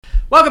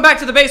Welcome back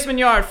to the Basement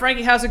Yard.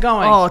 Frankie, how's it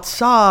going? Oh, it's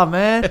Saw,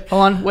 man.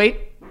 Hold on, wait.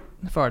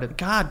 I farted.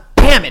 God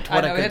damn it.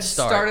 What I know, a we good had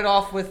start. started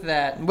off with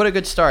that. What a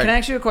good start. Can I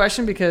ask you a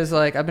question? Because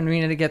I've been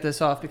meaning to get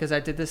this off because I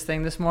did this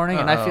thing this morning,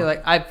 and I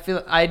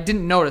feel I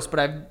didn't notice,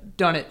 but I've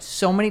done it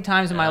so many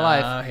times in my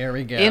life. Here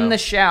we go. In the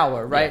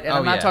shower, right? Yeah. And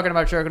I'm not talking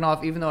about jerking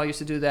off, even though I used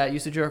to do that. I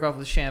used to jerk off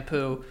with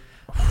shampoo.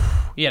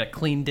 You had a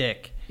clean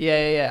dick.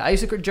 Yeah. I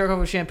used to jerk off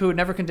with shampoo,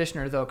 never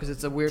conditioner though, because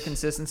it's a weird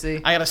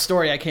consistency. I got a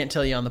story I can't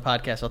tell you on the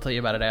podcast. I'll tell you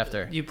about it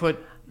after. You put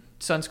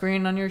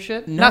sunscreen on your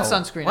shit? No. Not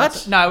sunscreen.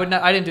 What? No,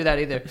 I didn't do that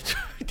either.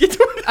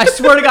 I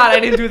swear to God, I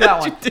didn't do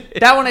that one.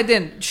 That one I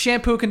didn't.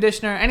 Shampoo,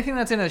 conditioner, anything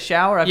that's in a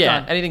shower, I've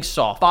done. Anything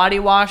soft. Body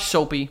wash,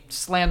 Soapy.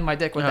 slammed my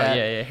dick with Oh, that.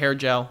 yeah. Hair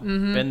gel.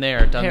 Mm-hmm. Been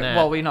there, done that.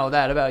 Well, we know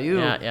that about you.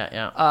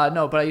 Yeah.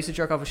 No, but I used to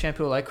jerk off with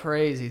shampoo like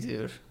crazy,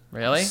 dude.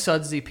 Really?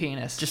 Sudsy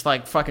penis. Just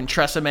like fucking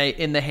Tresemme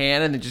in the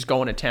hand and then just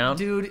going to town?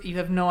 Dude, you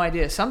have no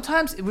idea.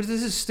 Sometimes, this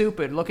is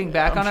stupid. Looking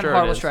back on it, sure it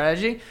horrible is.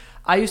 strategy.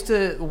 I used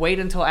to wait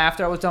until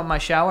after I was done with my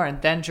shower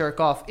and then jerk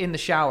off in the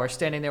shower,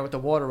 standing there with the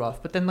water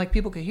off. But then,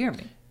 people could hear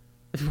me.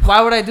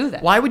 Why would I do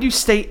that? Why would you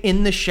stay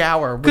in the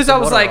shower with Because the I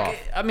was water like, off?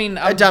 I'm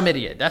A dumb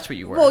idiot. That's what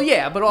you were. Well,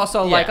 yeah, but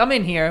also Yeah. I'm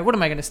in here. What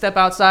am I going to step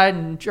outside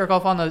and jerk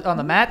off on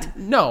the mat?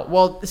 No,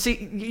 well,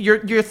 see, you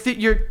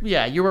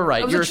were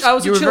right. I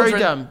was You a were very children.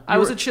 dumb. I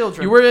was a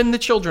children. You were in the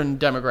children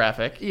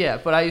demographic. Yeah,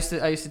 but I used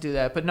to do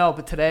that.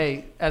 But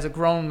today, as a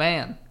grown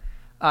man,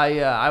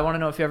 I want to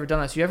know if you ever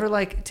done this. You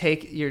ever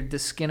take the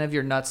skin of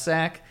your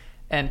nutsack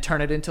and turn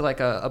it into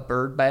a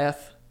bird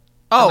bath?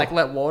 Oh, And,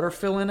 let water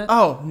fill in it.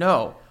 Oh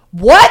no.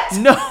 What?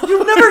 No.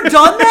 You've never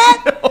done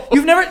that? No.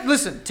 You've never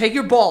listen. Take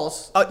your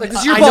balls. This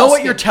is your I ball know what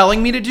skin. you're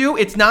telling me to do.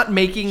 It's not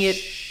making it.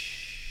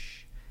 Shh.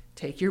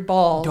 Take your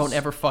balls. Don't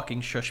ever fucking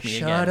shush me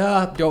again. Shut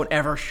up. Don't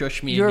ever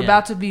shush me You're again.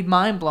 about to be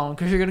mind blown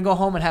because you're gonna go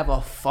home and have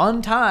a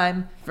fun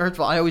time. First of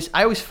all, I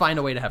always find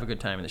a way to have a good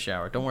time in the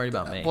shower. Don't worry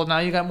about me. Well, now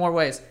you got more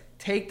ways.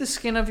 Take the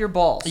skin of your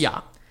balls.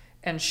 Yeah.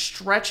 And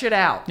stretch it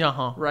out.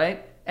 Uh-huh.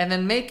 Right? And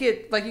then make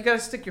it you gotta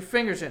stick your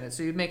fingers in it.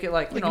 So you make it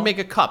you make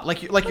a cup,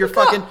 you're a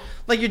fucking cup.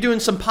 You're doing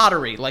some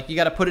pottery. You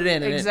got to put it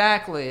in.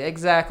 Exactly.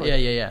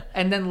 Yeah.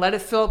 And then let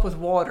it fill up with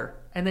water.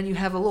 And then you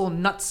have a little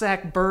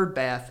nutsack bird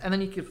bath. And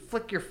then you can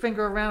flick your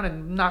finger around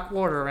and knock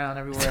water around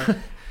everywhere.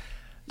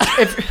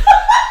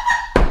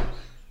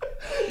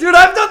 Dude,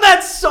 I've done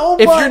that so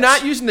much. If you're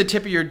not using the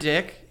tip of your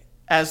dick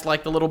as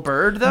the little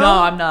bird, though. No,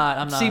 I'm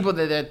not. See, well,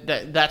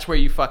 that's where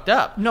you fucked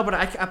up. No, but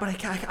I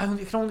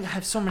can only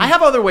have so many. I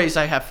have other ways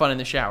I have fun in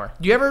the shower.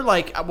 Do you ever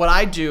what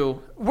I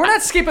do? We're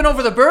not skipping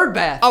over the bird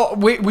bath. Oh,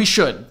 we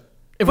should,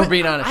 if we're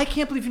being honest. I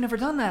can't believe you've never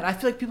done that. I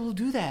feel like people who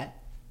do that.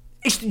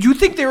 You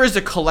think there is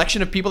a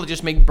collection of people that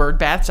just make bird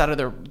baths out of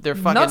their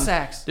fucking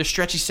nutsacks? Their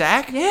stretchy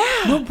sack? Yeah.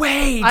 No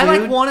way, dude.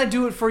 I want to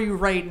do it for you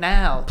right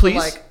now.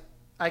 Please? But,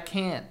 I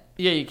can't.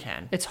 Yeah, you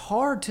can. It's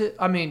hard to.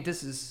 I mean,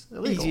 this is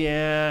illegal.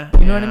 Yeah.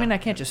 You know what I mean? I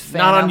can't just fan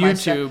Not out on my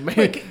YouTube.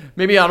 sack.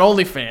 Maybe on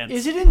OnlyFans.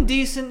 Is it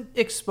indecent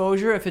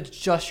exposure if it's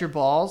just your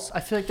balls? I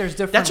feel like there's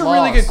different. That's a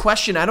really good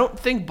question. I don't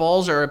think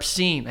balls are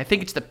obscene. I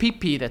think it's the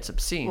pee-pee that's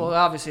obscene. Well,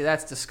 obviously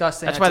that's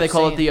disgusting. That's why they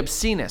call it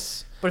obscene. the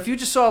obscenus. But if you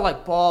just saw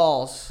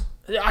balls,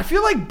 I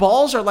feel like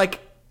balls are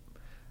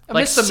a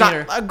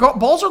misdemeanor.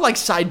 Balls are like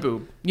side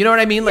boob. You know what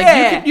I mean?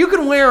 Yeah. You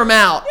can wear them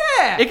out.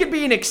 Yeah. It could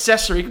be an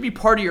accessory. It could be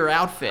part of your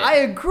outfit. I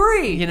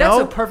agree. You know?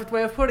 That's a perfect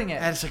way of putting it.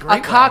 That's a great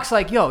A cock's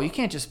yo, you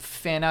can't just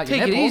fan out Take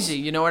your it nipples. easy.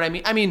 You know what I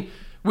mean? I mean,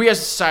 we as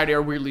a society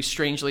are weirdly,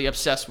 strangely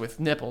obsessed with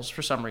nipples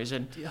for some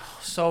reason.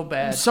 So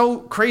bad. So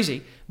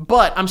crazy.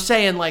 But I'm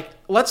saying,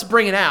 let's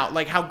bring it out.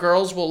 How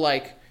girls will,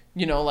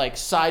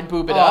 side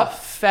boob it up.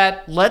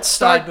 Fat Let's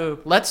start. side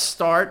boob. Let's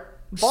start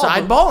Ball side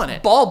boob. balling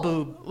it. Ball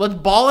boob. Let's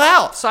ball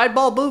out. Side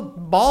ball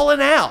boob.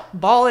 Balling out.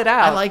 Ball it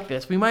out. I like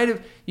this. We might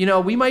have,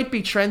 we might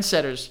be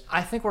trendsetters.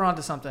 I think we're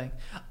onto something.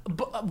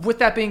 But with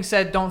that being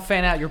said, don't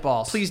fan out your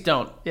balls. Please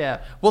don't.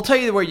 Yeah. We'll tell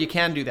you where you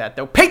can do that,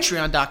 though.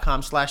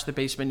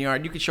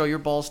 Patreon.com/thebasementyard. You can show your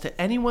balls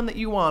to anyone that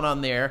you want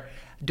on there.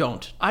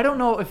 Don't. I don't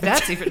know if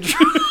that's even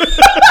true.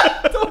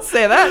 Don't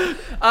say that.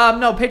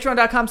 No,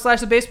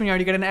 patreon.com/thebasementyard.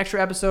 You get an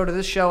extra episode of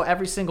this show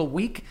every single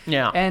week.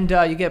 Yeah. And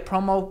you get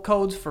promo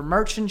codes for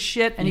merch and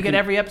shit. And you get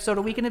every episode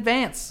a week in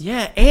advance.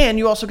 Yeah, and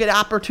you also get an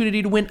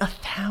opportunity to win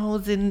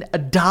 1,000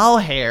 doll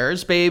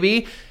hairs,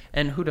 baby.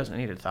 And who doesn't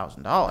need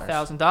 $1,000?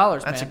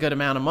 $1,000, That's a good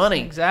amount of money.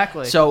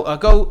 Exactly. So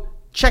go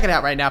check it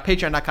out right now.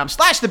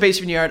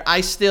 Patreon.com/thebasementyard.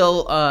 I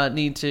still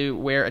need to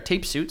wear a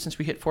tape suit since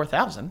we hit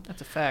 4,000.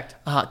 That's a fact.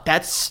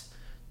 That's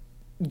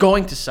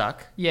going to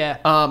suck. Yeah.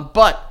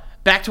 But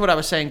back to what I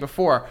was saying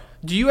before.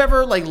 Do you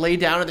ever lay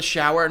down in the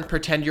shower and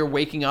pretend you're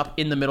waking up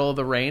in the middle of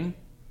the rain?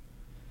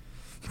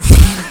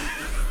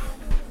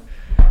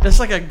 That's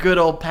a good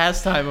old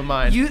pastime of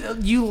mine.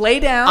 You lay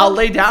down. I'll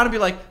lay down and be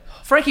like,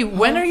 Frankie,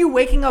 when are you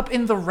waking up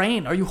in the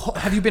rain?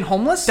 Have you been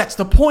homeless? that's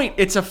the point.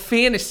 It's a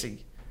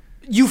fantasy.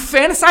 You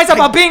fantasize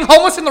about being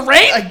homeless in the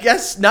rain? I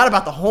guess not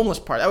about the homeless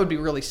part. That would be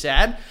really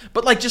sad.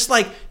 But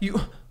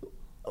you,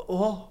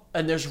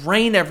 and there's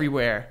rain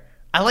everywhere.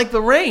 I like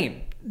the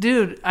rain.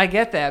 dude, I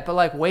get that, but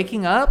like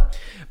waking up,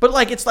 But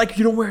like, it's like,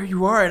 you know where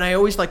you are, and I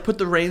always like put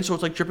the rain so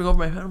it's like dripping over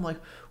my head. I'm like,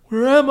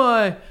 where am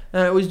I?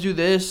 And I always do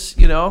this,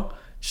 you know,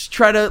 just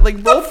try to like.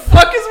 what the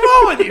fuck is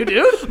wrong with you,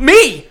 dude?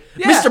 Me,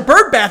 Yeah. Mr.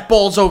 Birdbath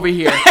Balls over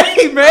here.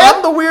 Hey, man.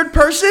 I'm the weird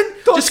person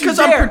Don't just you because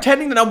I'm dare.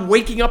 pretending that I'm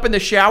waking up in the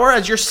shower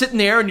as you're sitting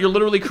there and you're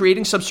literally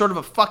creating some sort of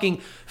a fucking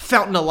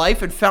fountain of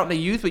life and fountain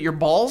of youth with your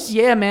balls.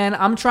 Yeah, man,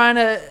 I'm trying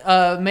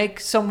to make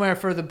somewhere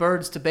for the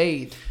birds to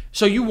bathe.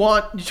 So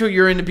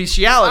you're into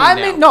bestiality I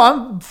now. mean, no,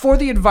 I'm for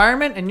the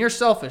environment, and you're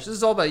selfish. This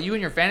is all about you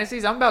and your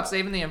fantasies. I'm about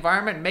saving the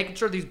environment and making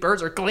sure these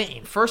birds are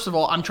clean. First of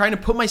all, I'm trying to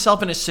put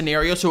myself in a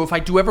scenario so if I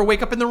do ever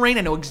wake up in the rain,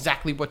 I know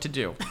exactly what to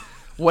do.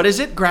 What is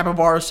it? Grab a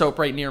bar of soap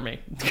right near me.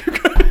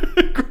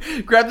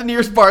 Grab the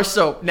nearest bar of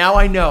soap. Now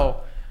I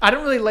know. I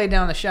don't really lay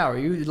down in the shower.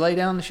 You lay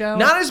down in the shower?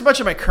 Not as much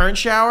in my current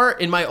shower.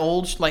 In my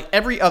old, like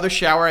every other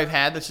shower I've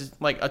had, this is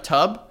like a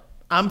tub.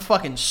 I'm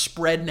fucking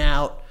spreading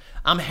out.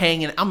 I'm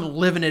hanging. I'm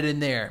living it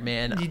in there,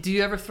 man. Do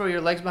you ever throw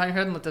your legs behind your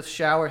head and let the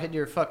shower hit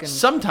your fucking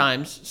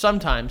Sometimes.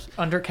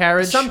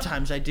 undercarriage?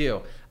 Sometimes I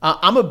do.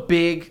 I'm a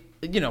big,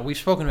 we've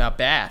spoken about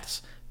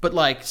baths, but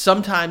like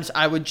sometimes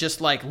I would just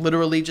like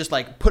literally just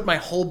like put my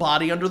whole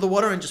body under the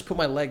water and just put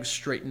my legs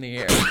straight in the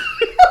air.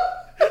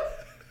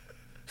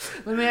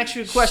 Let me ask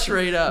you a question.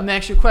 Straight up. Let me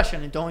ask you a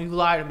question, and don't you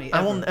lie to me. I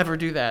Ever. won't ever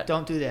do that.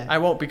 Don't do that. I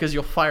won't because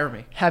you'll fire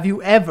me. Have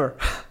you ever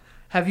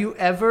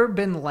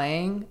been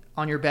laying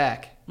on your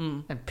back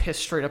and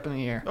pissed straight up in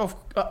the air? Oh,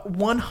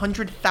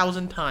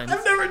 100,000 times.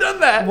 I've never done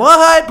that.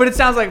 What? But it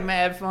sounds like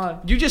mad fun.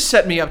 You just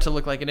set me up to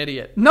look like an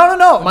idiot.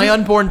 No. My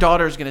unborn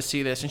daughter is going to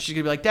see this and she's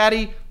going to be like,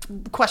 Daddy,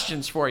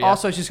 questions for you.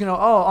 Also, she's gonna.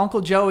 Oh,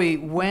 Uncle Joey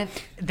went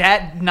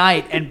that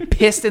night and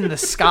pissed in the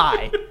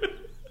sky.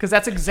 Because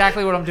that's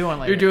exactly what I'm doing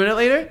later. You're doing it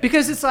later?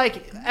 Because it's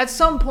like at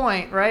some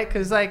point, right?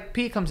 Because like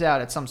pee comes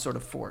out at some sort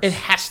of force. It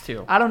has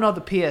to. I don't know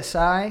the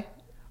PSI,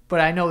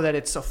 but I know that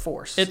it's a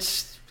force.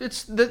 It's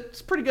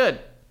pretty good.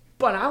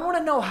 But I want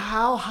to know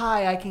how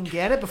high I can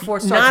get it before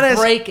it starts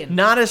breaking.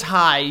 Not as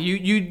high.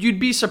 You'd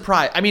be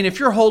surprised. I mean, if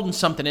you're holding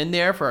something in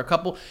there for a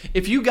couple,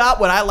 if you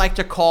got what I like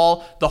to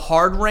call the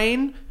hard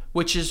rain,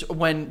 which is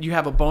when you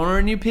have a boner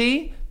and you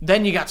pee,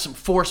 then you got some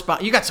force.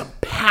 You got some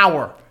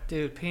power.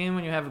 Dude, peeing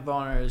when you have a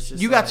boner is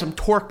just. You got some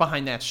torque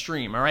behind that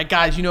stream, all right,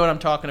 guys. You know what I'm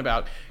talking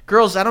about.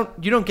 Girls,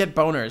 you don't get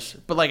boners,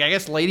 but like I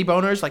guess lady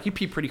boners, like you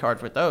pee pretty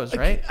hard with those,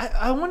 right?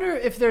 I wonder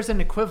if there's an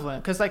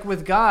equivalent because like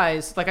with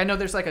guys, like I know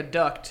there's like a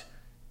duct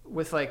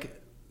with like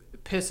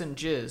piss and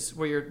jizz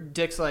where your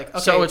dick's like. Okay,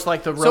 so it's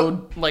like the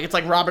road, like it's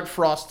like Robert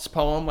Frost's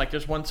poem. Like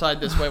there's one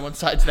side this way, one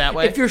side's that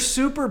way. If you're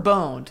super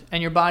boned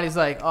and your body's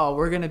like, oh,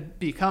 we're gonna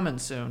be coming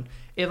soon.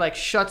 It like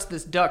shuts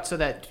this duct so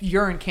that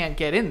urine can't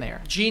get in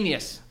there.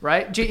 Genius,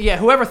 right? Yeah,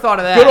 whoever thought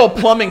of that? Good old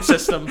plumbing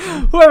system.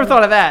 Whoever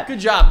thought of that? Good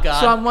job,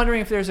 God. So I'm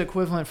wondering if there's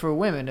equivalent for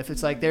women. If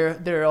it's like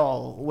they're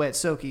all wet,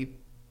 soaky,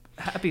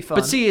 happy fun.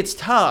 But see, it's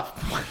tough.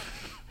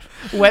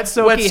 wet,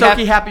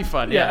 soaky, happy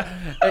fun. Yeah.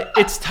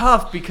 It's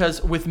tough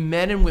because with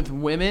men and with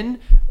women,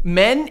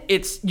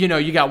 it's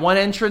you got one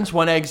entrance,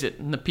 one exit,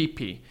 and the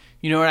pee.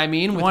 You know what I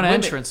mean? With one women,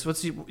 entrance.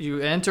 What's you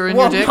enter in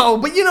your dick? No,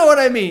 but you know what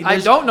I mean. I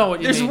don't know what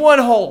you mean. There's one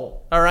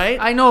hole. All right.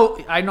 I know.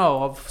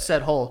 I've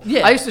said hole.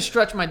 Yeah. I used to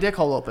stretch my dick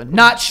hole open,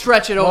 not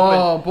stretch it open.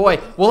 Oh boy,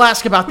 we'll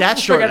ask about that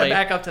shortly. I gotta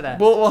back up to that.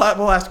 We'll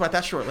ask about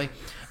that shortly.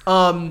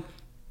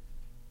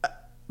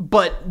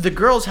 But the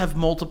girls have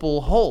multiple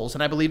holes,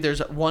 and I believe there's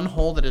one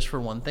hole that is for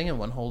one thing and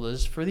one hole that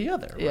is for the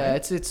other. Yeah,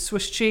 right? it's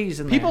Swiss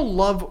cheese in People there.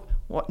 love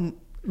what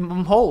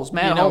Holes,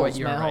 man. you know holes, what?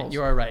 You're man, right. holes.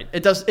 You are right.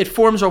 It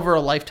forms over a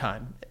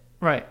lifetime.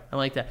 Right. I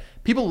like that.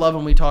 People love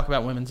when we talk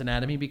about women's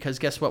anatomy because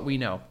guess what we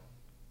know?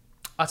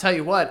 I'll tell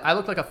you what. I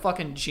look like a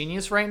fucking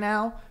genius right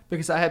now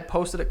because I had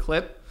posted a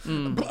clip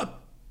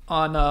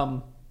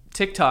on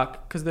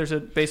TikTok because there's a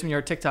Basement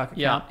Yard TikTok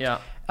account. Yeah.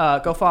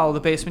 Go follow the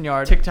Basement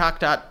Yard.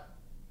 TikTok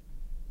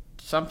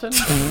something.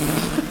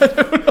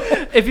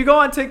 If you go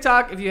on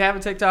TikTok, if you have a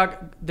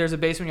TikTok, there's a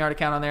Basement Yard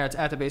account on there. It's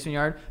at the Basement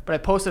Yard. But I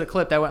posted a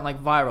clip that went like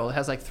viral. It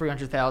has like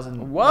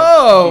 300,000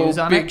 Whoa, views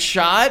on big it.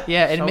 shot.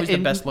 Yeah, It's and always it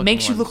the best looking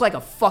makes you ones. look like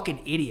a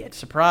fucking idiot.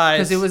 Surprise.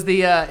 Because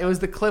it was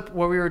the clip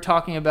where we were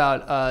talking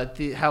about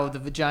how the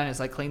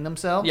vaginas like clean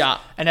themselves. Yeah.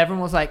 And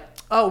everyone was like,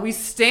 "Oh, we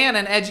stan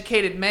an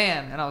educated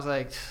man," and I was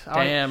like,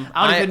 Damn.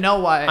 I don't even know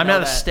why. I'm know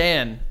not a that.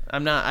 stan.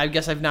 I'm not. I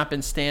guess I've not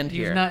been stand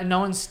here. No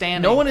one's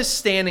standing. No one is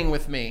standing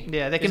with me.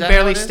 Yeah, they Is can that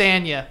barely how it is?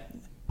 stand you.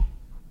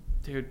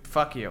 Dude,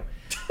 fuck you.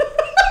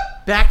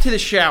 Back to the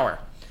shower.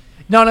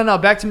 No.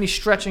 Back to me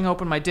stretching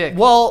open my dick.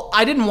 Well,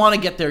 I didn't want to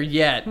get there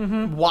yet.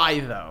 Mm-hmm. Why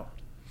though?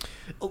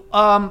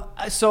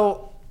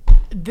 So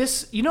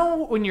this,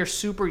 when you're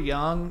super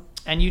young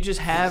and you just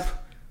have.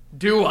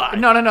 Do I?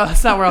 No,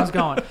 that's not where I was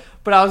going.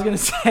 But I was going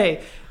to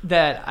say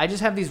that I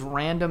just have these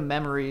random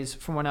memories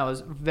from when I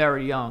was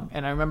very young.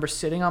 And I remember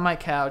sitting on my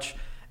couch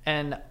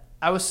and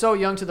I was so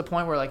young to the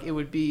point where like it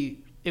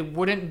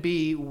wouldn't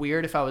be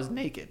weird if I was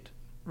naked,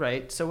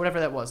 right? So whatever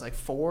that was, like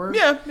 4?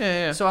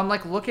 Yeah. So I'm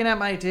like looking at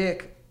my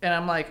dick and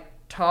I'm like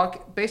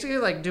basically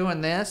like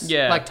doing this,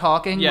 Yeah. like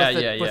talking Yeah,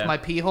 with yeah. my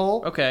pee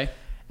hole. Okay.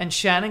 And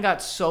Shannon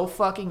got so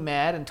fucking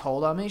mad and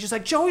told on me. She's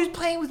like, Joey's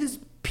playing with his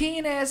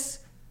penis.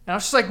 And I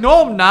was just like,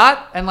 no, I'm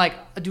not. And like,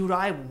 dude,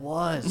 I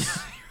was.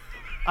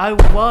 I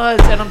was.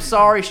 And I'm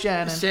sorry,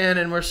 Shannon.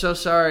 Shannon, we're so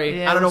sorry.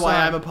 Yeah, I don't know we're why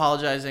sorry. I'm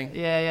apologizing.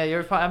 Yeah,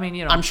 you're I mean,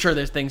 you know. I'm sure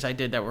there's things I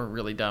did that were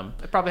really dumb.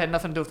 It probably had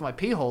nothing to do with my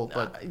pee hole,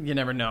 but You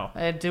never know.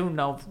 I do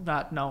know,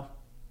 not no.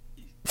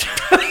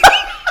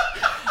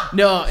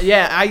 No,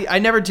 yeah, I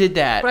never did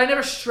that. But I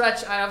never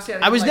stretched.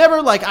 I was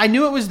never like, I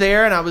knew it was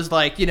there, and I was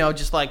like, you know,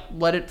 just like,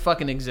 let it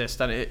fucking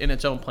exist in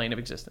its own plane of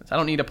existence. I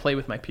don't need to play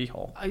with my pee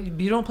hole.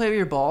 You don't play with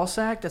your ball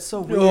sack? That's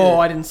so weird. No,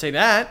 I didn't say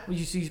that.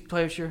 You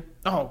play with your...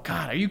 Oh,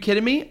 God, are you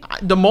kidding me?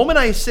 The moment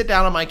I sit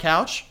down on my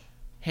couch,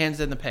 hands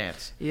in the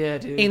pants. Yeah,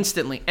 dude.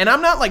 Instantly. And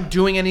I'm not like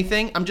doing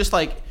anything. I'm just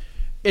like,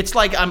 it's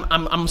like I'm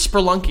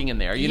spelunking in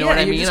there. You know what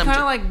I mean? You're just kind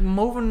of like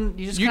moving.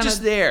 You're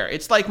just there.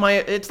 It's like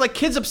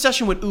kids'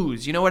 obsession with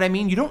ooze. You know what I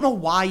mean? You don't know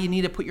why you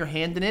need to put your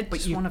hand in it,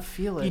 but you want to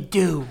feel it. You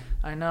do.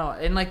 I know.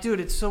 And like, dude,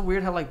 it's so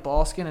weird how like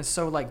ball skin is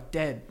so like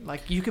dead.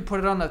 Like you could put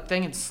it on the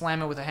thing and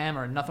slam it with a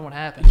hammer and nothing would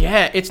happen.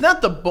 Yeah, it's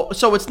not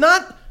it's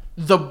not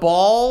the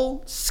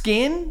ball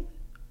skin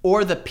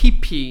or the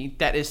pee-pee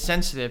that is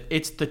sensitive.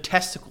 It's the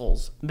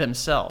testicles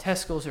themselves.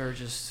 Testicles are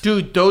just...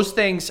 Dude, those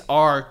things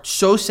are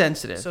so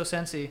sensitive. So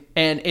sensy.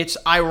 And it's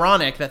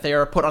ironic that they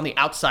are put on the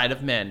outside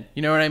of men.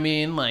 You know what I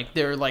mean? Like,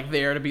 they're like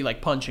there to be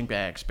like punching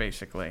bags,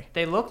 basically.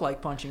 They look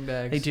like punching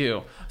bags. They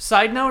do.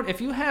 Side note,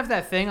 if you have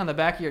that thing on the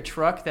back of your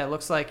truck that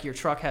looks like your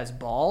truck has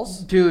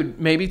balls... Dude,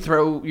 maybe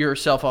throw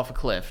yourself off a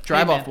cliff.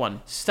 Drive Hey, man, off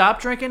one. Stop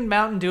drinking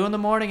Mountain Dew in the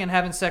morning and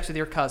having sex with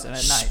your cousin at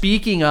night.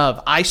 Speaking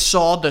of, I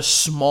saw the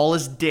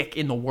smallest dick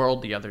in the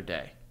world the other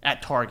day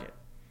at Target.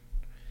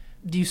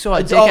 You saw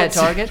a dick at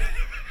Target?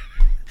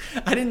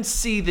 I didn't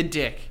see the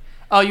dick.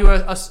 Oh, you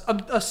were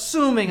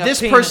assuming a This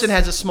penis. person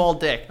has a small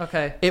dick.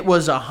 Okay. It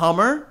was a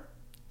Hummer.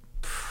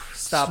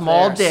 Stop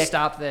small there. dick.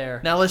 Stop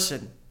there. Now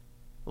listen.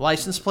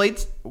 License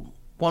plates,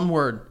 one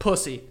word.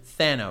 Pussy.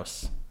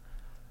 Thanos.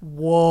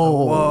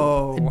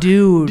 Whoa.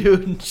 Dude.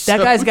 Dude.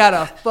 That guy's got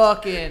a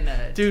fucking...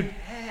 Dude.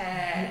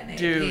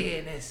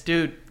 penis.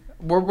 Dude.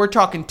 We're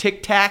talking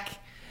tic-tac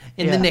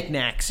and Yeah. the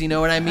knickknacks. You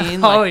know what I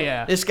mean? Oh,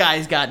 yeah. This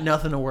guy's got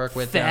nothing to work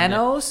with. down there.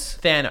 Thanos?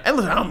 And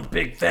listen, I'm a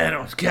big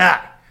Thanos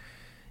guy.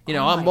 You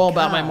know, Oh I'm my all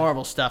about my God.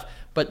 Marvel stuff.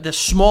 But the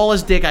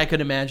smallest dick I could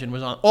imagine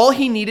was on. All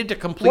he needed to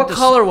complete What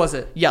color was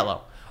it?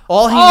 Yellow.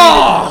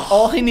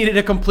 All he needed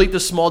to complete the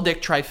small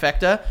dick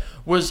trifecta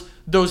was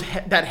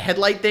that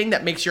headlight thing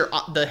that makes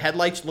the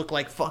headlights look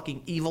like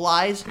fucking evil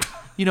eyes.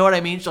 You know what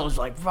I mean? So I was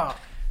like, fuck.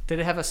 Did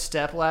it have a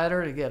step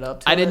ladder to get up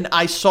to I it? didn't.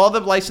 I saw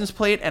the license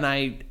plate and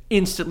I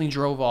instantly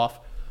drove off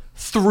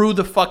through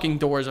the fucking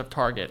doors of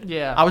Target.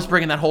 Yeah. I was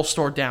bringing that whole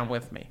store down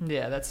with me.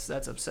 Yeah, that's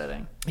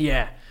upsetting.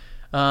 Yeah.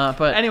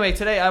 But Anyway,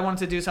 today I wanted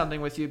to do something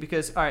with you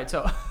because, all right,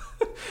 so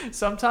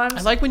sometimes...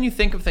 I like when you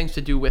think of things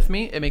to do with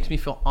me. It makes me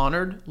feel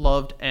honored,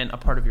 loved, and a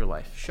part of your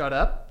life. Shut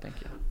up.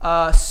 Thank you.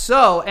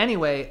 So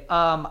anyway,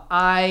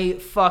 I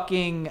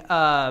fucking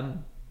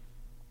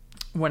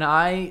when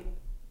I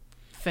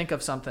think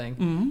of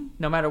something,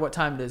 no matter what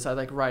time it is, I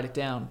like write it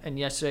down. And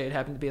yesterday it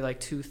happened to be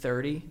like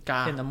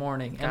 2:30 in the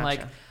morning, and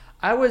like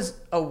I was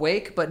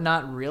awake but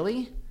not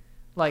really.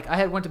 Like I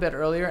had went to bed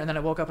earlier, and then I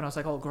woke up and I was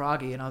like all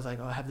groggy, and I was like,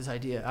 oh, I have this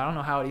idea. I don't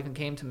know how it even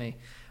came to me,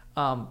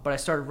 but I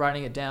started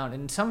writing it down,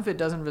 and some of it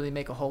doesn't really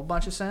make a whole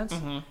bunch of sense,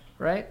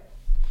 right?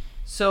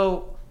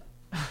 So.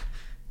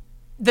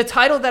 The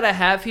title that I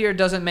have here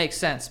doesn't make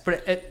sense,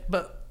 but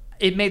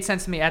it made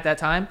sense to me at that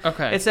time.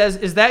 Okay. It says,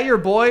 "Is that your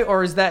boy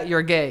or is that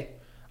your gay?"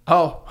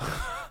 Oh,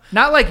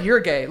 Not like you're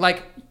gay,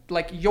 like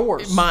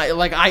yours.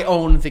 I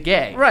own the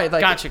gay. Right.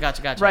 Like,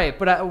 Gotcha. Right.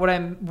 But what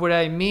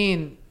I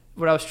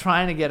was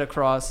trying to get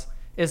across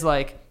is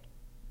like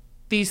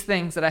these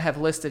things that I have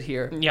listed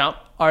here. Yep.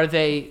 Are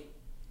they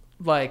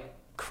like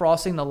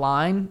crossing the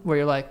line where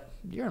you're like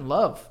you're in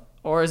love?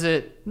 Or is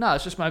it, no,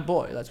 it's just my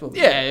boy. That's what we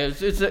do. Yeah,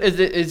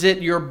 is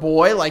it your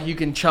boy, like you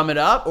can chum it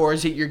up, or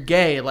is it your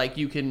gay, like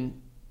you can,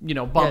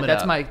 bum it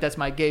that's up? That's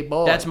my gay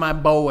boy. That's my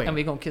boy. And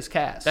we gonna kiss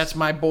Cass. That's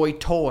my boy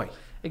toy.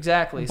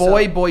 Exactly.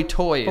 Boy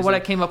toy. But what I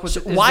came up with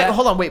is why? that,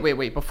 Hold on,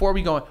 wait. Before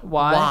we go,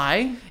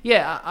 why?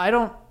 Yeah, I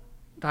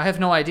have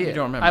no idea. You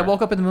don't remember. I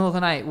woke up in the middle of the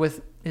night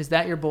with, is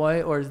that your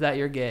boy or is that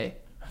your gay?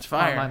 That's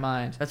fire. On my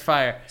mind. That's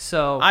fire.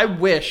 So I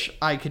wish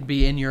I could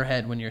be in your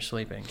head when you're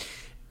sleeping.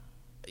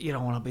 You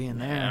don't want to be in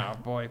there. Oh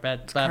boy,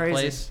 bad Crazy.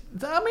 place.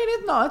 I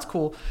mean, no, it's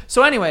cool.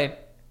 So anyway,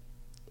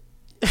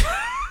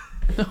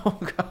 Oh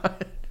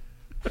god.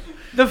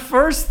 the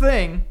first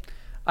thing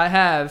I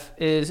have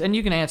is, and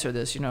you can answer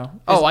this,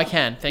 I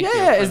can. Thank you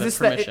for the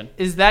permission.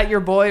 Is that your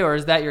boy or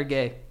is that your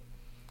gay?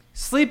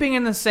 Sleeping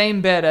in the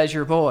same bed as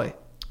your boy.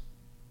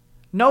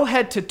 No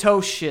head to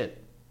toe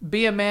shit.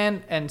 Be a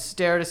man and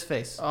stare at his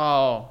face.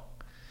 Oh.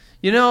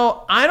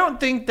 I don't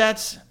think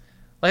that's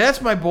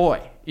my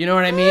boy. You know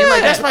what I mean?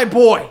 Like, that's my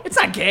boy. It's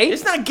not gay.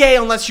 It's not gay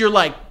unless you're,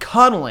 like,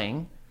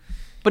 cuddling.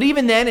 But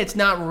even then, it's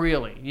not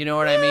really. You know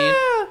what I mean?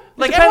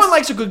 Like, depends- everyone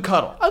likes a good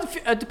cuddle.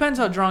 It depends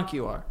how drunk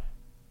you are.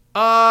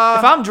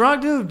 If I'm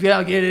drunk, dude,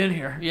 yeah, get in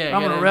here. Yeah,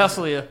 I'm get gonna in.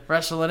 wrestle you.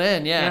 Wrestle it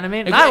in, yeah. You know what I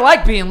mean? And I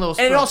like being a little And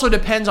spoon. it also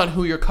depends on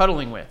who you're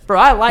cuddling with. Bro,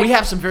 I like. We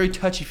have some very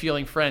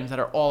touchy-feeling friends that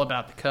are all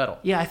about the cuddle.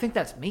 Yeah, I think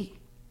that's me.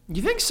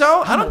 You think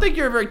so? I don't think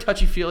you're a very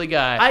touchy-feely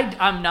guy.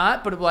 I'm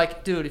not, but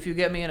like, dude, if you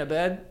get me in a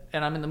bed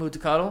and I'm in the mood to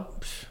cuddle,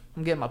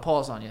 I'm getting my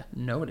paws on you.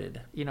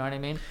 Noted. You know what I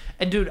mean?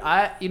 And dude,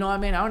 you know what I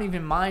mean? I don't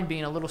even mind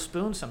being a little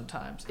spoon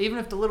sometimes, even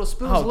if the little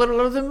spoon's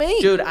littler than me.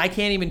 Dude, I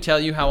can't even tell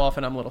you how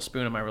often I'm little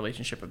spoon in my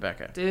relationship with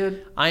Becca.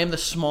 Dude, I am the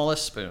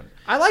smallest spoon.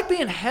 I like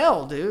being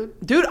held, dude.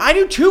 Dude, I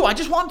do too. I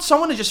just want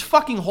someone to just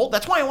fucking hold.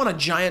 That's why I want a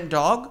giant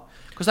dog.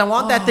 Because I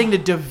want that thing to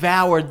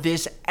devour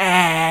this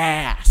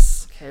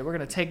ass. Okay, we're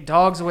gonna take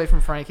dogs away from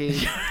Frankie.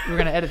 We're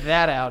gonna edit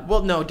that out.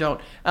 Well, no, don't.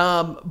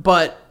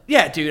 But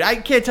yeah, dude, I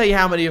can't tell you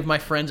how many of my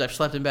friends I've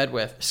slept in bed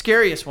with.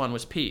 Scariest one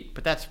was Pete,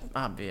 but that's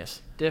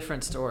obvious.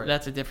 Different story.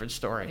 That's a different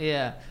story.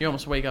 Yeah. You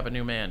almost wake up a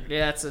new man.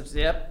 Yeah,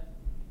 yep.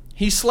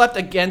 He slept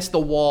against the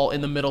wall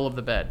in the middle of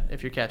the bed,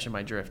 if you're catching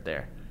my drift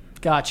there.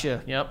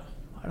 Gotcha. Yep.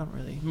 I don't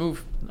really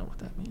Move. know what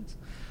that means.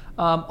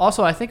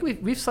 Also, I think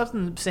we've slept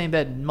in the same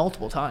bed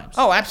multiple times.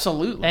 Oh,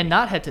 absolutely. And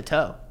not head to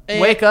toe. Eh.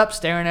 Wake up,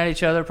 staring at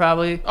each other,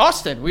 probably.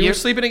 Austin. We were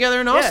sleeping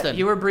together in Austin. Yeah,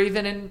 you were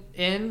breathing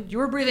in. You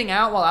were breathing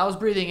out while I was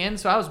breathing in,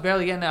 so I was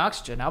barely getting the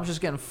oxygen. I was just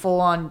getting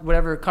full on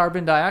whatever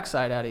carbon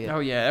dioxide out of you. Oh,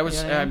 yeah. That was.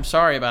 You know what I mean? I'm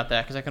sorry about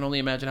that, because I can only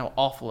imagine how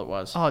awful it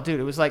was. Oh, dude,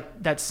 it was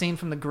like that scene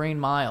from The Green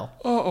Mile.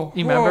 Oh,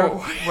 You remember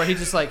where he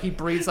just he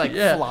breathes like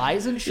Yeah.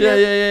 flies and shit?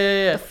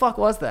 Yeah. The fuck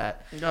was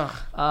that?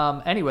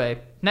 Ugh. Anyway,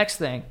 next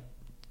thing.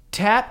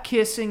 Tap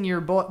kissing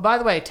your boy. By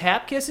the way,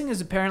 tap kissing is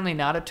apparently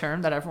not a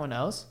term that everyone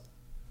knows.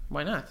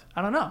 Why not?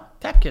 I don't know.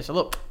 Tap kiss. A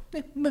little.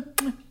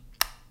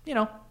 You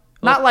know,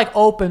 not like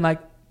open, like,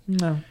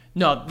 no.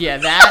 No, yeah,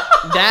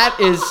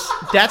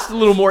 that's a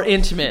little more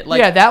intimate. Like,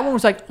 Yeah, that one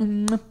was like,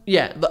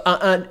 yeah.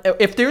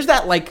 If there's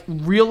that like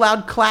real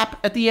loud clap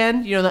at the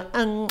end, you know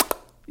the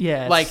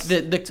yeah. like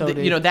the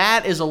you know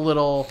that is a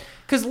little.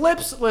 Because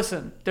lips,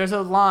 listen, there's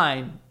a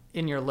line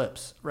in your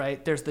lips,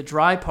 right? There's the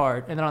dry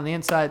part, and then on the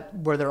inside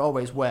where they're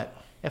always wet.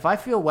 If I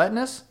feel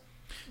wetness,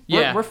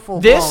 Yeah, we're full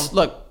this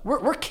blown.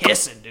 look We're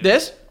kissing, dude.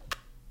 this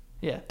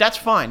Yeah. that's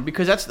fine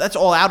because that's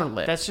all outer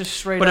lip. That's just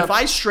straight But up. if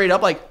I straight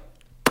up like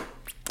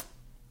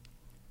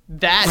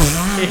that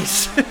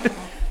is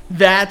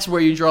that's where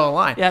you draw a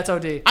line. Yeah, it's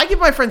OD. I give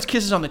my friends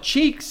kisses on the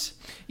cheeks.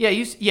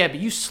 Yeah, but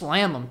you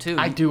slam them too.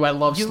 I do. I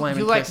love You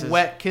slamming like kisses.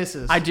 wet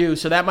kisses. I do.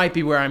 So that might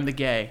be where I'm the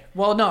gay.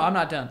 Well, no, I'm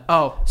not done.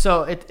 Oh.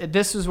 So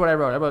this is what I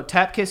wrote. I wrote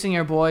tap kissing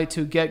your boy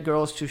to get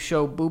girls to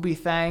show booby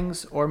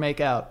thangs or make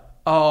out.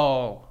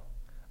 Oh.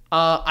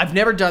 I've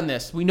never done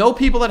this. We know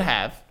people that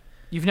have.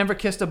 You've never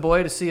kissed a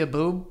boy to see a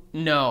boob?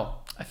 No.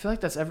 I feel like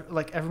that's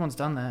everyone's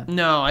done that.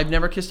 No, I've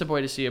never kissed a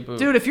boy to see a boob.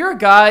 Dude, if you're a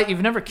guy,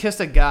 you've never kissed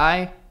a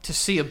guy to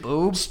see a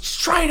boob.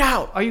 Just try it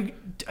out.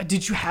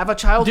 Did you have a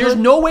childhood? There's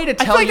no way to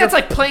tell I feel like your- that's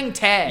like playing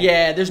tag.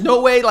 Yeah, there's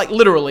no way, like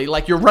literally,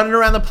 like you're running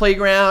around the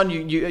playground,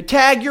 you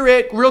tag, you're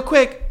it, real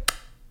quick.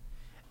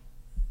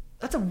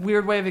 That's a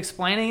weird way of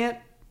explaining it.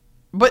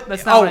 But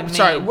That's not what I mean.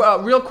 Sorry,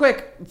 well, real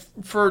quick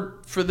for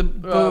the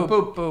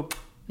Boop.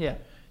 Yeah.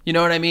 You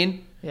know what I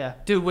mean? Yeah.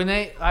 Dude,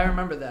 I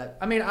remember that.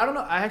 I mean, I don't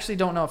know. I actually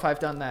don't know if I've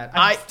done that.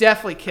 I- I've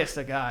definitely kissed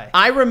a guy.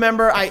 I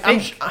remember.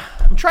 I'm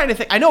trying to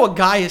think. I know a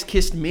guy has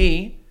kissed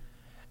me,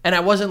 and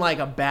I wasn't like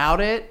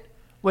about it.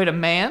 Wait, a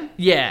man?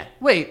 Yeah,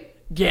 Wait,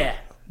 yeah.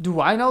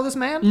 do I know this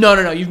man?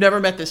 No. You've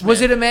never met this man.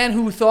 Was it a man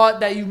who thought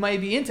that you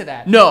might be into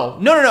that? No.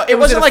 It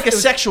was wasn't like a it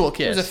was- sexual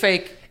kiss. It was a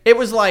fake. It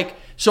was like,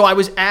 so I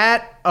was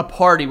at a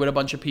party with a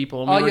bunch of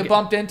people. And we Oh, were you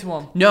bumped into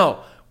him.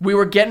 No, we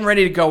were getting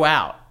ready to go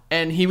out,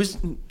 and he was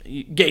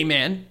gay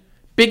man,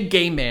 big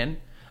gay man.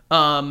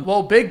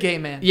 Whoa, big gay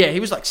man. Yeah, he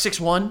was like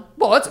 6'1".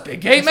 Well, that's a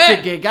big gay He's a man.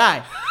 big gay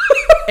guy.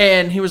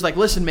 And he was like,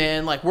 "Listen,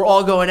 man, like we're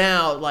all going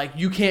out. Like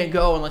you can't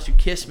go unless you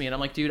kiss me." And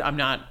I'm like, "Dude, I'm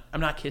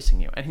not kissing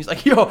you." And he's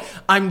like, "Yo,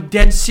 I'm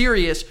dead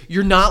serious.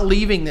 You're not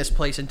leaving this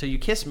place until you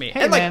kiss me."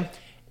 Hey, and like, man.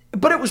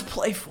 But it was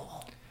playful.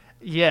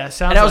 Yeah,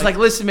 sounds And I was like,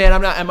 "Listen, man,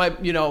 I'm not. Am I?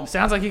 You know?"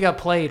 sounds like you got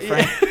played,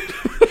 Frank.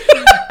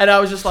 And I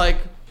was just like,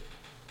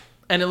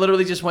 and it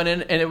literally just went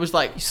in, and it was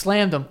like, You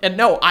slammed him. and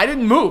no, I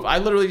didn't move. I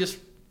literally just,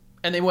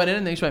 and they went in,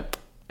 and they just went,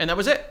 and that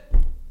was it.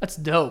 That's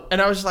dope.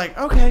 And I was just like,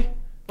 okay,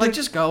 like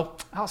just go.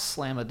 I'll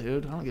slam a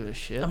dude. I don't give a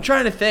shit. I'm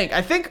trying to think.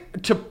 I think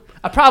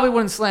I probably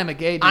wouldn't slam a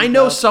gay dude. I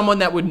know though. someone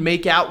that would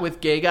make out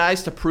with gay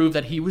guys to prove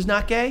that he was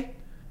not gay,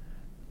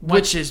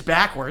 which is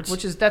backwards.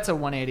 That's a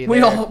 180. we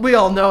there. we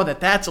all know that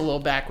that's a little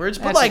backwards.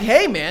 But That's like, a-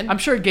 hey, man, I'm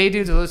sure gay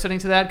dudes are listening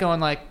to that,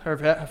 going like,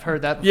 "I've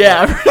heard that." Before.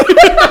 yeah,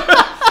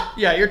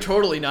 yeah, you're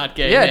totally not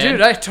gay. Yeah, man.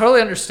 dude, I totally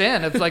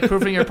understand. It's like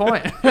proving your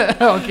point.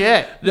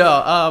 Okay.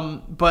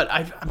 No, but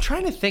I'm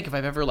trying to think if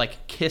I've ever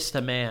like kissed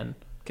a man.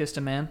 Kissed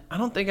a man? I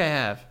don't think I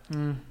have. I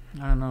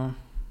don't know.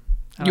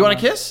 You want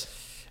to kiss?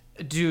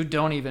 Dude,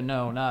 don't even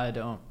know. No, I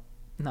don't.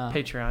 No.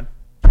 Patreon.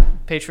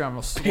 Patreon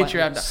will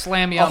Patreon.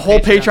 slam me A on whole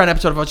Patreon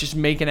episode of us just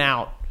making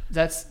out.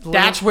 That's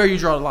That's where you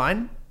draw the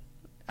line.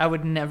 I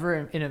would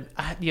never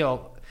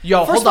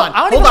Yo, First hold of all, on. I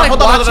don't Hold even on, like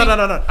hold on,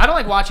 watching- no. I don't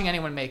like watching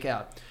anyone make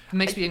out. It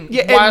makes me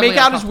Yeah, and wildly make out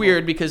is uncomfortable.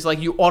 weird because like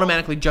you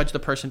automatically judge the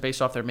person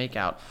based off their make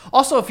out.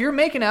 Also, if you're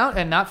making out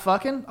and not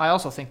fucking, I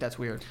also think that's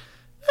weird.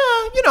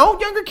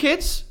 Younger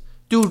kids.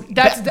 Dude,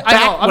 That's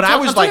I know. when I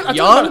was like I'm talking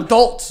young, about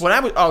adults. when I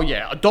was,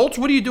 adults,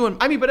 what are you doing?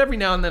 I mean, but every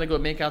now and then I go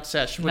make out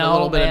sesh with a No,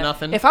 little bit man. of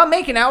nothing. If I'm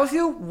making out with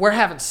you, we're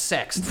having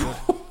sex. Dude.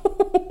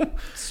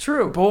 It's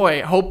true.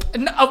 Boy, hope.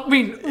 No, I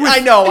mean, I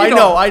know. I'm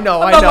not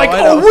like,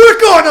 I know. we're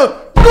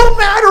gonna, no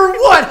matter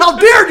what. How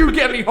dare you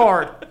get me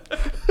hard?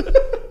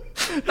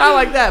 Not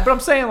like that, but I'm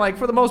saying like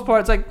for the most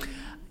part, it's like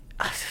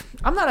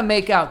I'm not a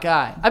make out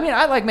guy. I mean,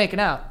 I like making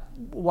out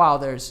while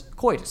there's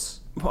coitus.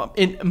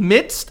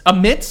 Amidst,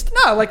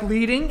 No, like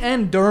leading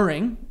and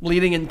during.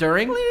 leading and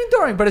during. Leading and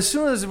during, but as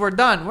soon as we're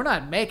done, we're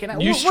not making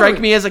out. You What strike are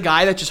we- me as a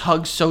guy that just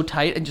hugs so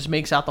tight and just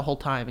makes out the whole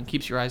time and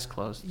keeps your eyes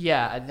closed.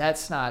 Yeah,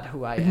 that's not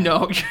who I am.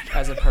 No.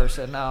 As a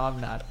person. No,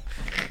 I'm not.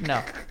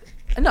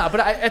 No, but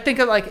I think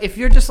of like if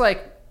you're just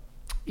like,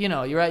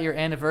 you're at your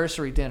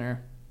anniversary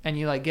dinner and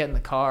you like get in the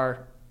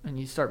car and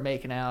you start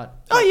making out.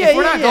 Oh, Like, yeah, if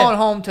we're yeah, not yeah. going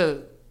home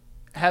to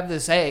have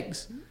this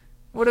eggs,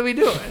 what are we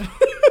doing?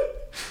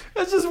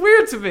 That's just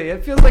weird to me.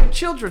 It feels like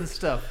children's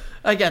stuff.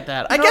 I get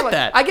that. You I know, get like,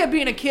 that. I get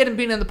being a kid and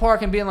being in the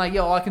park and being like,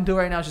 yo, all I can do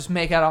right now is just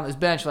make out on this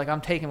bench. Like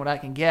I'm taking what I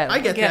can get. I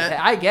get that.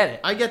 I get it.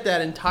 I get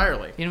that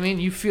entirely. You know what I mean?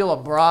 You feel a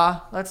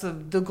bra. That's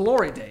the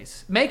glory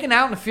days. Making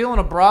out and feeling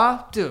a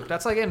bra, dude,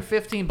 that's like getting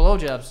 15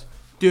 blowjobs.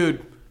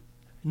 Dude,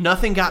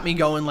 nothing got me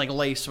going like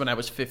lace when I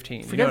was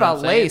 15. Forget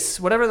about lace.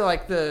 Whatever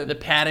the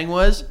padding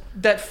was.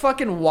 that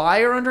fucking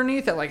wire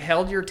underneath that like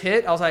held your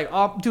tit. I was like,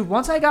 oh, dude,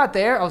 once I got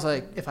there, I was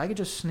like, if I could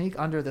just sneak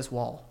under this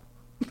wall.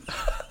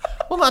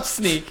 Well, not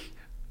sneak.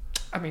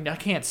 I mean, I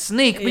can't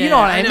sneak, but you know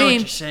what I know mean. what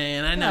you're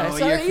saying. I know. Yeah, so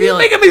You're you're feeling.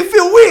 making me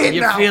feel weird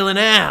You're now. feeling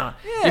out.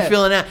 Yeah. You're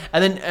feeling out.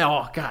 And then,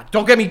 oh God,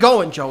 don't get me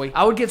going, Joey.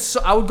 I would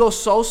go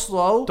so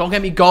slow. Don't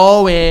get me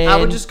going. I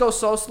would just go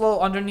so slow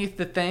underneath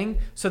the thing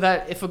so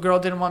that if a girl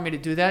didn't want me to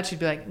do that, she'd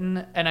be like,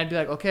 and I'd be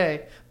like,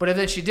 okay. But if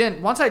then she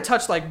didn't, once I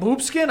touched like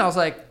boob skin, I was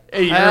like,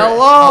 Hey,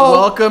 hello.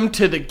 welcome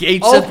to the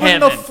gates of Open heaven.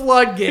 the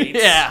floodgates.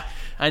 Yeah,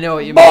 I know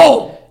what you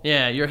Boom! mean.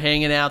 Yeah, you're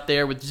hanging out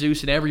there with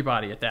Zeus and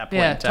everybody at that point.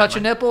 Yeah, in time. touch a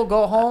nipple,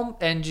 go home,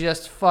 and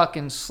just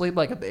fucking sleep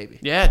like a baby.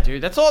 Yeah,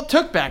 dude, that's all it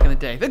took back in the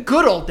day. The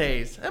good old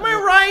days. Am I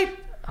right?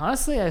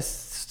 Honestly, it's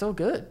still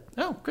good.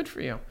 Oh, good for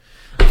you.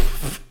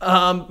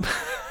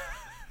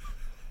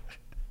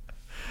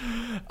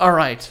 All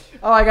right.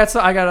 Oh, I got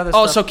other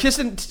Oh, stuff. so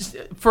kissing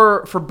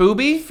for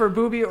booby? For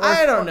booby, or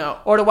I don't know.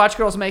 or to watch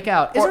girls make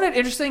out. Isn't Or- it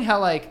interesting how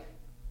like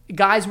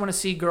guys want to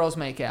see girls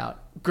make out?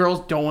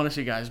 Girls don't want to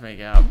see guys make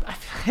out.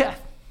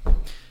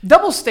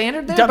 Double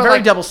standard there, but Very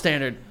like, double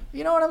standard.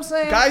 you know what I'm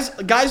saying?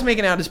 Guys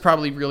making out is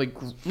probably really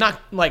not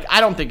like I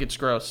don't think it's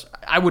gross.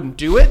 I wouldn't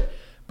do it,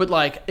 but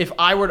like if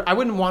I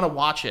wouldn't want to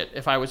watch it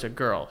if I was a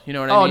girl. You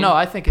know what I Oh mean? no,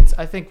 I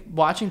think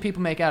watching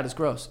people make out is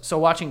gross. So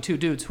watching two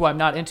dudes who I'm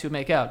not into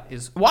make out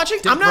is Watching,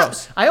 Dude, I'm not.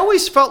 gross. I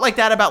always felt like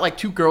that about like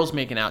two girls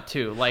making out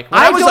too. Like when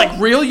I I was don't- like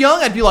real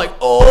young, I'd be like,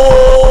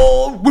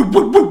 oh, woo,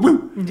 woo, woo,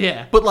 woo.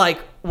 yeah. But like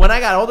when I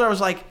got older, I was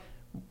like,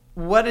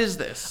 what is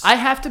this? I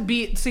have to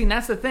be. See, and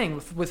that's the thing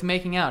with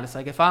making out. It's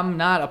like if I'm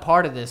not a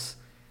part of this,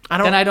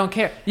 then I don't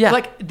care. Yeah.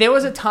 Like there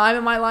was a time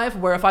in my life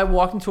where if I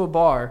walked into a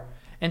bar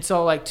and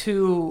so like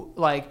two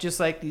like just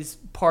like these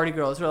party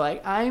girls were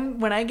like,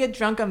 when I get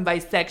drunk I'm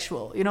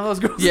bisexual. You know those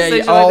girls. Yeah, that say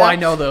yeah. shit like Oh, that? I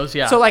know those.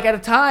 Yeah. So like at a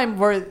time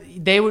where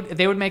they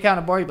would make out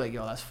in a bar, you'd be like,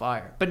 yo, that's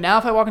fire. But now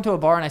if I walk into a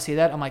bar and I see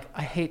that, I'm like,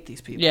 I hate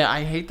these people. yeah,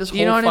 I hate this whole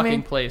You know what I fucking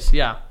mean? place.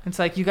 Yeah. It's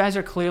like you guys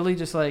are clearly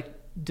just like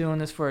doing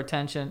this for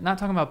attention. Not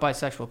talking about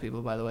bisexual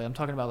people, by the way. I'm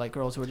talking about like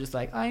girls who are just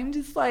like, I'm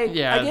just like,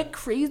 Yeah. I get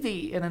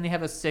crazy, and then they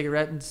have a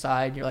cigarette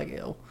inside. And you're like,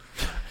 ew.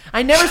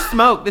 I never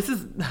smoke.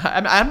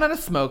 I'm not a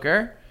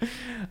smoker.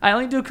 I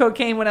only do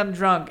cocaine when I'm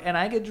drunk, and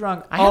I get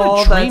drunk I had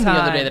all a dream the the other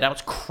time. day that I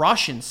was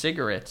crushing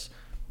cigarettes.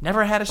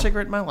 Never had a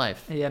cigarette in my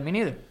life. Yeah, me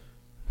neither.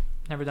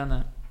 Never done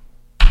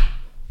that.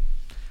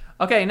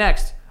 Okay,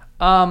 next.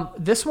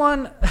 This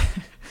one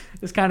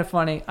is kind of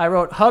funny. I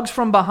wrote hugs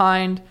from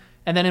behind,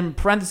 and then in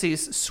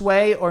parentheses,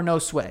 sway or no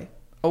sway.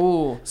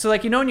 Oh. So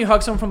like, you know when you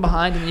hug someone from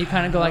behind and you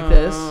kind of go like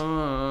this?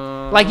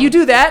 Like you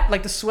do that,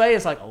 like the sway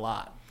is like a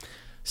lot.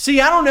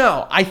 See, I don't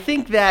know. I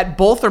think that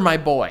both are my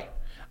boy.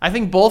 I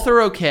think both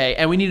are okay,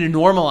 and we need to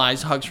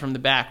normalize hugs from the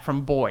back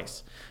from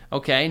boys.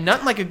 Okay?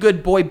 Nothing like a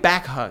good boy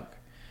back hug.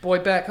 Boy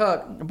back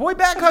hug. A boy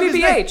back hug is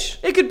BBH. nice.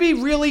 It could be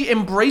really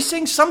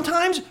embracing.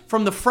 Sometimes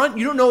from the front,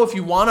 you don't know if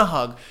you want to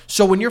hug.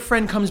 So when your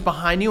friend comes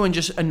behind you and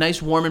just a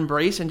nice warm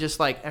embrace and just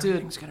like,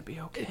 everything's going to be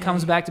okay. It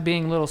comes back to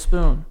being Little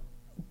Spoon.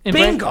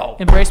 Bingo.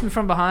 Embrace me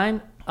from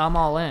behind, I'm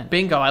all in.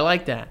 Bingo, I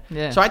like that.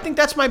 Yeah. So I think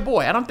that's my boy.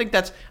 I don't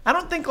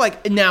think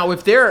like now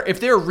if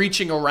they're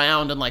reaching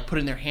around and like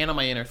putting their hand on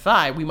my inner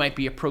thigh, we might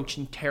be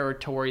approaching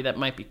territory that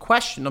might be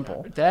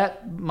questionable.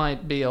 That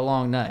might be a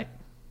long night.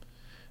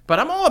 But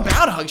I'm all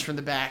about hugs from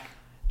the back.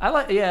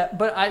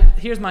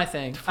 Here's my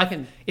thing.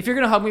 Fucking- If you're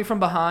gonna hug me from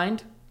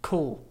behind,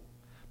 cool.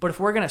 But if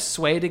we're gonna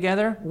sway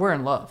together, we're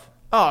in love.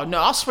 Oh no,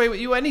 I'll sway with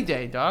you any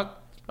day, dog.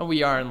 Oh,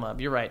 we are in love.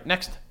 You're right.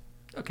 Next.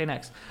 Okay,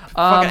 next.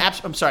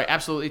 I'm sorry,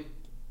 absolutely.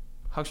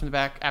 Hugs from the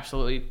back,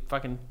 absolutely.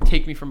 Fucking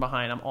take me from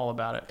behind. I'm all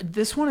about it.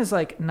 This one is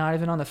like not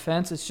even on the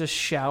fence. It's just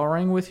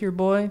showering with your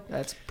boy.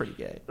 That's pretty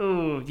gay.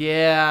 Ooh,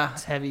 yeah.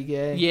 It's heavy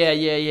gay.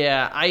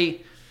 Yeah.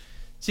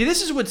 See,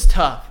 this is what's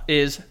tough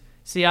is...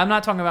 See, I'm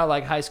not talking about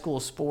like high school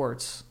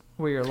sports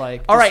where you're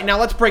like... All right, now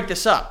let's break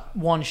this up.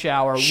 One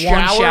shower, one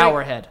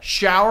shower head.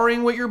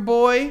 Showering with your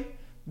boy,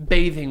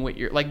 bathing with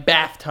your... Like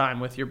bath time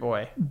with your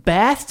boy.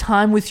 Bath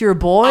time with your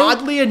boy?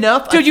 Oddly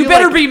enough... Dude, you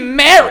better be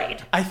married!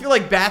 I feel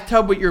like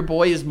bathtub with your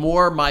boy is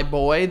more my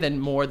boy than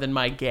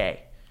my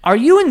gay. Are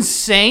you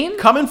insane?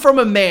 Coming from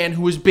a man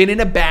who has been in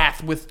a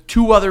bath with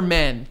two other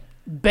men.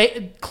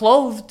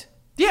 Clothed.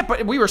 Yeah,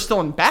 but we were still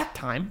in bath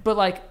time. But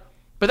like...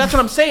 But that's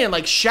what I'm saying.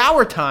 Like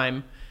shower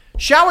time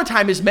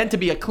is meant to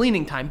be a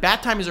cleaning time.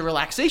 Bath time is a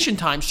relaxation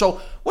time. So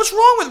what's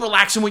wrong with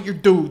relaxing with your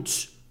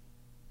dudes?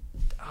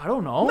 I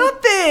don't know.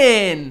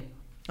 Nothing.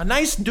 A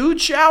nice dude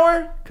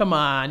shower? Come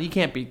on, you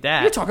can't beat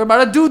that. You're talking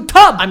about a dude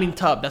tub. I mean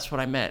tub. That's what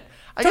I meant.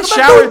 I Talk guess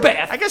about shower dude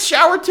bath. I guess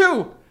shower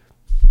too.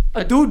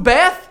 A dude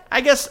bath?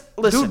 I guess.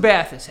 Listen. Dude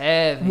bath is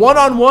heavy.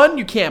 One-on-one,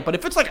 you can't. But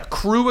if it's like a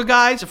crew of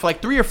guys, if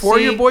like 3 or 4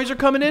 of your boys are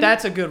coming in,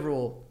 that's a good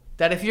rule.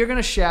 That if you're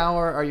gonna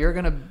shower or you're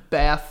gonna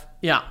bath,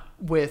 yeah,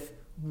 with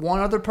one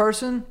other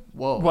person,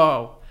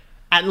 whoa,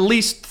 at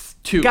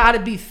least 2. Gotta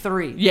be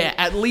 3. Yeah,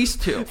 at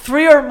least 2.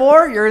 3 or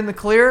more, you're in the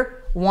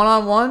clear.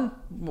 One-on-one,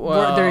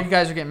 Whoa. there you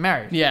guys are getting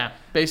married. Yeah,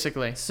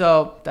 basically.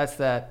 So that's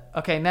that.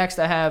 Okay, next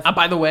I have.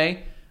 By the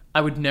way,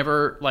 I would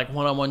never like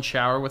one-on-one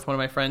shower with one of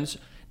my friends.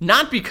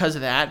 Not because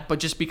of that, but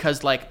just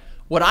because like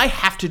what I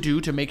have to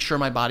do to make sure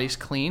my body's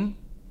clean,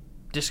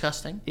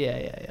 disgusting.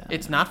 Yeah.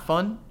 It's not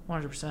fun.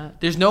 100%.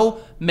 There's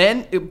no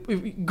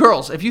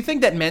girls. If you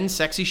think that men's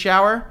sexy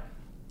shower,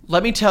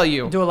 let me tell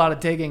you, Do a lot of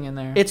digging in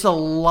there. it's a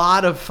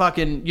lot of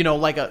fucking,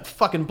 like a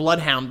fucking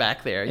bloodhound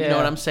back there. You know Yeah.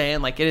 what I'm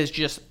saying? Like it is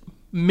just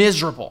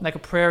miserable. like a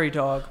prairie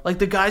dog. Like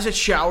the guys that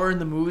shower in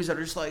the movies that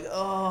are just like,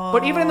 oh.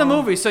 But even in the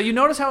movies, so you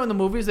notice how in the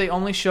movies they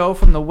only show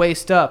from the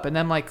waist up and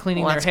then like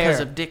cleaning Well, their that's hair. because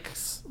of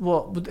dicks.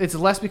 Well, it's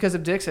less because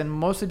of dicks and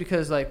mostly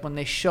because like when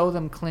they show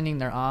them cleaning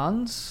their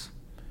on-ons.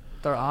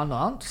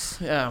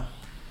 Yeah.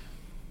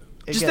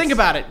 Just think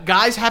about it.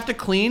 Guys have to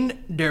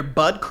clean their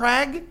butt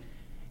crag,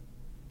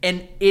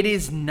 and it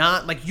is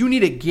not like you need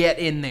to get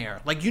in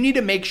there. Like you need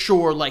to make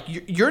sure like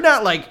you're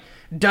not like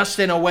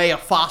dusting away a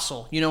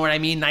fossil. You know what I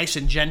mean? Nice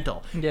and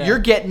gentle. Yeah. You're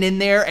getting in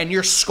there and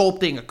you're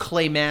sculpting a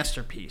clay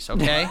masterpiece.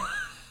 Okay.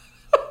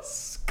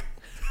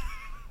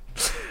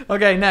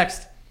 Okay,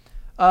 next.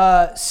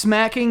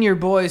 Smacking your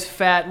boy's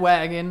fat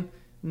wagon,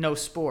 no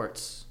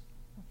sports.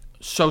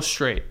 So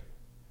straight.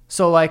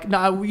 So like,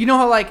 now you know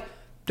how like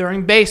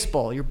during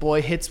baseball, your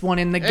boy hits one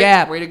in the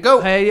gap. way to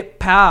go. Hey,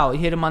 pow! You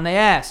hit him on the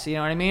ass. You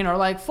know what I mean? Or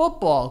like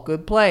football,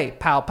 good play,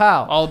 pow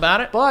pow. All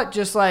about it. But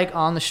just like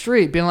on the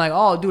street, being like,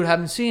 oh, dude,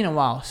 haven't seen in a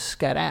while,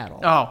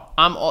 skedaddle.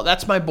 Oh,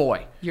 that's my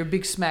boy. You're a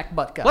big smack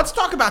butt guy. Let's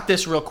talk about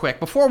this real quick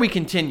before we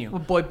continue.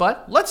 Boy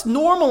butt? Let's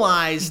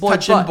normalize Boy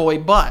touching butt. boy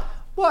butt.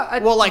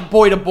 What? Well, like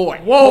boy to boy.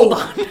 Whoa! Hold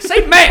on.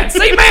 Say man!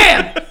 Say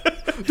man!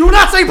 Do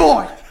not say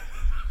boy!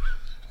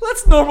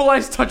 Let's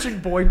normalize touching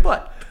boy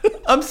butt.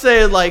 I'm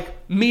saying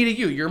like me to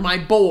you. You're my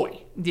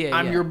boy. Yeah,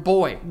 I'm yeah. your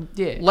boy.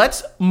 Yeah.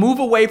 Let's move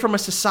away from a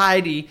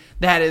society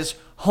that is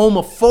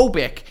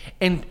homophobic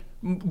and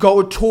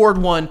go toward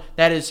one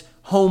that is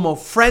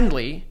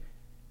homo-friendly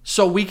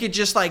so we could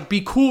just like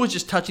be cool with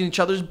just touching each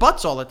other's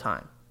butts all the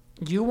time.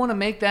 You want to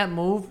make that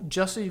move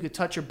just so you could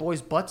touch your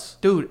boys' butts?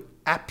 Dude,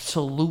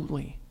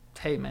 absolutely.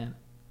 Hey, man.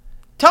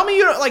 Tell me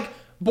you don't like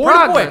boy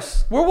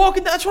Progress. to boy. We're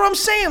walking. That's what I'm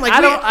saying. Like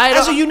I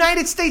as a don't-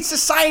 United States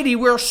society,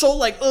 we're so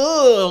like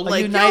ugh. A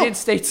Like United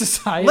States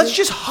society. let's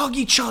just hug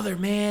each other,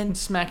 man,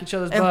 smack each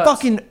other's and butts.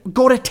 fucking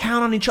go to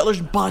town on each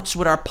other's butts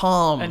with our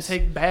palms. And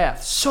take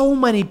baths. so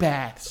many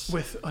baths.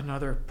 With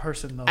another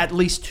person, though. At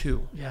least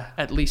 2. Yeah.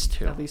 At least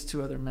 2. At least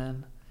 2 other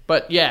men.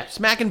 But yeah,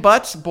 smacking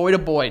butts, boy to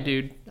boy,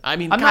 dude. I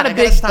mean, I'm God, not I a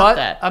gotta big stop butt.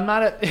 that. I'm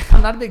not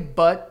a big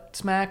butt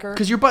smacker.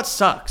 Because your butt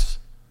sucks.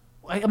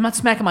 I'm not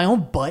smacking my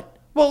own butt.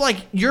 Well,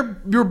 like your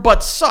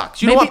butt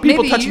sucks. You don't Maybe- want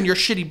people maybe touching you- your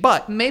shitty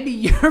butt. Maybe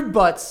your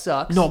butt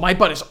sucks. No, my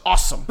butt is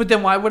awesome. But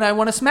then why would I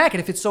want to smack it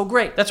if it's so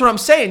great? That's what I'm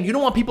saying. You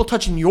don't want people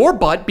touching your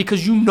butt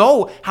because you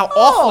know how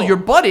awful your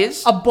butt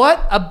is. A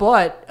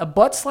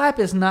butt slap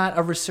is not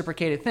a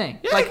reciprocated thing.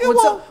 Yeah, like yeah, when,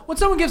 well- when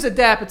someone gives a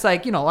dap, it's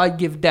like, I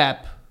give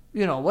dap,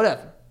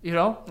 whatever,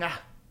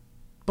 Ah,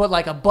 But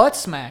like a butt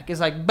smack is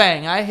like,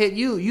 bang, I hit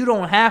you. You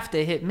don't have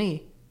to hit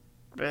me.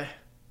 eh.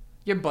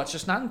 Your butt's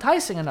just not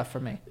enticing enough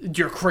for me.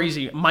 You're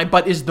crazy. My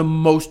butt is the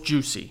most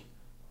juicy.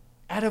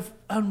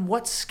 On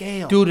what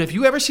scale? Dude, have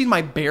you ever seen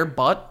my bare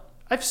butt?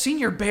 I've seen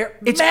your bare.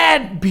 It's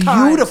mad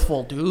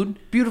beautiful, dude.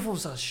 Beautiful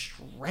is a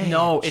stretch.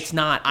 No, it's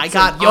not. I It's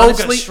got a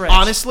yoga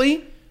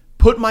honestly,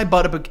 put my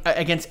butt up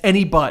against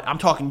any butt. I'm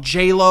talking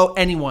J-Lo,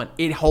 anyone.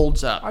 It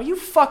holds up. Are you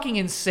fucking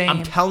insane?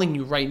 I'm telling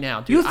you right now,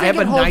 dude. You think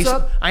it holds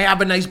up? I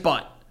have a nice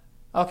butt.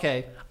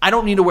 Okay. I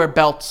don't need to wear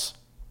belts.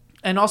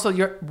 And also,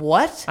 your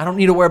what? I don't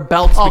need to wear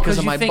belts because Because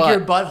of you my think butt.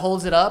 your butt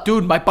holds it up?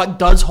 Dude, my butt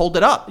does hold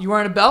it up. You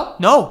wearing a belt?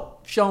 No.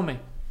 Show me.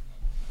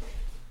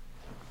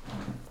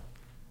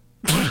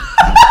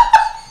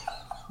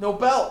 No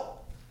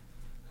belt.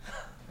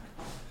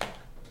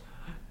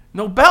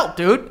 No belt,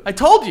 dude. I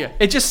told you.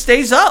 It just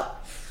stays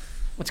up.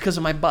 It's because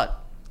of my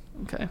butt.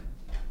 Okay.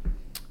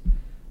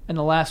 And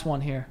the last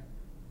one here.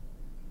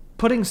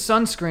 Putting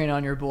sunscreen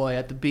on your boy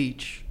at the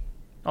beach.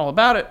 All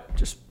about it.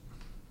 Just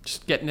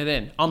getting it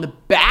in. On the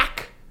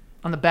back?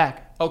 On the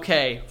back.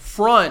 Okay.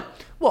 Front.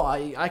 Well,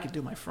 I could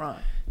do my front.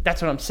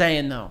 That's what I'm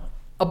saying, though.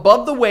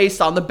 Above the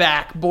waist, on the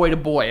back, boy to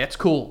boy. That's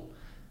cool.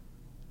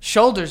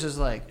 Shoulders is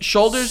like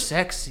Shoulders?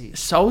 sexy.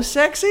 So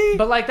sexy?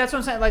 But like that's what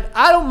I'm saying. Like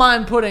I don't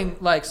mind putting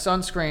like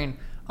sunscreen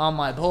on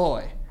my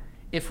boy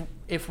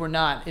if we're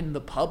not in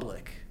the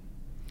public.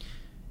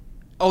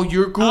 Oh,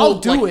 you're cool. I'll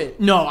do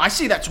it. No, I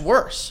see that's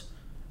worse.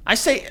 I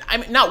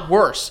mean, not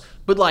worse,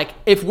 but like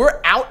if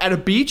we're out at a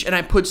beach and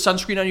I put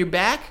sunscreen on your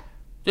back,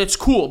 that's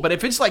cool. But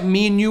if it's like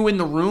me and you in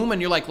the room and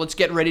you're like, let's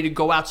get ready to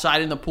go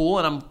outside in the pool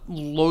and I'm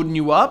loading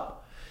you up,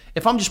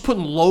 if I'm just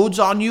putting loads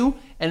on you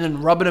and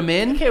then rubbing them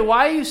in. Okay,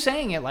 why are you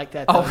saying it like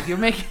that, though? Oh. You're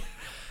making...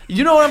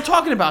 You know what I'm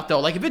talking about, though.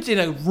 Like if it's in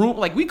a room,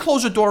 like we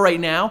close the door right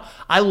now,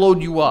 I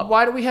load you up.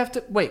 Why do we have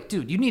to... Wait,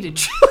 dude, you need to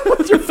chill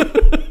with your...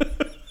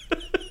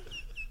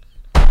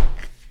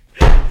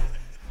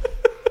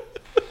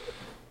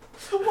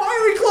 Why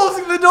are we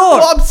closing the door?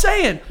 Well, I'm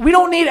saying. We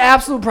don't need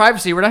absolute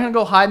privacy. We're not going to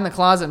go hide in the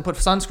closet and put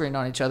sunscreen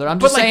on each other. I'm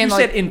But just like saying, you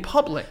said, in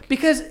public.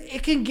 because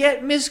it can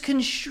get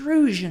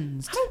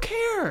misconstrued. I don't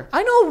care.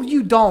 I know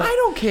you don't. I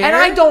don't care. And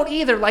I don't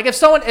either. Like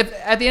if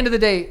at the end of the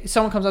day,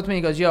 someone comes up to me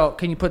and goes, "Yo,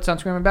 can you put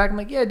sunscreen on my back?" I'm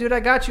like, "Yeah, dude, I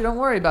got you. Don't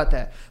worry about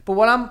that." But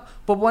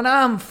when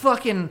I'm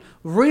fucking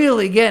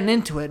really getting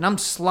into it and I'm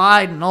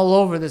sliding all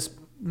over this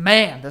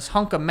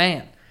hunk of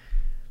man,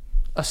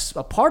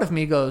 a part of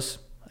me goes,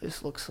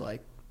 "This looks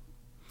like,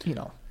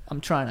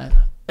 I'm trying to."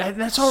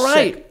 That's all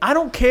right. Sick. I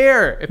don't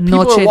care if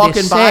people Noche are de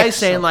walking by sexo.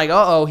 saying like,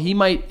 "Uh-oh, he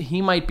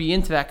might be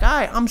into that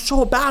guy." I'm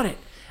so about it.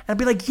 And I'd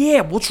be like,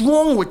 "Yeah, what's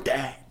wrong with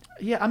that?"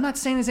 Yeah, I'm not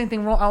saying there's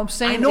anything wrong. I'm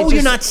saying I know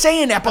you're not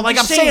saying that, but like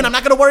I'm saying, I'm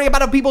not going to worry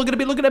about how people are going to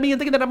be looking at me and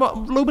thinking that I'm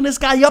lubing this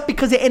guy up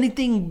because of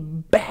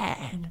anything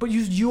bad. But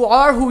you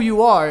are who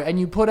you are, and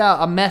you put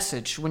out a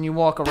message when you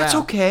walk around. That's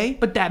okay.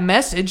 But that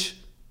message,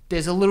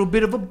 there's a little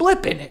bit of a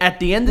blip in it.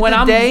 At the end of when the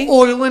I'm day,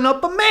 oiling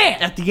up a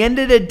man. At the end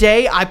of the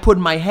day, I put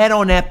my head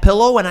on that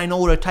pillow and I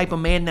know the type of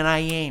man that I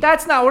am.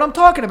 That's not what I'm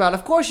talking about.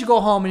 Of course, you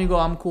go home and you go,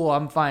 "I'm cool,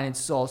 I'm fine,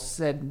 it's all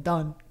said and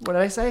done." What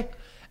did I say?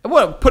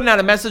 What, putting out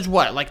a message?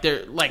 What, like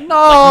they're like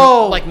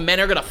No. like men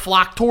are gonna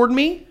flock toward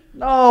me?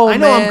 No, I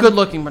know man. I'm good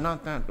looking, but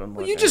not that good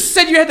looking. You just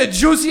said you had the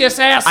juiciest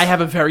ass. I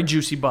have a very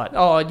juicy butt.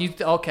 Oh,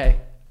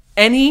 okay.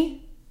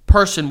 Any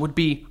person would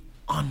be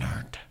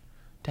honored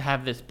to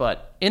have this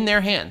butt in their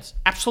hands.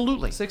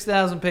 Absolutely.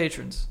 6,000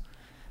 patrons.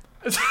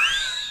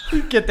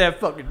 Get that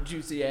fucking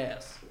juicy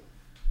ass.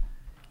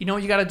 You know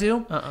what you got to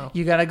do?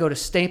 You got to go to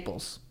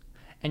Staples,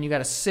 and you got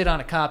to sit on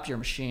a copier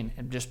machine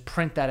and just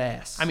print that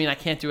ass. I mean, I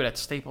can't do it at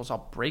Staples.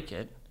 I'll break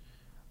it.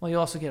 Well, you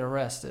also get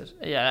arrested.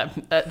 Yeah,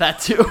 that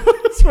too.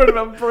 Sort of,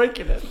 I'm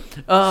breaking it.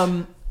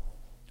 I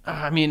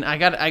mean,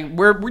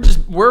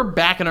 we're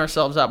backing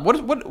ourselves up.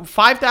 What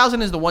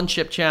 5,000 is the one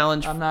chip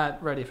challenge? I'm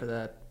not ready for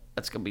that.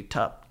 That's gonna be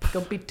tough.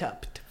 Gonna be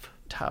tough.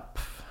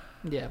 Tough.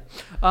 Yeah.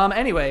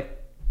 Anyway,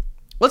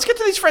 let's get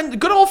to these friends,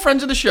 good old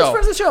friends of the show.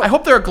 Friends of the show. I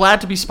hope they're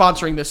glad to be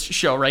sponsoring this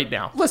show right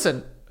now.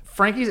 listen,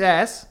 Frankie's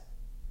ass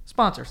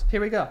sponsors.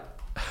 Here we go.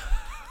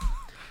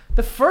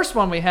 The first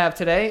one we have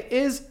today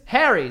is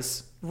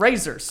Harry's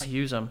Razors. I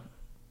use them.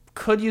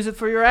 Could use it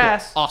for your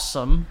ass.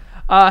 Awesome.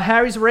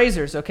 Harry's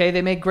Razors, okay?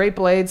 They make great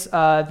blades.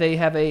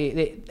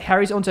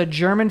 Harry's owns a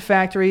German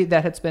factory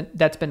that's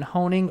been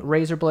honing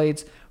razor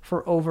blades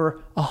for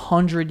over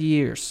 100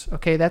 years.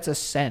 Okay, that's a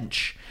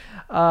cinch.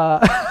 They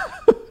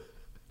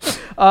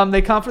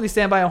confidently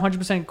stand by a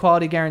 100%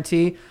 quality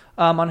guarantee.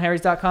 On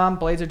Harrys.com,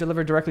 blades are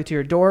delivered directly to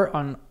your door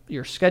on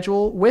your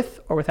schedule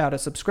with or without a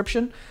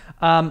subscription.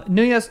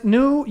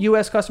 New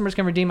U.S. customers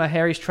can redeem a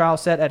Harry's trial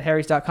set at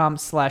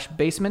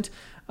Harrys.com/basement.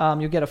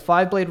 You'll get a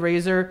 5-blade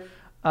razor,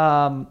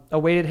 a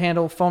weighted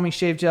handle, foaming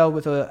shave gel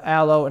with a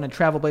aloe, and a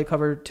travel blade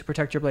cover to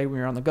protect your blade when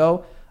you're on the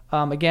go.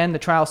 Again, the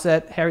trial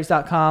set,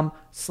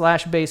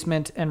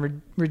 Harrys.com/basement,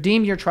 and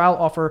redeem your trial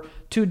offer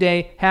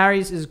today.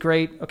 Harry's is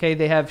great. Okay,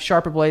 they have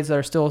sharper blades that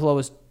are still as low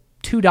as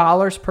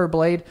 $2 per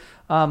blade.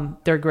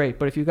 They're great.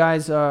 But if you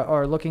guys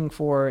are looking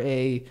for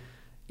a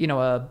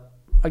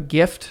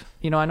gift,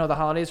 I know the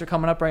holidays are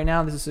coming up right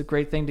now. This is a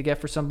great thing to get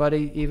for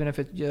somebody, even if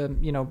it,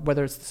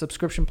 whether it's the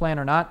subscription plan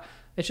or not.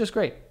 It's just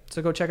great.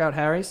 So go check out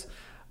Harry's.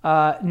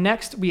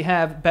 Next, we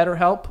have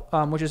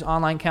BetterHelp, which is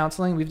online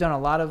counseling. We've done a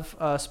lot of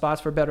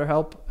spots for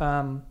BetterHelp,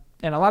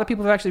 and a lot of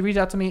people have actually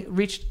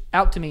reached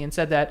out to me and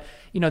said that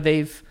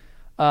they've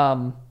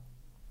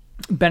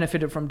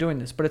benefited from doing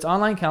this. But it's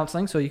online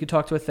counseling, so you can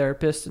talk to a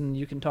therapist and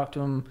you can talk to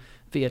them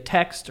via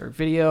text or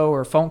video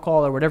or phone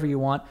call or whatever you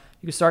want.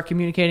 You can start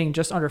communicating in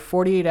just under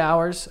 48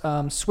 hours.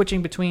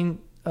 Switching between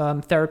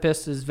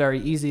therapists is very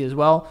easy as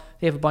well.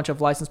 They have a bunch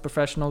of licensed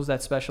professionals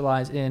that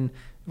specialize in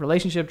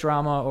relationship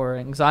drama or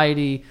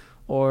anxiety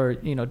or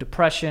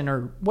depression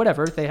or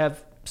whatever. They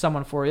have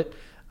someone for it.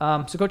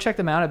 So go check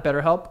them out at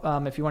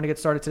BetterHelp. If you want to get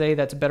started today,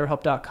 that's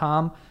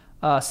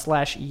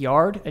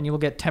BetterHelp.com/yard, and you will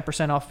get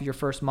 10% off your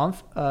first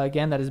month.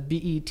 Again, that is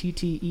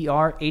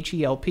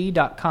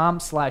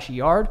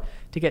BetterHelp.com/yard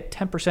to get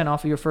 10%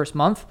 off of your first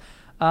month.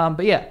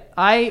 But yeah,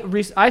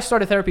 I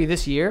started therapy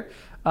this year,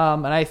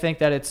 and I think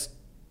that it's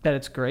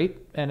great,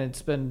 and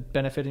it's been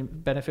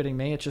benefiting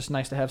me. It's just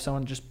nice to have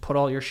someone just put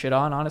all your shit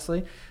on,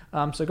 honestly.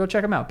 So go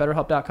check them out.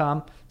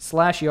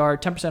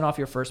 BetterHelp.com/yard, 10% off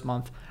your first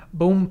month.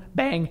 Boom,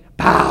 bang,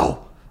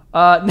 pow.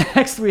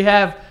 Next we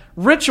have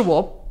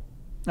Ritual.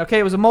 Okay,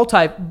 it was a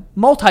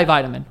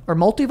multivitamin or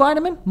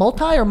multivitamin,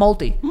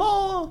 multi.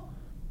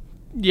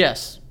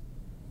 Yes.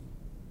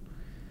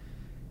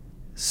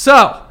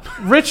 So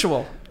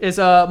Ritual is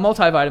a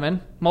multivitamin,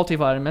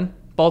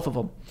 both of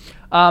them.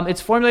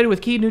 It's formulated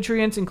with key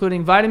nutrients,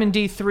 including vitamin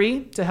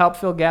D3 to help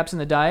fill gaps in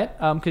the diet.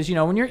 Because,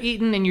 when you're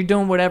eating and you're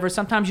doing whatever,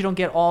 sometimes you don't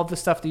get all of the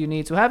stuff that you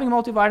need. So having a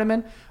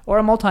multivitamin or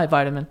a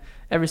multivitamin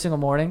every single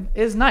morning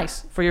is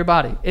nice for your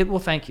body. It will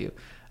thank you.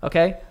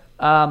 Okay?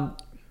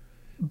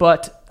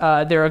 But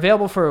they're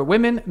available for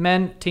women,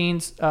 men,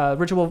 teens.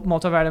 Ritual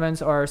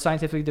multivitamins are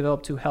scientifically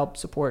developed to help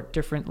support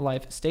different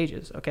life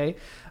stages, okay?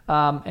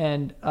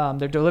 And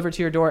they're delivered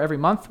to your door every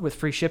month with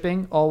free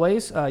shipping,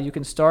 always. You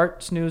can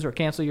start, snooze, or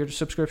cancel your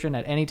subscription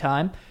at any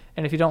time.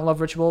 And if you don't love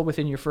Ritual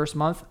within your first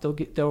month,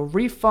 they'll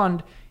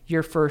refund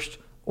your first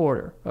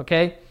order,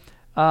 okay?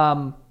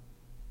 But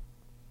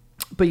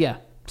yeah,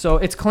 so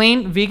it's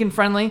clean,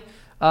 vegan-friendly.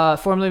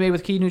 Formula made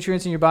with key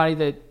nutrients in your body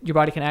that your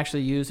body can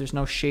actually use. There's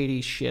no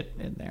shady shit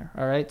in there.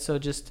 All right. So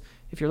just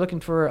if you're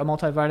looking for a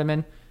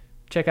multivitamin,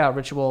 check out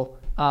Ritual.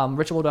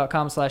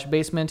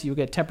 Ritual.com/basement. You'll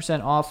get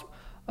 10% off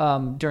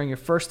during your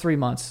first 3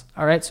 months.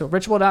 All right. So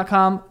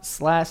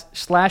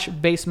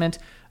Ritual.com/basement.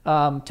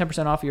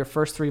 10% off your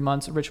first 3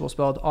 months. Ritual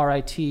spelled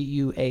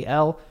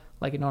RITUAL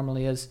like it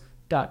normally is.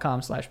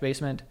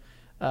 .com/basement.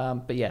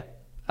 But yeah.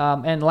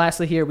 And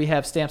lastly here we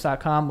have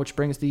Stamps.com, which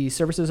brings the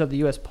services of the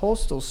U.S.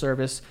 Postal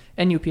Service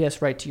and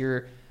UPS right to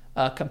your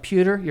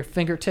computer, your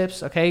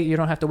fingertips, okay? You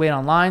don't have to wait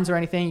on lines or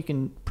anything. You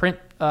can print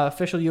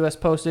official U.S.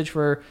 postage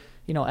for,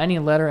 any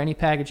letter, any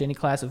package, any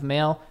class of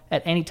mail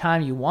at any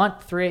time you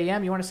want. 3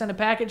 a.m., you want to send a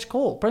package?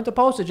 Cool. Print the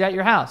postage at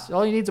your house.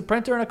 All you need is a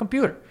printer and a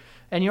computer.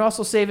 And you're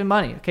also saving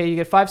money, okay? You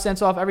get 5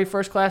 cents off every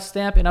first-class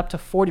stamp and up to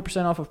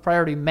 40% off of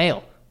priority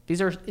mail. These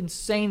are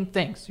insane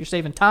things. You're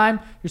saving time.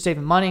 You're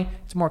saving money.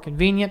 It's more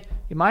convenient.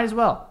 You might as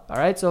well. All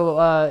right.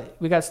 So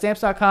we got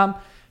Stamps.com.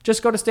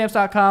 Just go to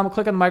Stamps.com.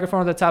 Click on the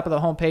microphone at the top of the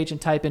homepage and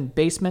type in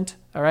basement.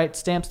 All right.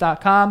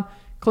 Stamps.com.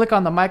 Click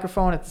on the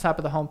microphone at the top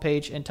of the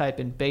homepage and type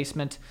in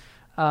basement.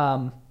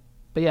 But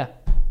yeah,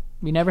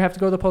 we never have to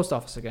go to the post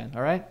office again.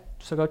 All right.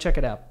 So go check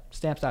it out.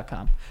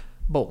 Stamps.com.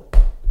 Boom.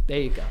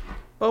 There you go.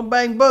 Boom,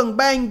 bang, boom,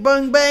 bang,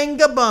 boom, bang,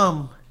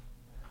 ga-bum.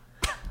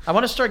 I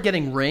want to start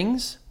getting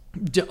rings.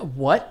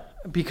 What?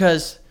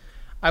 Because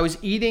I was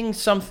eating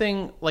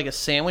something like a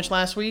sandwich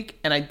last week,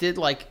 and I did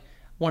like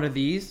one of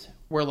these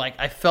where like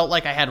I felt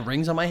like I had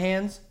rings on my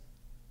hands.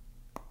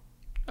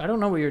 I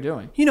don't know what you're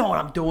doing. You know what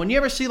I'm doing. You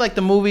ever see like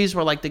the movies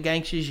where like the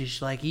gangsters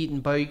just like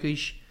eating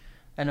burgers,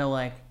 and they're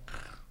like,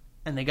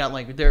 and they got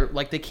like they're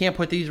like they can't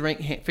put these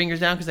fingers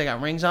down because they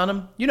got rings on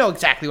them. You know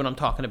exactly what I'm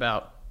talking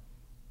about.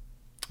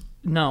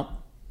 No.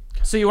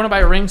 So you want to buy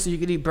a ring so you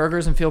could eat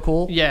burgers and feel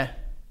cool? Yeah.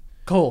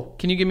 Cool.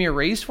 Can you give me a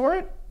raise for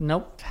it?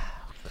 Nope.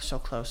 So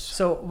close.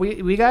 So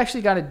we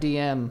actually got a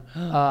DM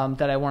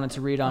that I wanted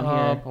to read on here.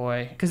 Oh,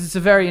 boy. Because it's a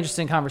very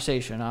interesting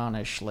conversation,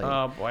 honestly.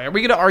 Oh, boy. Are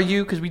we going to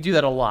argue? Because we do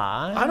that a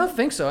lot. I don't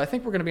think so. I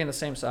think we're going to be on the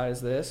same side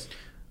as this.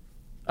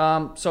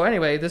 So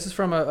anyway, this is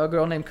from a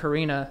girl named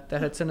Karina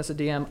that had sent us a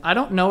DM. I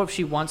don't know if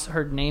she wants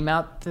her name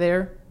out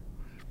there.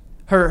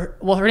 Her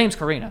name's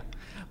Karina.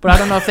 But I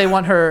don't know if they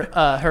want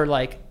her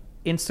like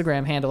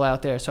Instagram handle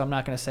out there, so I'm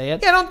not going to say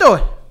it. Yeah, don't do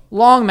it.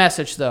 Long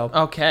message, though.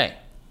 Okay.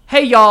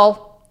 Hey,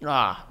 y'all.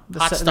 Hot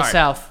start. The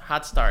South.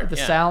 Hot start. The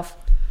South.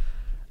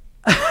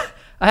 I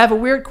have a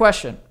weird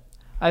question.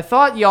 I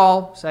thought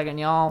y'all, second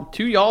y'all.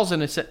 2 y'alls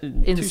in 2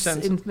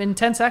 sentences. In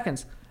 10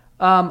 seconds.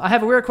 I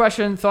have a weird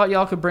question thought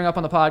y'all could bring up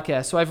on the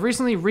podcast. So I've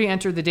recently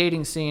re-entered the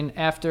dating scene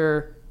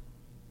again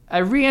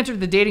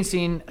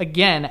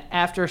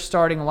after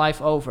starting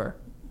life over.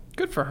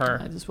 Good for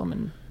her. This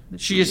woman...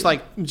 She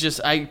ended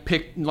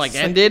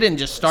and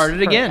just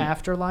started again.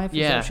 Afterlife?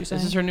 Yeah. Is that what she's saying?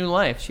 This is her new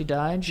life. She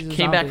died? She's a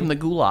came back zombie. from the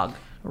gulag.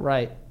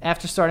 Right.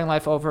 After starting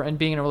life over and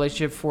being in a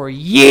relationship for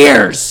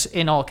years,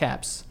 in all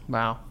caps.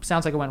 Wow.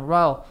 Sounds like it went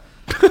well.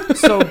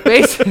 So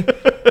basically...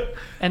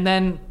 And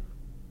then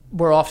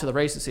we're off to the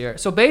races here.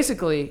 So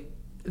basically,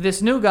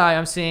 this new guy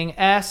I'm seeing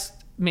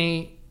asked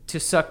me to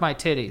suck my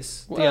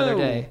titties the other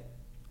day.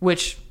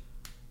 Which...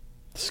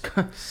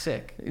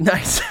 Sick.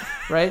 Nice.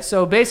 Right?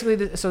 So basically,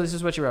 this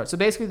is what you wrote. So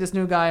basically, this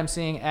new guy I'm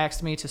seeing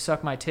asked me to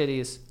suck my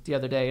titties the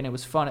other day, and it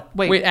was fun.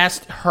 Wait,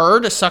 asked her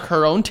to suck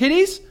her own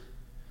titties?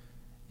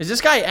 Is this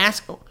guy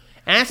asked me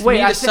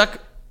to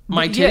suck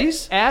my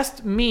titties? Yeah,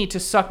 asked me to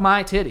suck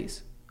my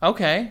titties.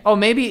 Okay. Oh,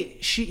 maybe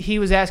he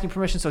was asking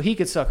permission so he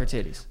could suck her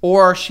titties.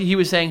 Or he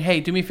was saying, hey,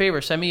 do me a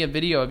favor, send me a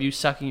video of you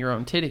sucking your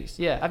own titties.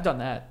 Yeah, I've done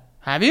that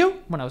Have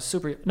you? when I was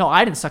super. No,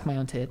 I didn't suck my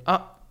own tit.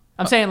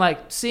 I'm saying like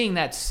seeing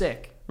that's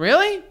sick.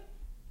 Really?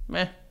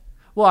 Meh.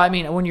 Well, I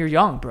mean, when you're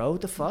young, bro,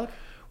 what the fuck?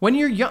 When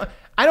you're young,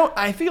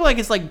 I feel like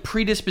it's like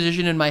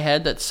predisposition in my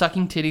head that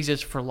sucking titties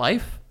is for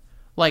life.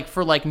 Like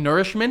for like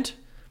nourishment.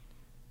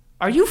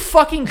 Are you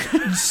fucking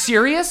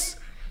serious?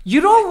 You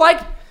don't like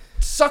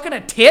sucking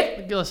a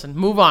tit? Listen,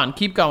 move on.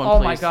 Keep going, Oh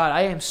please. my god,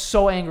 I am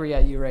so angry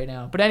at you right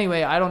now. But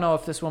anyway, I don't know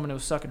if this woman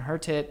was sucking her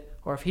tit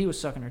or if he was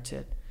sucking her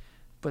tit.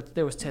 But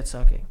there was tit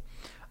sucking.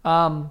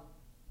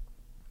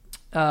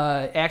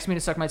 Asked me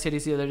to suck my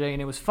titties the other day,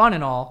 and it was fun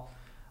and all.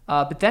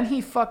 But then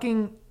he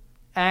fucking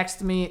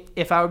asked me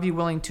if I would be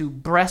willing to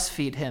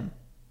breastfeed him.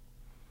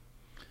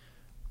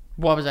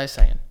 What was I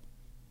saying?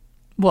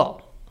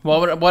 Well,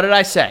 What did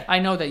I say? I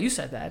know that you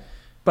said that,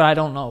 but I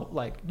don't know.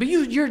 Like, but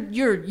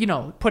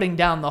you're putting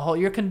down the whole.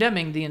 You're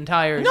condemning the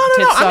entire. No.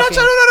 tit I'm not.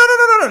 sucking.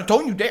 No.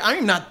 Don't you dare. I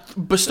am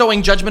not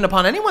bestowing judgment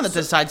upon anyone that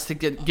decides to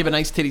give a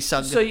nice titty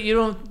suck. So you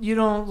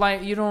don't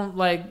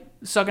like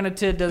sucking a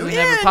tit doesn't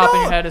ever pop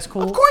in your head as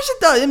cool. Of course it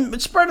does.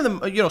 And spread of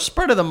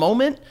the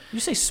moment. You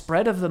say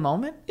spread of the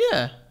moment?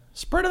 Yeah,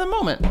 spread of the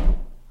moment.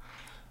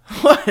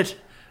 What?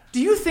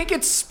 Do you think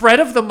it's spread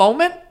of the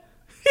moment?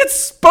 It's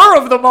spur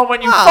of the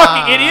moment, you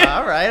fucking idiot.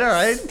 All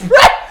right.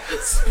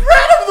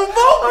 Spread of the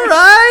moment. All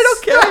right,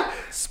 okay.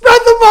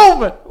 Spread the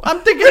moment.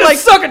 I'm thinking You're like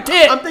suck a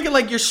tit. I'm thinking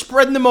like you're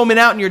spreading the moment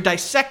out and you're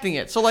dissecting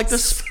it. So like the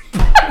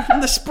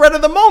spread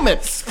of the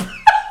moment.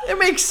 It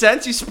makes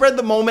sense. You spread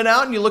the moment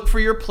out and you look for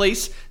your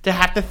place to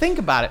have to think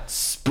about it.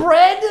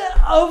 Spread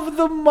of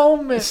the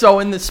moment. So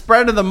in the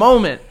spread of the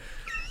moment,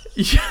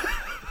 I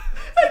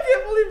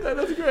can't believe that.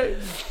 That's great.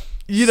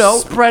 you know,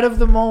 Spread of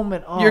the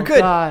moment. Oh, you're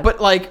good. God.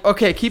 But like,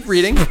 okay, keep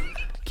reading.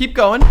 Keep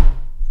going.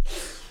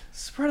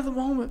 Spread of the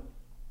moment.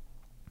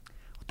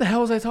 What the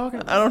hell was I talking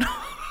about? I don't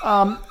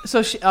know.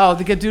 So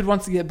the good dude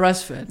wants to get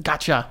breastfed.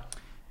 Gotcha.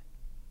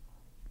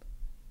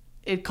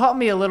 It caught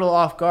me a little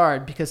off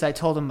guard because I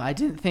told him I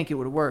didn't think it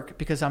would work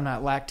because I'm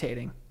not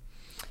lactating.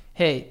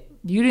 Hey,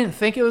 you didn't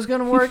think it was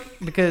going to work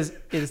because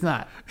it's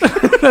not.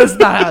 That's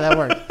not how that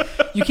works.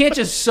 You can't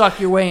just suck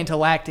your way into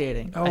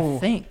lactating. I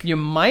think. You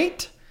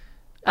might.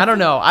 I don't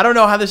know. I don't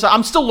know how this.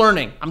 I'm still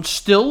learning. I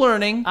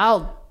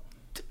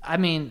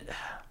mean,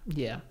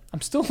 yeah. I'm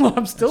still learning.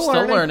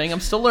 I'm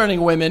still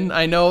learning, women.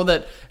 I know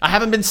that I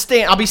haven't been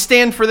I'll be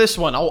stand for this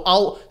one.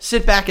 I'll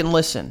sit back and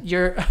listen.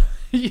 You're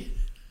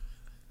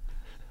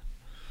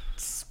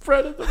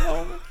spread of the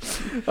moment.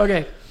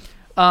 Okay.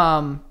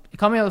 He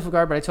called me out of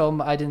guard, but I told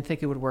him I didn't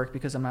think it would work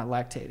because I'm not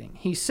lactating.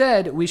 He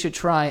said we should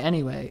try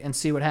anyway and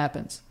see what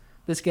happens.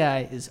 This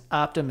guy is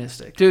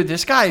optimistic. Dude,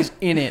 this guy's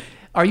in it.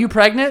 Are you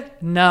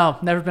pregnant? No,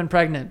 never been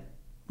pregnant.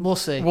 We'll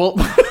see. Well,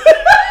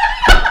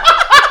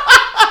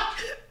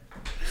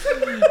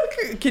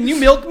 can you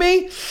milk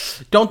me?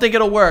 Don't think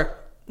it'll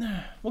work.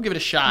 We'll give it a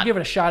shot. We'll give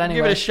it a shot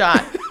anyway. Give it a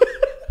shot.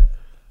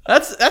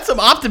 That's some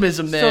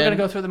optimism, man. Still gonna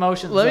go through the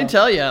motions. Let me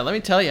tell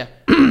you.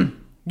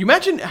 You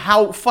imagine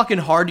how fucking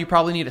hard you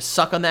probably need to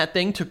suck on that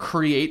thing to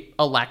create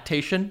a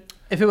lactation?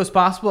 If it was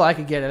possible, I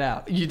could get it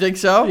out. You think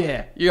so?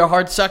 Yeah. You're a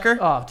hard sucker?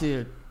 Oh,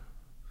 dude.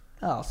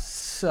 I'll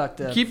suck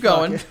that. Keep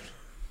going.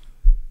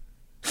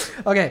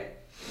 Okay.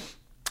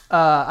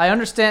 I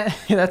understand.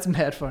 That's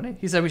mad funny.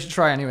 He said we should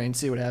try anyway and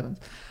see what happens.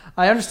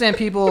 I understand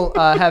people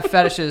have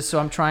fetishes, so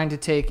I'm trying to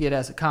take it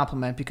as a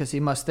compliment because he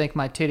must think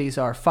my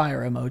titties are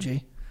fire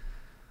emoji.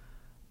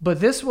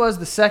 But this was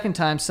the second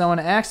time someone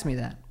asked me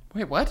that.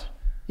 Wait, what?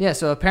 Yeah,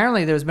 so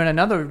apparently there's been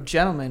another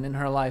gentleman in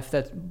her life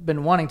that's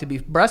been wanting to be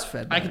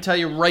breastfed. I can tell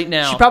you right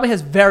now. She probably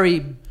has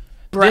very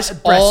this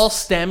all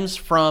stems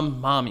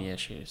from mommy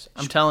issues.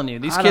 I'm telling you.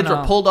 These kids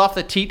were pulled off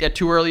the teat at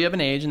too early of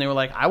an age, and they were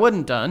like, I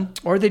wasn't done.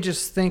 Or they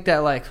just think that,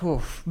 like,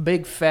 oof,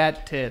 big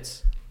fat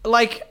tits.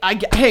 Like,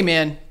 hey,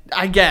 man,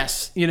 I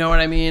guess. You know what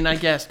I mean? I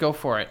guess. Go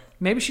for it.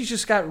 Maybe she's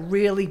just got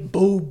really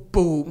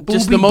booby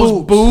just the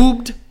most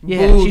boobed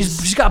Yeah, boobs.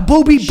 she's got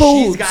booby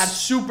boobs. She's got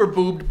super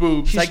boobed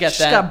boobs. I get that.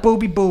 She's got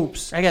booby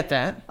boobs. I get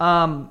that.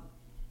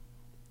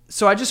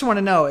 So I just want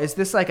to know, is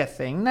this like a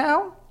thing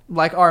now?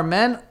 Like, are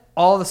men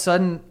all of a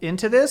sudden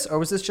into this, or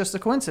was this just a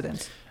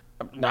coincidence?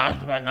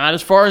 Not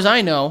as far as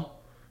I know.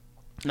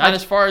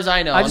 As far as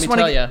I know. Let me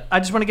tell you. I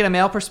just want to get a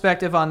male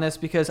perspective on this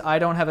because I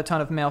don't have a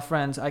ton of male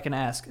friends I can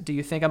ask. Do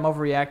you think I'm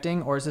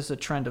overreacting, or is this a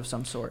trend of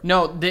some sort?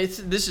 No, this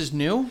is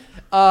new.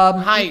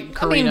 Hi,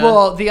 Karina. I mean,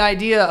 well, the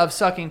idea of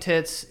sucking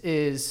tits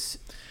is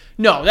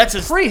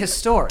that's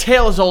prehistoric.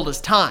 Tale as old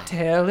as time.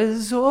 Tale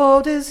as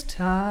old as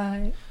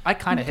time. I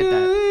kind of hit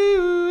that.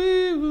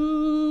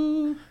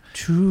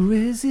 True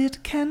as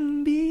it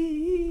can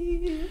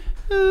be.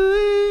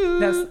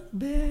 That's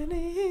been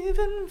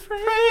even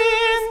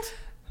friends.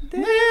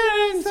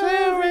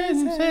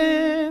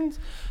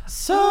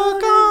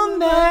 Suck on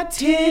that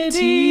titty.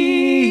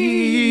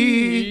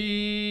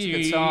 It's a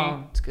good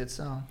song. It's a good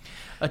song.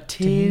 A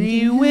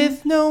titty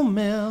with no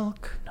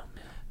milk.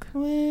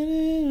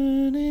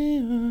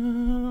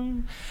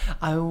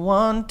 I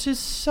want to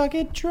suck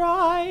it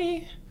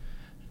dry.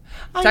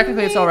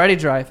 Technically, it's already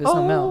dry if there's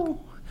no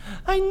milk.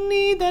 I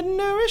need that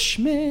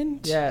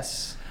nourishment.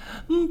 Yes.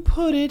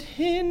 Put it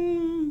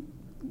in.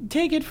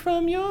 Take it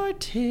from your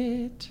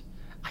tit.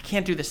 I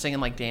can't do the singing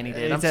like Danny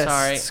did. I'm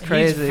sorry. It's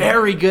crazy. He's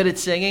very good at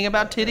singing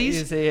about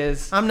titties. He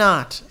is. I'm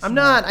not.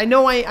 I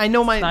know my.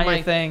 It's not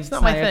your thing. It's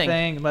not my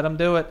thing. Let him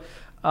do it.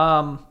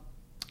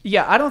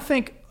 Yeah, I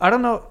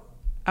don't know.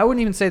 I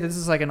wouldn't even say that this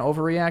is like an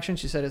overreaction.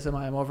 She said, am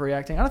I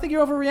overreacting? I don't think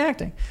you're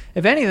overreacting.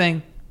 If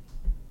anything,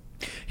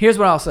 here's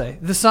what I'll say.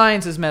 The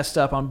science is messed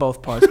up on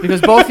both parts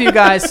because both of you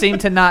guys seem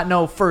to not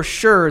know for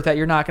sure that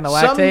you're not going to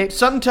lactate.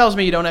 Something tells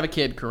me you don't have a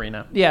kid,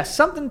 Karina. Yeah,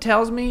 something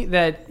tells me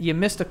that you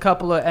missed a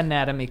couple of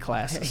anatomy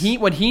classes.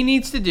 What he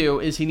needs to do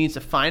is he needs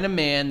to find a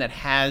man that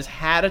has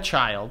had a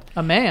child.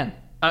 A man.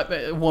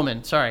 A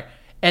woman, sorry.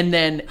 And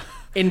then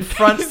in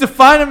front... He's to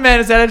find a man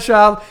who's had a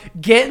child,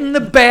 get in the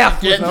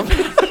bath with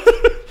him.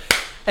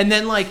 And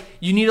then, like,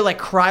 you need to, like,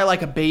 cry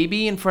like a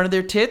baby in front of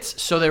their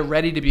tits so they're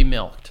ready to be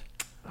milked.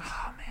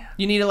 Oh, man.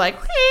 You need to, like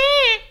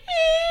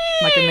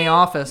in The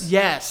Office.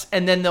 Yes.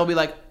 And then they'll be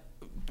like,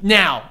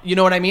 now. You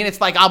know what I mean? It's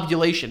like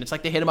ovulation. It's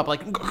like they hit them up like,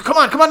 come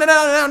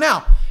on,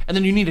 now. And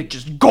then you need to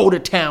just go to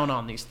town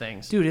on these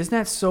things. Dude, isn't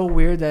that so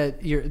weird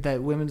that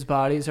women's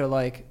bodies are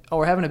like, oh,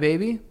 we're having a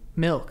baby?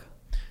 Milk.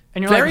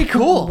 And you're very like,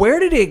 cool. Where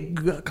did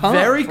it come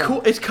Very from?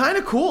 cool. It's kind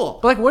of cool.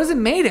 But, like, what is it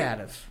made out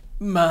of?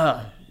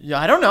 Yeah,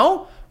 I don't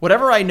know.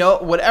 Whatever I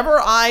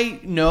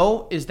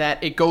know is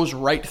that it goes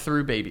right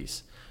through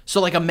babies.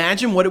 So, like,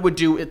 imagine what it would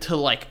do to,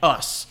 like,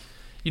 us.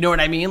 You know what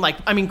I mean? Like,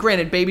 I mean,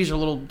 granted, babies are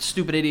little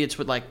stupid idiots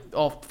with, like,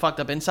 all fucked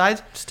up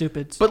insides.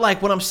 Stupids. But,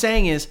 like, what I'm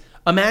saying is,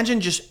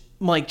 imagine just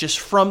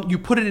from, you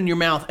put it in your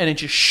mouth and it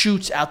just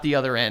shoots out the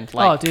other end.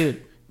 Like, oh,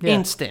 dude. Yeah.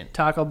 Instant.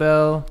 Taco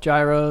Bell,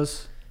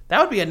 gyros. That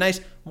would be a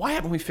nice, why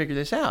haven't we figured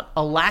this out?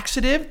 A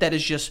laxative that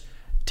is just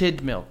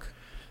tid milk.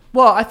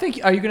 Well, I think,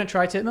 are you going to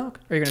try tit milk?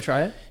 Are you going to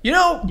try it? You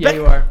know, Yeah,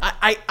 you are.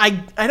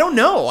 I don't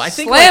know. I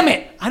think Slam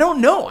it! I don't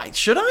know.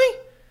 Should I?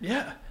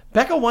 Yeah.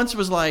 Becca once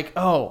was like,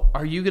 "Oh,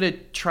 are you gonna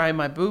try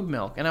my boob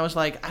milk?" And I was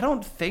like, "I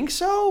don't think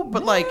so."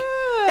 But like,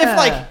 if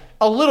like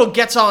a little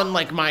gets on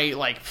like my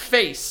like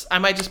face, I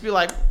might just be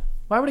like,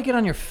 Why would it get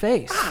on your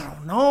face? I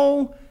don't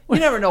know. You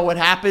never know what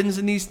happens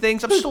in these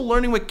things. I'm still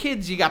learning with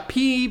kids. You got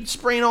pee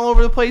spraying all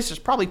over the place. There's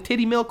probably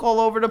titty milk all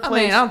over the place.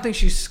 I mean, I don't think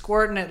she's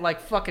squirting it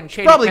like fucking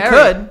Katy Probably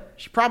Perry. could.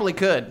 She probably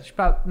could.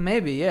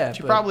 Maybe, yeah.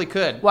 She probably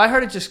could. Well, I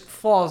heard it just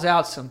falls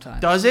out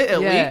sometimes. Does it?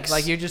 It yeah, leaks?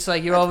 like you're just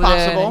like, you're That's over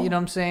there, possible. and, you know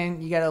what I'm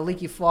saying? You got a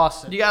leaky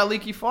faucet You got a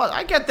leaky faucet.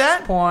 I get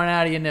that. pouring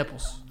out of your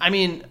nipples. I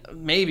mean,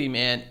 maybe,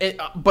 man.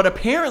 But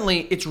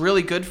apparently, it's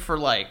really good for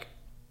like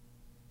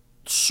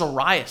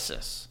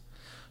psoriasis.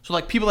 So,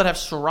 like people that have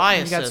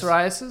psoriasis. You got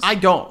psoriasis? I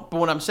don't.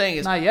 But what I'm saying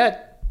is, Not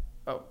yet.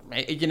 oh,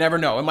 you never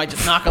know. It might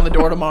just knock on the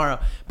door tomorrow.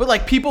 But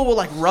like people will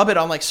like rub it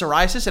on like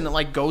psoriasis, and it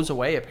like goes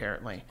away.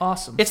 Apparently,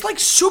 Awesome. it's like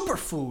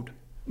superfood.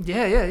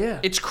 Yeah.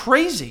 It's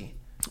crazy.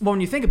 Well,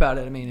 when you think about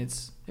it, I mean,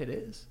 it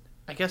is.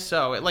 I guess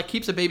so. It like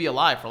keeps a baby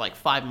alive for like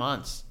 5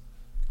 months.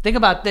 Think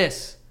about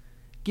this: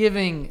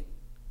 giving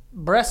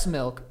breast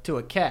milk to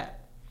a cat.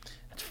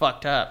 It's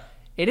fucked up.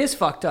 It is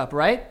fucked up,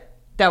 right?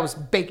 That was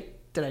bait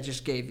that I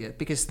just gave you.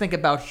 Because think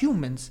about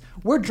humans.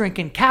 We're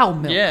drinking cow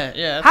milk.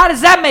 Yeah. How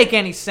does that make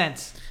any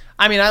sense?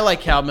 I mean, I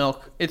like cow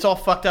milk. It's all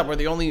fucked up. We're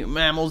the only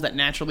mammals that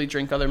naturally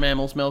drink other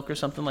mammals' milk or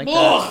something like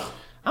that.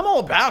 I'm all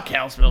about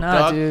cow's milk, Nah,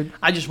 dog. dude.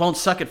 I just won't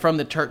suck it from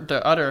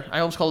the udder. I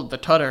almost call it the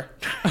tutter.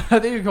 I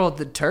think you call it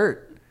the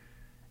turt.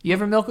 You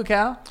ever milk a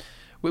cow?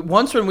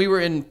 Once when we were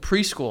in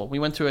preschool, we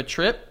went to a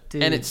trip,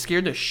 Dude. and it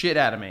scared the shit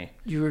out of me.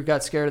 You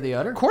got scared of the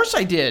udder? Of course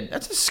I did.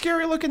 That's a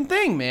scary looking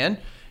thing, man.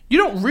 You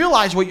don't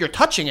realize what you're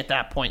touching at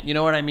that point. You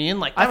know what I mean?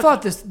 Like I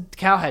thought this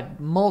cow had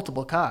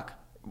multiple cock.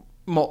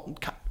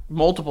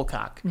 multiple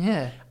cock.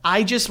 Yeah.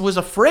 I just was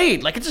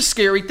afraid. Like, it's a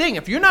scary thing.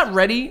 If you're not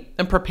ready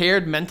and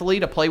prepared mentally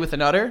to play with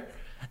an udder,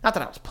 not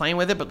that I was playing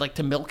with it, but like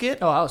to milk it.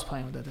 Oh, I was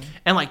playing with that thing.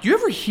 And like, you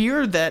ever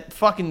hear that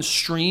fucking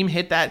stream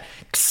hit that?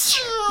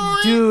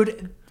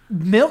 Dude,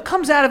 milk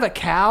comes out of a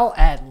cow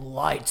at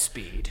light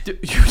speed. Dude,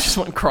 you just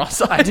went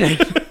cross-eyed. I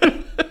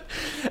did.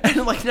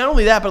 And like, not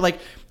only that, but like,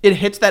 it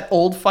hits that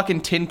old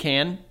fucking tin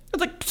can. It's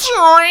like,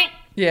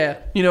 Yeah.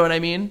 you know what I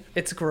mean?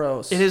 It's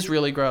gross. It is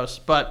really gross,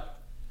 but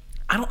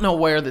I don't know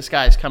where this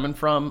guy's coming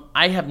from.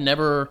 I have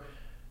never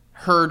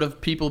heard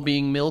of people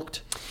being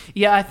milked.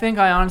 Yeah, I think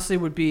I honestly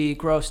would be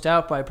grossed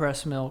out by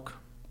breast milk.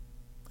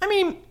 I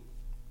mean,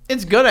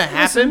 it's gonna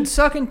happen Listen,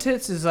 sucking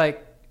tits is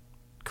like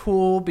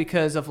cool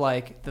because of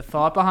like the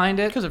thought behind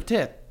it. because of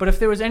tit. But if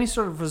there was any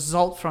sort of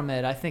result from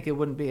it, I think it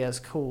wouldn't be as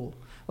cool.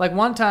 Like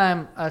one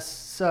time I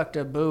sucked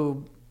a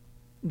boob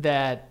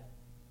that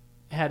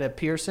had a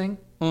piercing,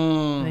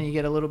 and then you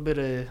get a little bit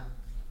of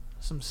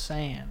some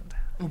sand.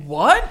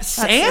 What?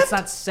 Sand? It's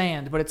not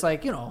sand, but it's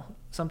like, you know,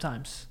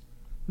 sometimes.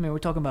 I mean, we're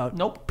talking about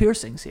Nope.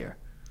 piercings here.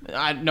 No,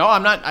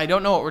 I'm not. I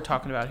don't know what we're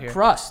talking about here.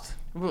 Crust.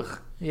 Ugh.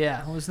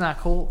 Yeah, it was not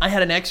cool. I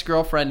had an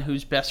ex-girlfriend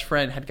whose best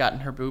friend had gotten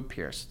her boob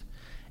pierced,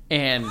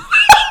 and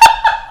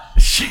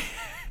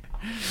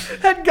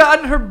had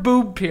gotten her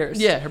boob pierced.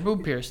 Yeah, her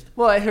boob pierced.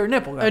 Well, her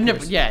nipple got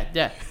Nipple, pierced.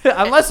 yeah.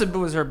 Unless it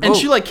was her boob. And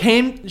she like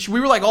came. We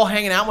were like all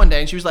hanging out one day,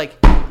 and she was like,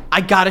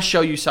 "I gotta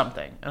show you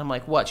something." And I'm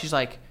like, "What?" She's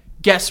like,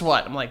 "Guess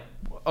what?" I'm like,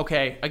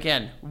 "Okay,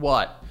 again,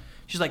 what?"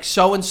 She's like,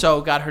 "So and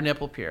so got her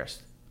nipple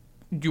pierced.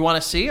 Do you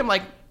want to see?" I'm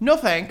like, "No,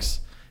 thanks."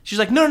 She's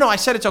like, "No. I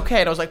said it's okay."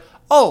 And I was like,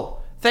 "Oh,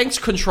 thanks,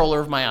 controller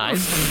of my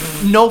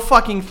eyes. No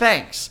fucking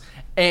thanks."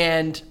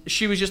 And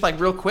she was just like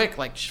real quick,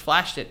 like she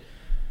flashed it.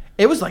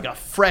 It was like a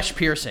fresh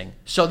piercing.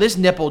 So this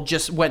nipple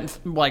just went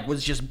like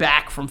was just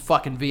back from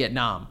fucking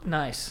Vietnam.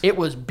 Nice. It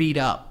was beat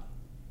up.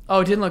 Oh,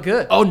 it didn't look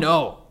good. Oh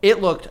no,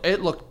 it looked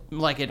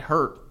like it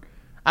hurt.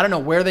 I don't know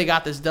where they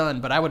got this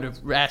done, but I would have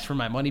asked for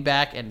my money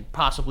back and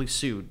possibly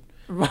sued.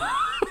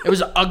 It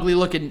was an ugly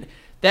looking.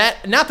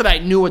 Not that I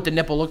knew what the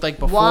nipple looked like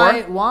before.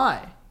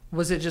 Why?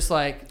 Was it just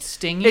like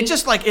stingy?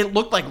 It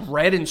looked like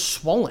red and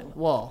swollen.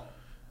 Well,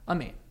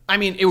 I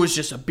mean, it was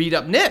just a beat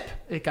up nip.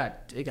 it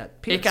got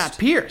pierced. It got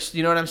pierced.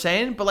 You know what I'm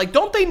saying? But like,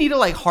 don't they need to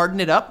like harden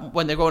it up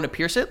when they're going to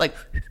pierce it? Like,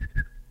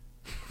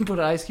 Put an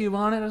ice cube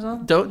on it or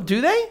something?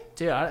 do they?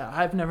 Dude,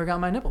 I've never got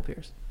my nipple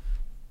pierced.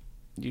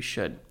 You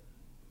should. Do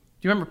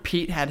you remember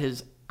Pete had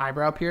his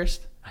eyebrow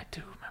pierced? I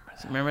do remember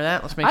that. Remember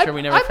that? Let's make sure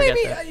we never forget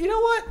that. You know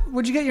what?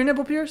 Would you get your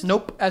nipple pierced?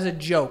 Nope. As a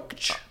joke.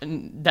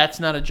 And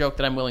that's not a joke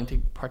that I'm willing to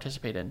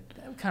participate in.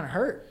 That would kind of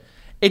hurt.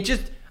 It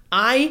just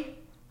I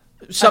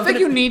think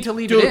you need to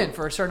leave it in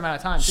for a certain amount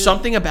of time, too.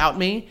 Something about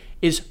me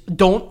is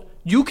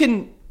you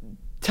can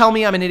tell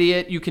me I'm an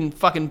idiot. You can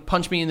fucking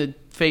punch me in the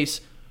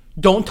face.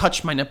 Don't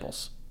touch my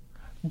nipples.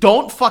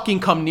 Don't fucking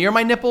come near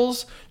my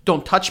nipples.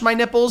 Don't touch my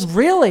nipples.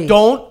 Really?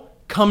 Don't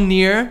come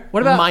near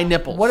my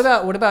nipples. What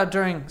about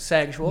during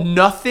sexual?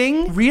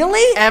 Nothing.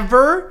 Really?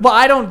 Ever. Well,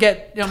 I don't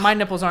get, my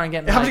nipples aren't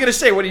getting I was going to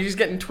say, what, are you just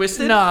getting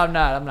twisted? No, I'm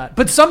not.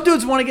 But some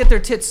dudes want to get their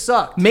tits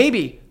sucked.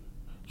 Maybe.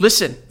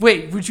 Listen.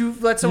 Wait, would you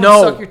let someone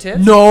suck your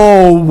tits?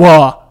 No.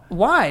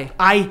 Why?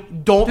 I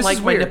don't This like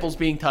is my weird. nipples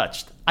being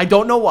touched. I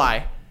don't know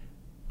why.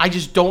 I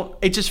just don't.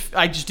 I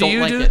just don't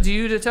like it. Do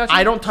you touch them?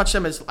 I don't touch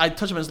them I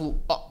touch them as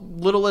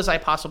little as I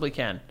possibly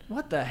can.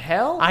 What the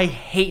hell? I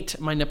hate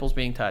my nipples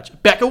being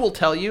touched. Becca will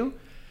tell you,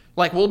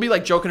 like we'll be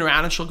like joking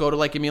around and she'll go to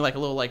like give me like a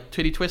little like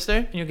titty twister,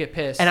 And you'll get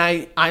pissed. and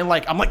I'm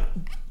like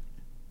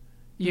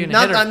you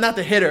gonna hit her? not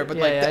to hit her, but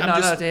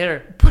not to hit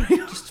her.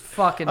 Just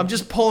fucking. I'm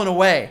just pulling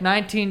away.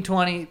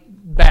 1920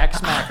 back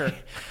smacker.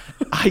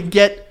 I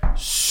get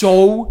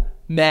so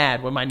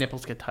mad when my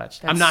nipples get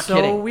touched. I'm not so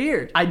kidding. So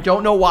weird. I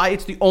don't know why.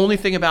 It's the only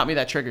thing about me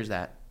that triggers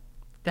that.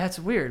 That's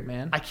weird,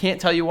 man. I can't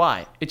tell you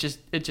why.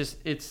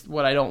 It's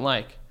what I don't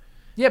like.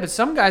 Yeah, but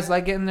some guys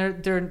like getting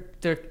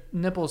their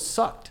nipples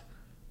sucked.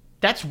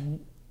 That's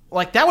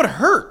like that would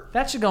hurt.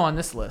 That should go on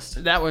this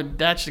list. That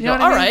should You go. know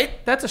what I All mean?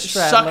 right. That's a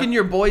strat. Sucking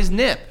your boy's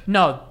nip.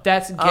 No,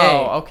 that's gay.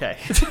 Oh, okay.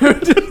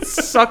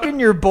 Sucking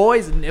your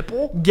boy's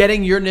nipple?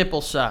 Getting your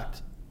nipple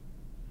sucked.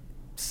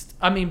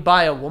 I mean,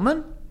 by a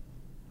woman?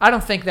 I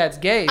don't think that's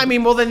gay. I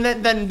mean, well,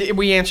 then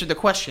we answered the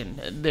question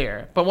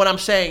there. But what I'm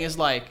saying is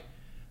like,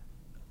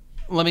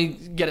 let me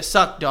get a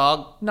suck,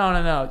 dog.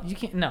 No. You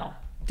can't. No.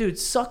 Dude,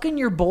 sucking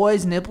your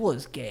boy's nipple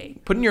is gay.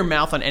 Putting your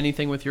mouth on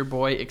anything with your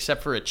boy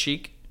except for a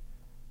cheek.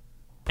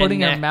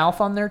 Putting your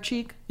mouth on their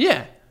cheek?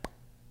 Yeah.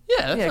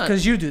 Yeah, Yeah,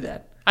 because you do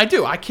that. I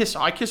do. I kiss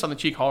on the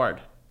cheek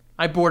hard.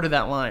 I border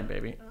that line,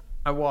 baby.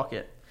 I walk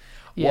it.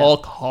 Yeah.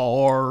 Walk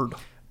hard.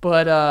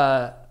 But,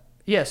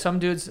 yeah, some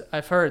dudes,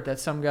 I've heard that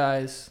some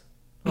guys,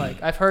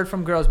 like, I've heard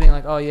from girls being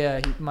like, oh,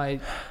 yeah,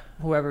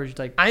 whoever's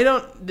like,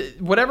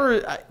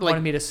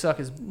 wanted me to suck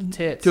his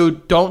tits.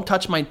 Dude, don't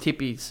touch my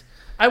tippies.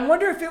 I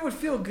wonder if it would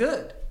feel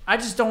good. I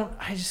just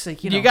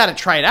like, You got to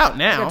try it out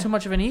now. I got too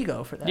much of an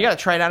ego for that. You got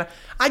to try it out.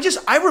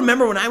 I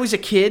remember when I was a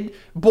kid,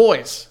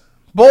 boys,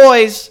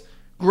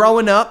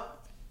 growing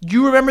up,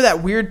 you remember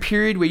that weird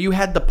period where you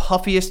had the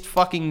puffiest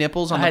fucking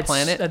nipples on the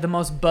planet? The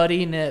most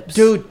buddy nips.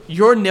 Dude,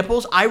 your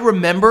nipples, I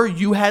remember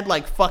you had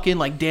like fucking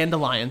like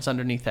dandelions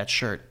underneath that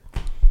shirt.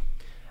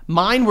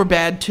 Mine were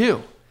bad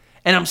too.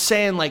 And I'm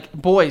saying like,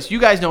 boys, you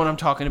guys know what I'm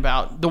talking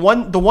about. The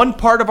one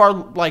part of our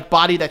like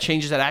body that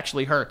changes that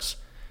actually hurts.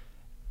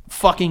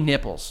 Fucking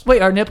nipples.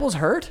 Wait, our nipples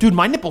hurt? Dude,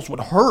 my nipples would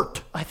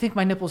hurt. I think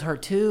my nipples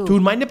hurt too.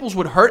 Dude, my nipples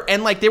would hurt.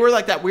 And like they were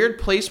like that weird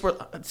place where,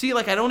 see,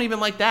 like I don't even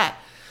like that.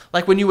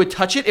 Like when you would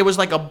touch it, it was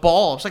like a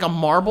ball. It was like a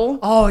marble.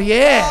 Oh,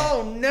 yeah.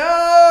 Oh,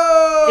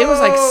 no. It was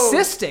like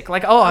cystic.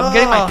 Like, oh, I'm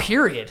getting my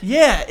period.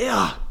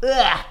 Yeah.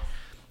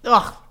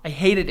 Ugh. I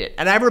hated it.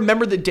 And I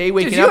remember the day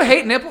waking up. Do you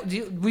hate nipple?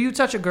 Will you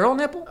touch a girl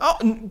nipple?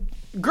 Oh,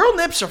 girl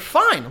nips are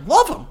fine.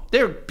 Love them.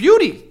 They're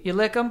beauty. You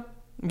lick them?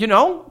 You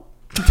know?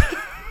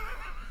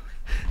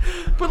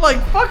 But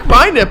like, fuck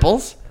my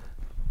nipples.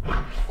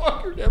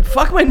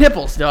 Fuck my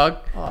nipples, dog.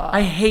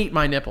 I hate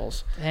my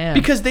nipples. Damn.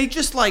 Because they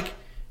just like...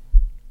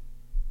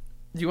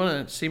 Do you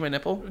want to see my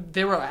nipple?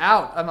 They were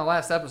out on the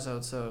last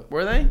episode, so...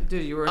 Were they?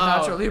 Dude, you were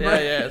Nacho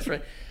Libre. Yeah, that's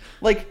right.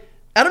 Like,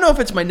 I don't know if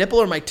it's my nipple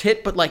or my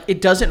tit, but like,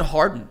 it doesn't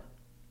harden.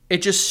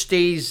 It just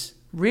stays...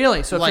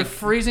 Really? So like, if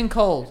you're freezing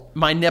cold...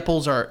 My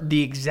nipples are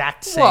the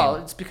exact same. Well,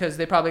 it's because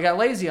they probably got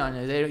lazy on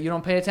you. You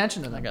don't pay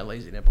attention to them. I got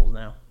lazy nipples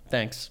now.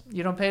 Thanks.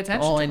 You don't pay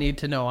attention. All I need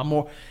to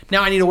know.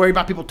 Now I need to worry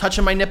about people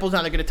touching my nipples.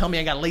 Now they're gonna tell me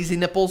I got lazy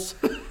nipples.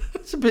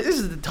 This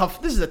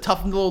is a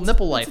tough little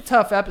nipple life. It's a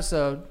tough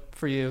episode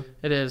for you.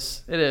 It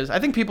is. I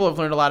think people have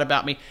learned a lot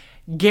about me.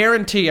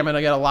 Guarantee I'm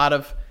gonna get a lot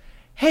of,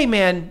 hey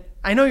man,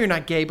 I know you're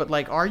not gay, but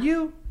like, are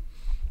you?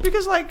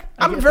 Because like,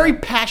 I'm a very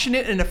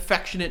passionate and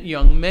affectionate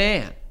young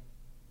man.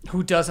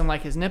 Who doesn't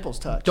like his nipples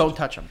touched? Don't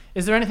touch them.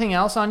 Is there anything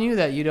else on you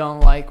that you don't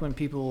like when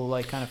people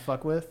like kind of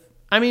fuck with?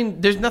 I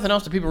mean, there's nothing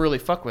else that people really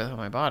fuck with on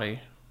my body.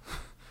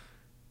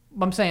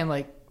 I'm saying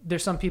like,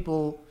 there's some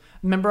people.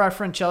 Remember our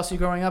friend Chelsea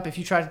growing up? If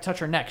you tried to touch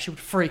her neck, she would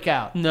freak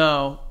out.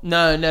 No.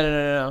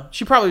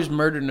 She probably was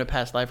murdered in a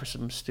past life or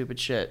some stupid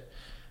shit.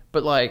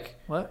 But like,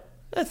 What?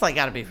 that's like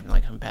got to be from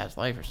like some past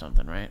life or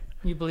something, right?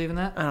 You believe in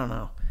that? I don't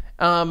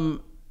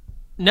know.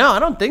 No, I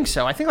don't think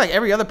so. I think like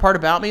every other part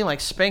about me,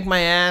 like spank my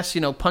ass,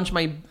 punch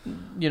my,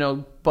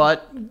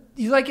 butt.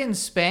 You like getting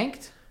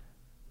spanked?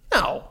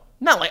 No,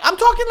 not like I'm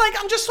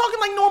just talking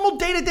like normal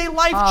day-to-day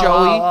life,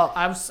 Joey.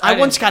 I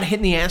once got hit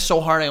in the ass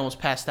so hard I almost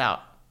passed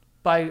out.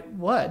 By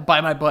what?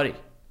 By my buddy.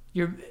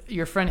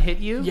 Your friend hit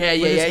you? With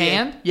his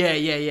hand?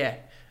 Yeah.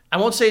 I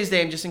won't say his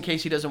name just in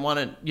case he doesn't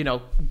want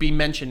to, be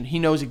mentioned. He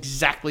knows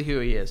exactly who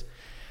he is.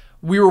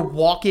 We were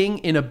walking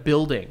in a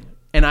building,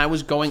 and I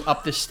was going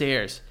up the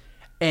stairs,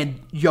 and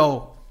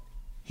yo,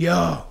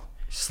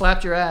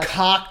 Slapped your ass.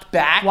 cocked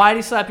back. Why did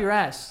he slap your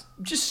ass?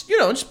 Just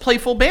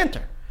playful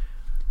banter.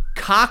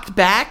 Cocked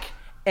back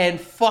and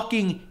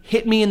fucking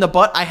hit me in the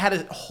butt. I had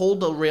to hold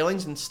the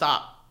railings and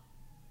stop.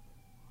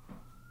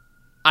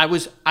 I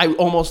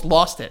almost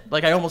lost it.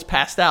 Like I almost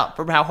passed out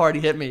from how hard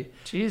he hit me.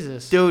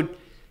 Jesus. Dude,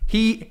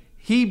 he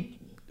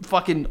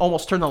fucking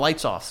almost turned the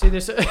lights off. See,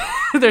 there's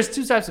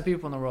two types of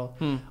people in the world.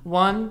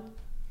 One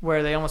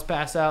where they almost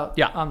pass out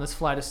on this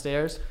flight of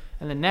stairs.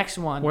 And the next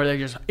one where they're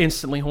just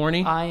instantly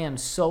horny. I am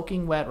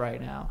soaking wet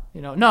right now.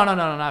 No,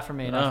 not for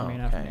me. Not for me.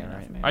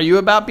 Are you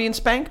about being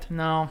spanked?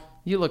 No.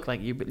 You look like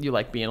you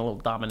like being a little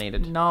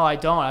dominated. No, I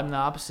don't. I'm the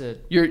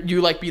opposite.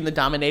 You like being the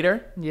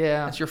dominator?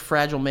 Yeah. That's your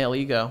fragile male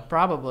ego.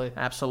 Probably.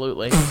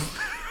 Absolutely.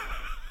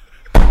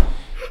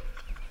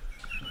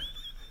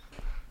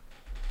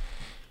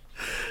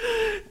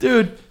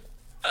 Dude.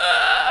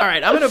 All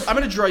right, I'm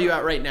gonna draw you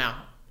out right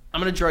now.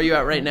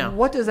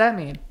 What does that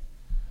mean?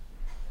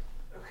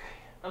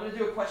 I'm gonna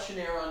do a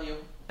questionnaire on you,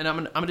 and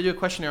I'm gonna do a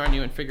questionnaire on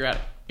you and figure out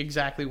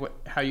exactly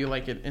how you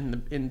like it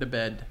in the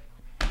bed.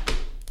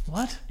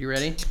 What? You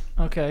ready?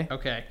 Okay.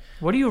 Okay.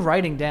 What are you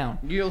writing down?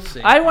 You'll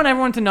see. I want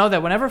everyone to know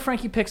that whenever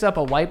Frankie picks up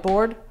a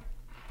whiteboard,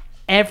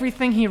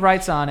 everything he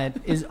writes on it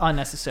is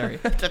unnecessary.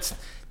 That's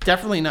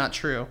definitely not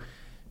true.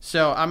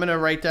 So I'm gonna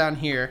write down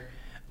here.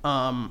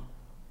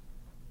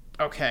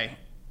 Okay.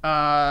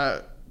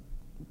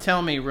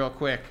 Tell me real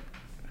quick.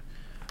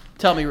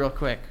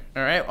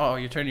 All right. Oh,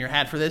 you're turning your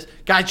hat for this,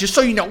 guys. Just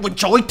so you know, when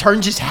Joey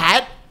turns his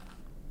hat,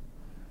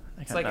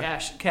 It's like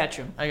Ash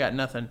Ketchum. I got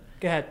nothing.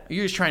 Go ahead.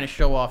 You're just trying to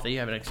show off that you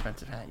have an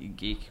expensive hat, you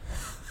geek.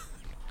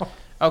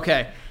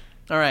 Okay.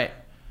 All right.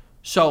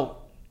 So,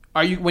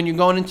 when you're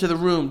going into the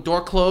room,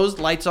 door closed,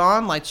 lights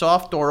on, lights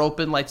off, door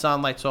open, lights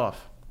on, lights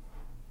off?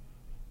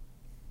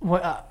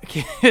 What?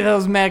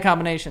 Those mad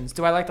combinations.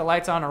 Do I like the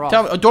lights on or off?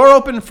 Tell me. Door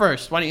open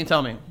first. Why don't you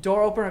tell me?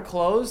 Door open or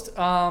closed?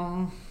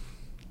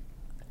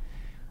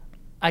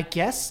 I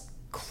guess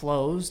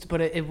closed,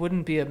 but it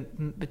wouldn't be a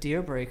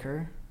deal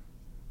breaker.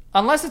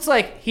 Unless it's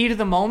like heat of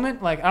the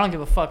moment. Like, I don't give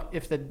a fuck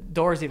if the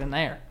door's even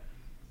there.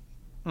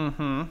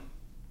 Mm-hmm.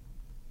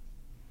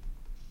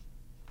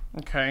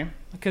 Okay.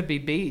 It could be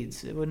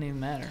beads. It wouldn't even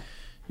matter.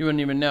 You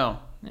wouldn't even know.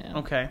 Yeah.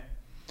 Okay.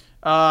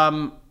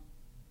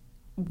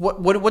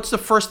 What's the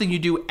first thing you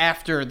do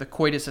after the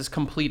coitus is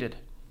completed?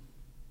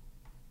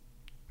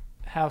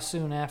 How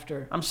soon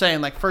after? I'm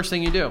saying, like, first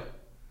thing you do.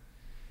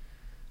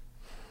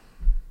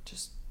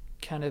 Just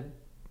kind of,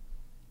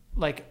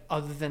 like,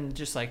 other than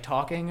just, like,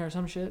 talking or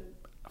some shit?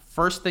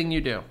 First thing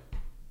you do.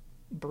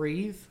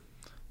 Breathe.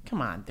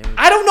 Come on, dude.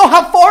 I don't know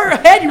how far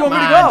ahead you want me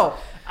to go.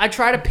 I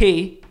try to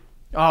pee.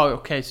 Oh,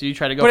 okay. So you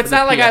try to go. But for it's the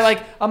not like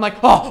PS. I'm like,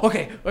 oh,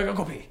 okay, I gotta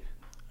go pee.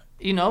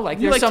 Like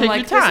You there's like some take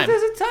like your time.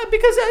 There's a time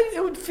because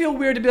it would feel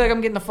weird to be like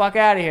I'm getting the fuck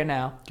out of here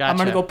now. Gotcha. I'm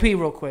gonna go pee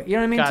real quick. You know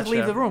what I mean? Gotcha. To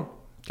leave the room.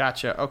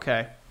 Gotcha.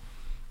 Okay.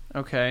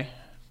 Okay.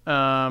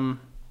 Okay.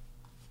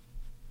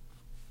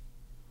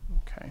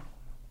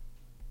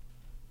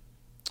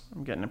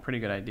 I'm getting a pretty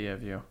good idea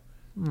of you.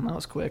 That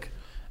was quick.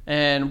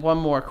 And one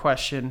more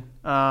question.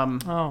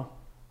 Oh.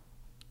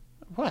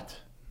 What?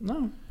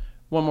 No.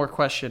 One more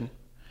question.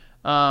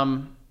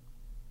 Do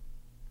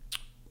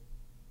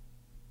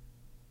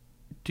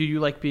you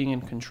like being in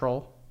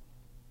control?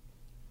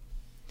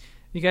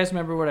 You guys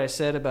remember what I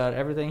said about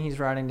everything he's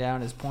writing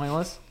down is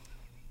pointless?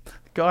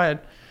 Go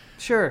ahead.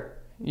 Sure.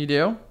 You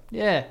do?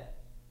 Yeah.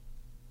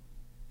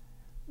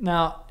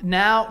 Now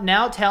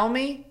tell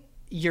me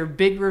your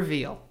big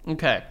reveal.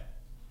 Okay.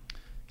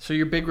 So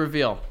your big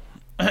reveal.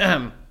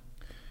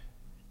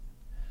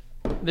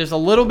 There's a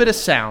little bit of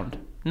sound.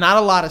 Not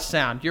a lot of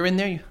sound. You're in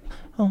there.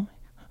 Oh.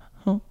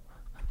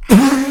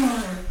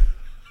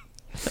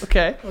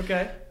 Okay.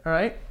 Okay. All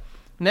right.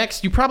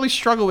 Next, you probably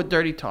struggle with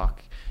dirty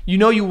talk. You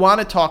know you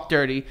want to talk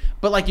dirty,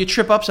 but like you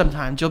trip up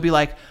sometimes. You'll be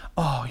like,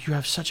 oh, you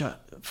have such a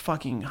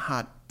fucking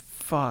hot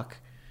fuck.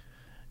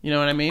 You know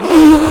what I mean?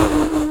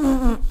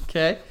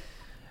 Okay.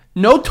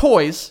 No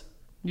toys.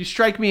 You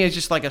strike me as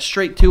just like a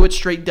straight to it,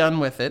 straight done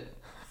with it.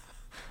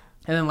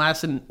 And then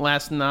last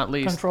and not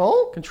least.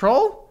 Control?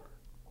 Control?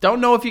 Don't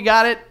know if you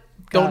got it.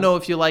 Don't know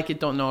if you like it.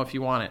 Don't know if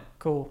you want it.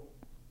 Cool.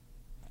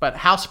 But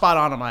how spot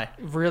on am I?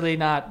 Really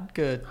not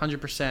good.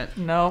 100%.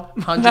 No,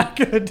 not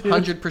good, dude.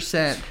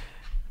 100%.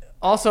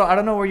 Also, I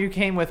don't know where you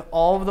came with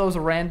all of those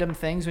random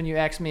things when you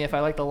asked me if I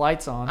like the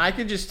lights on. I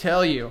could just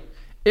tell you.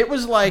 It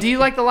was like... Do you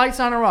like the lights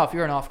on or off?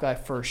 You're an off guy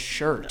for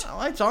sure.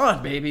 Lights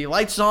on, baby.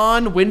 Lights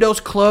on, windows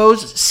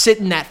closed, sit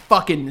in that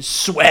fucking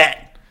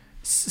sweat.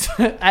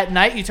 At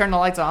night, you turn the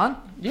lights on?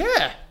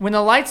 Yeah. When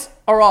the lights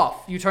are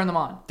off, you turn them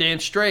on. Dan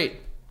straight.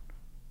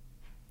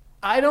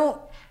 I don't...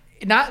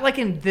 Not like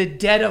in the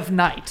dead of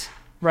night,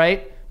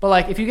 right? But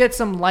like if you get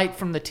some light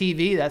from the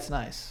TV, that's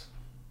nice.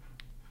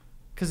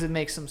 Because it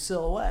makes some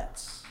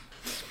silhouettes.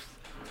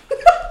 You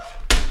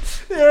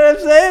know what I'm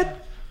saying?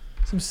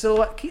 Some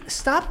silhouette.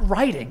 Stop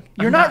writing.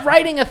 You're not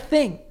writing a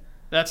thing.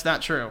 That's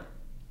not true.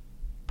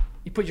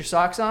 You put your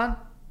socks on?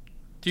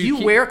 Do you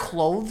you wear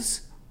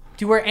clothes?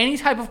 Do you wear any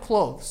type of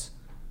clothes?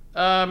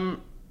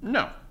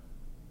 No.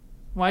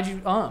 Why'd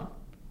you,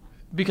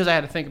 Because I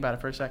had to think about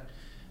it for a sec.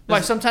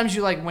 Like sometimes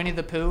you like Winnie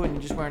the Pooh and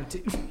you're just wearing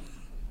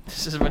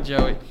This is what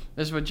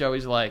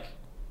Joey's like.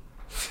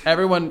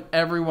 Everyone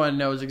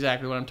knows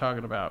exactly what I'm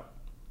talking about.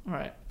 All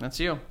right. That's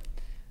you.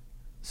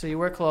 So you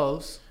wear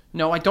clothes.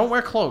 No, I don't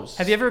wear clothes.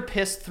 Have you ever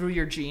pissed through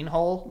your jean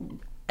hole?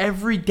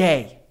 Every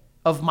day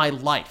of my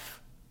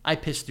life, I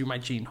piss through my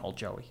jean hole,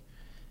 Joey.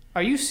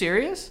 Are you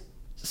serious?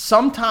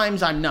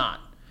 Sometimes I'm not.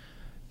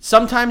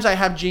 Sometimes I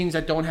have jeans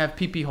that don't have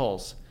pee-pee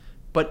holes.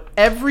 But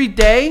every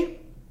day...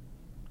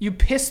 You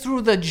piss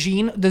through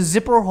the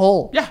zipper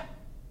hole? Yeah.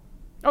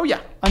 Oh, yeah.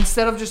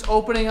 Instead of just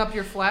opening up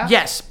your flap?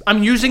 Yes.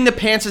 I'm using the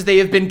pants as they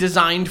have been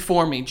designed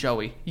for me,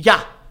 Joey.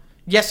 Yeah.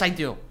 Yes, I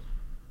do.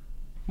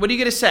 What are you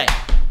going to say?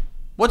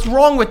 What's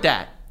wrong with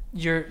that?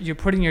 You're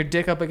putting your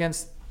dick up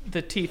against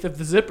the teeth of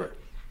the zipper.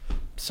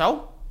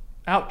 So?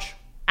 Ouch.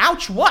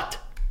 Ouch what?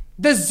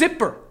 The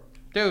zipper.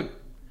 Dude,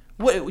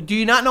 do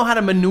you not know how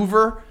to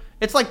maneuver?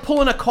 It's like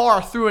pulling a car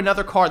through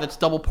another car that's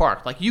double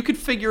parked. Like, you could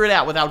figure it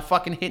out without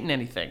fucking hitting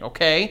anything,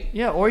 okay?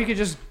 Yeah, or you could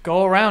just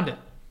go around it.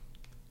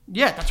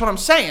 Yeah, that's what I'm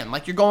saying.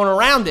 Like, you're going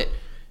around it.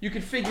 You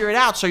could figure it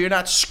out so you're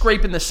not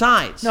scraping the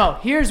sides. No,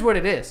 here's what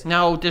it is.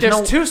 No,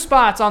 there's two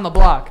spots on the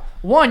block.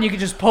 One you could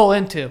just pull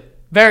into.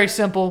 Very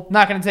simple.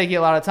 Not going to take you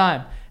a lot of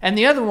time. And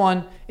the other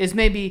one is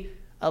maybe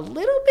a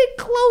little bit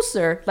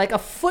closer, like a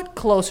foot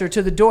closer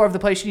to the door of the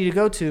place you need to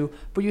go to,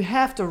 but you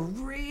have to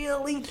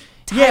really...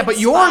 Yeah, but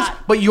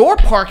your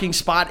parking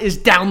spot is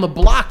down the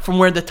block from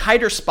where the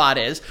tighter spot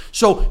is.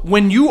 So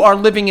when you are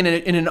living in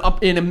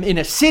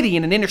a city,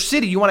 in an inner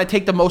city, you want to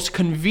take the most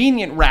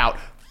convenient route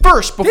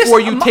first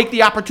before you take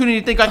the opportunity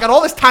to think, I got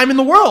all this time in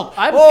the world.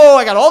 I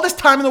got all this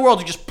time in the world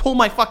to just pull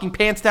my fucking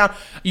pants down.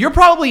 You're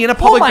probably in a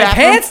public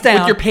bathroom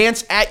with your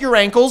pants at your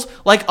ankles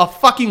like a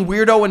fucking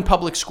weirdo in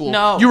public school.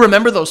 No. You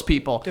remember those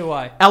people. Do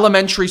I?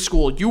 Elementary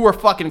school. You were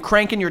fucking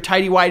cranking your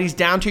tighty-whities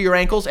down to your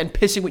ankles and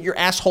pissing with your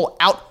asshole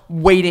out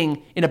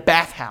waiting in a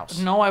bathhouse.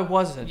 No, I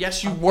wasn't.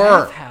 Yes, you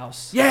were.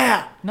 Bathhouse.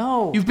 Yeah.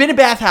 No. You've been to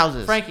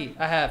bathhouses. Frankie,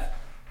 I have.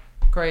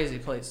 Crazy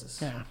places.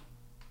 Yeah.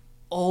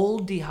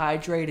 Old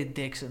dehydrated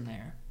dicks in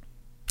there.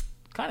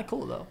 Kind of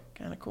cool, though.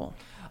 Kind of cool.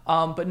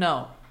 But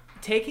no,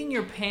 taking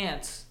your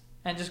pants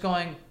and just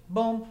going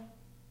boom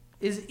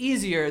is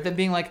easier than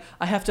being like,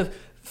 you have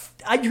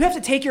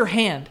to take your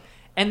hand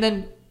and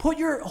then put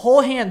your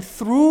whole hand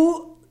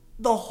through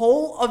the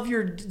hole of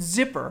your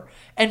zipper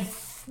and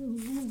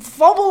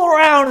fumble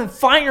around and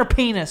find your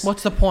penis.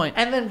 What's the point?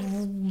 And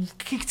then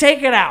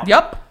take it out.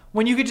 Yep.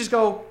 When you could just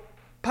go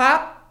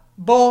pop,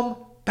 boom,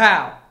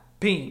 pow,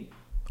 peen.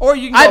 Or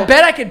you can I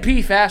bet I could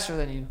pee faster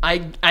than you.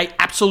 I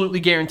absolutely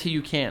guarantee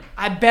you can.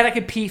 I bet I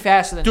could pee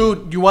faster than you.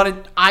 Dude, you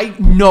want to... I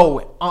know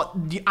it.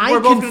 We're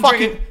going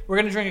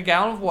to drink a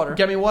gallon of water.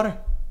 Get me water.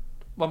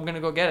 Well, I'm going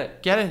to go get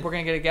it. Get it. We're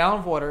going to get a gallon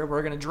of water.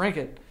 We're going to drink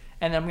it.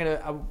 And then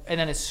and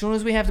then as soon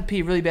as we have to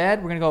pee really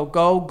bad, we're going to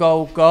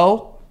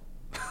go.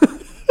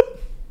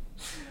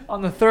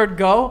 On the third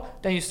go,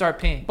 then you start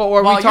peeing. But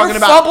what are we talking you're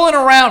about? Fumbling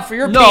around for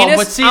your penis,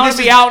 but see, I'm going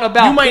to be out and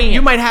about peeing.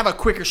 You might have a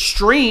quicker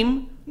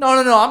stream. No.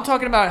 I'm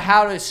talking about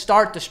how to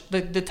start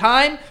the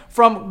time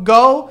from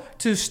go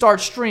to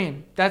start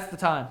stream. That's the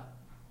time.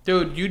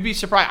 Dude, you'd be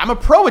surprised. I'm a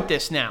pro at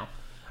this now.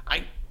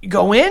 I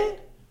go in,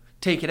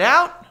 take it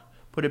out,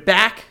 put it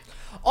back.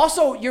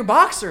 Also, your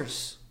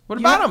boxers. What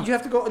about them? You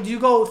have to go. Do you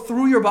go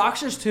through your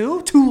boxers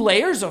too? 2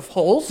 layers of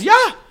holes?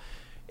 Yeah.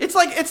 It's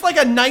like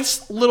a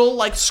nice little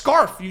like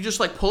scarf. You just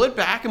like pull it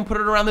back and put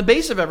it around the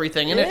base of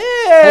everything, and it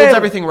holds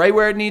everything right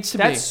where it needs to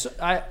be.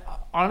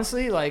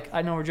 Honestly, like,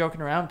 I know we're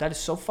joking around. That is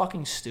so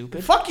fucking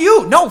stupid. Fuck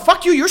you. No,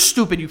 fuck you. You're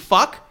stupid, you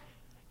fuck.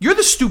 You're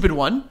the stupid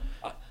one.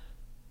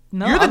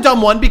 No, You're the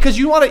dumb one because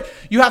you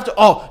have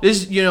to,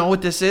 this, you know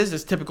what this is?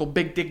 This typical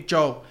big dick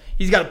Joe.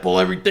 He's got to pull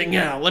everything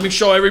out. Let me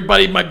show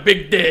everybody my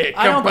big dick.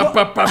 I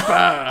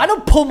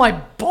don't pull my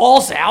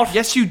balls out.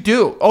 Yes, you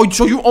do. Oh,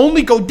 so you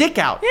only go dick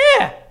out?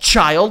 Yeah.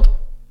 Child.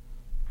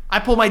 I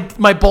pull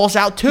my balls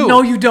out too.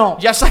 No, you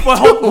don't. Yes, I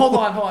do. Hold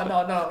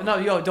on. No,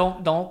 yo,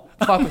 don't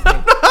fuck with me.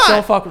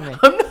 Don't fuck with me.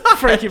 I'm not.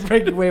 Frankie,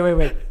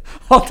 wait.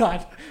 Hold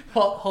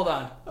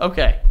on.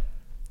 Okay.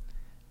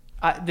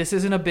 This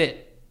isn't a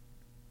bit.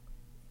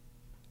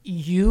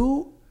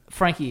 You,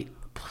 Frankie,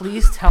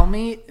 please tell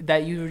me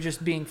that you were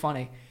just being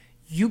funny.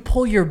 You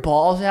pull your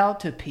balls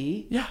out to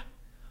pee? Yeah.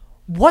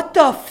 What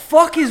the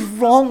fuck is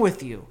wrong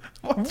with you?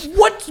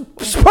 What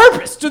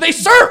purpose do they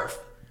serve?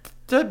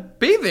 To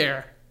be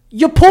there.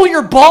 You pull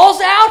your balls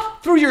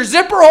out through your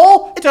zipper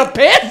hole to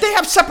piss? They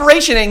have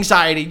separation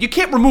anxiety. You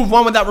can't remove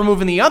one without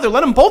removing the other.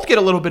 Let them both get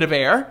a little bit of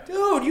air.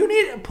 Dude, you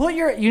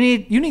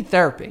need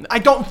therapy. I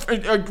don't.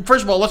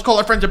 First of all, let's call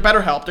our friends at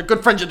BetterHelp. They're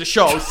good friends of the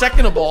show.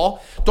 Second of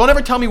all, don't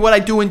ever tell me what I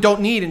do and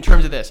don't need in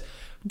terms of this.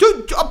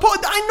 Dude, I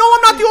know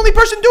I'm not the only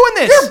person doing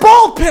this. You're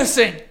ball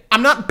pissing.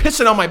 I'm not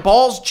pissing on my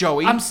balls,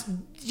 Joey.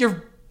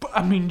 They're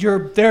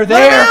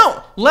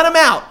there. Let them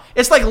out.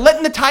 It's like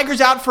letting the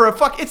tigers out for a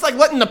fuck. It's like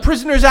letting the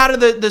prisoners out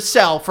of the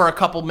cell for a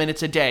couple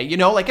minutes a day. You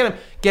know, like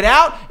get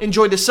out,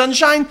 enjoy the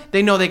sunshine.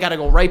 They know they got to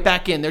go right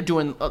back in. They're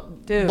doing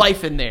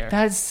life in there.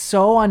 That's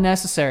so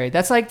unnecessary.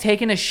 That's like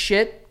taking a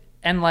shit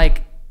and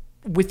like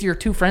with your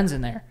two friends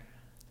in there.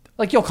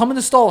 Like, yo, come in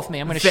the stall with me.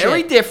 I'm gonna shit.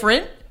 Very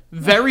different.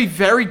 Very,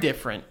 very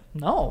different.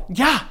 No.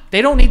 Yeah.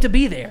 They don't need to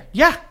be there.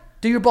 Yeah.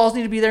 Do your balls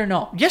need to be there?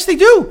 No. Yes, they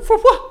do. For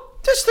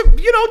what? Just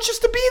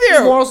to be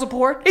there. Moral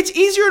support. It's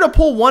easier to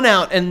pull one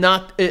out and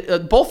not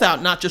both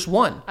out, not just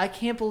one. I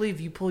can't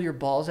believe you pull your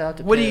balls out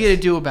to What piss. are you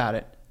gonna do about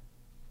it?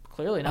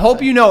 Clearly not.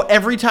 Hope you know.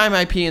 Every time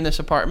I pee in this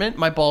apartment,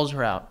 my balls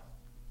are out.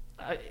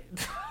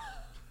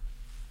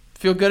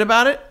 Feel good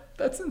about it?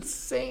 That's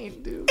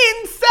insane, dude.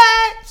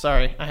 Insane.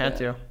 Sorry, I had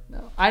to.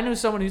 No. I knew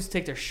someone who used to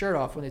take their shirt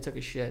off when they took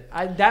a shit.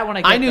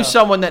 I knew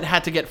someone that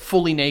had to get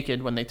fully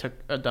naked when they took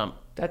a dump.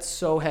 That's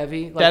so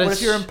heavy. Like, what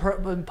if you're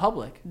in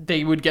public?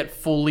 They would get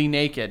fully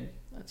naked.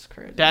 That's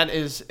crazy. That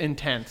is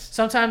intense.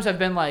 Sometimes I've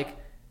been like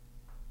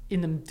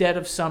in the dead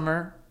of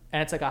summer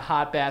and it's like a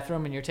hot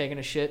bathroom and you're taking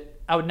a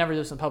shit. I would never do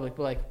this in public,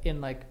 but like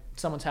in like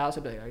someone's house,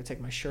 I'd be like, I can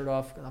take my shirt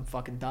off because I'm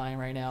fucking dying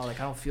right now. Like,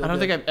 I don't feel I don't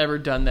good. think I've ever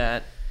done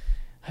that.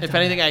 If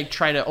anything, I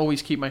try to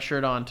always keep my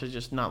shirt on to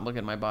just not look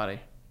at my body.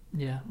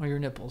 Yeah, or your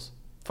nipples.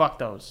 Fuck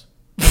those.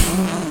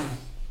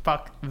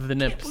 Fuck the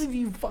nips. I can't believe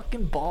you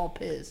fucking ball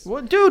piss.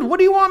 Well, dude, what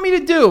do you want me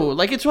to do?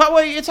 Like, it's how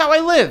I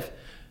live.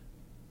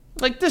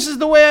 Like, this is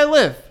the way I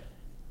live.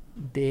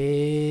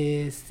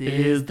 This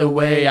is the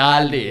way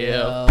I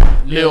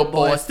live. Little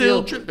boy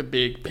still tripping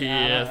big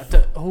piss.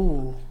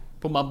 Oh.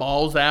 Put my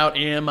balls out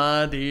in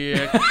my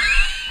dick.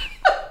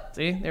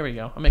 See? There we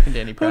go. I'm making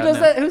Danny proud Who does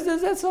now. that? Who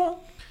does that song?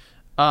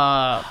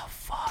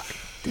 Fuck.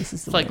 This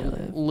is the It's way like I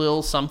live.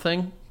 Lil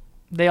something.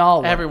 They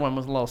all were. Everyone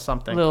was Lil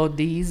something. Little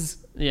D's.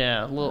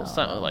 Yeah, Lil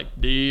something like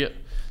D.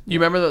 You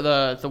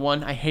remember the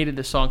one? I hated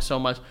this song so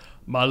much.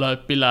 My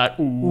life be like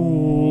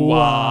ooh,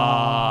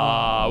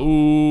 ah,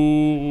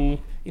 ooh.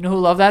 You know who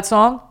loved that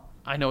song?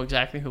 I know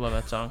exactly who loved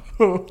that song.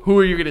 Who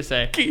are you gonna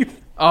say?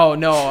 Keith. Oh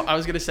no, I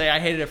was gonna say I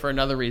hated it for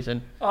another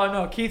reason. Oh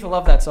no, Keith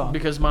loved that song.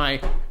 Because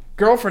my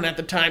girlfriend at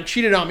the time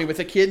cheated on me with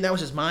a kid, and that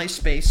was his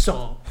MySpace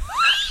song.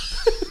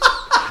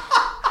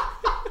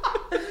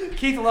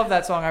 Keith loved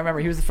that song. I remember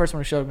he was the first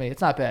one who showed me.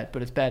 It's not bad,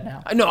 but it's bad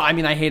now. No, I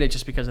mean I hate it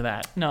just because of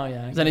that. No,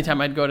 yeah. Because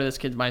anytime I'd go to this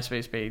kid's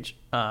MySpace page,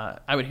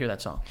 I would hear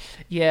that song.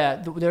 Yeah,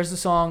 there's a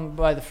song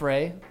by The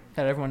Fray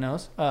that everyone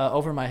knows,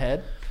 Over My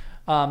Head.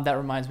 That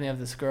reminds me of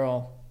this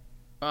girl.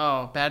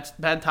 Oh, bad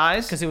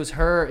ties. Because it was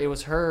her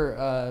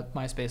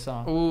MySpace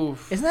song.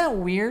 Oof. Isn't that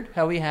weird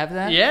how we have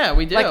that? Yeah,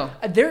 we do.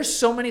 Like, there's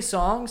so many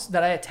songs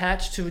that I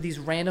attach to these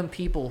random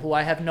people who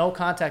I have no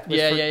contact with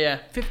for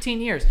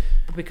 15 years,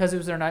 but because it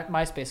was their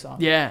MySpace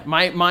song. Yeah,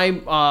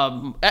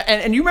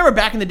 and you remember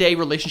back in the day,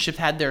 relationships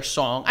had their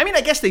song. I mean,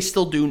 I guess they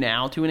still do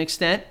now to an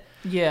extent.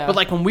 Yeah. But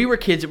like when we were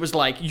kids, it was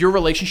like your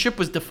relationship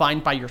was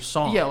defined by your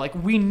song. Yeah, like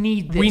we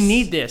need this. We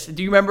need this.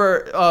 Do you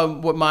remember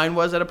what mine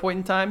was at a point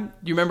in time?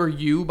 Do you remember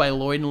You by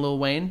Lloyd and Lil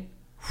Wayne?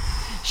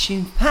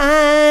 She's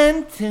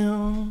fine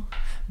too,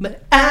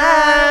 but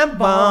I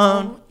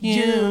want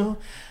you.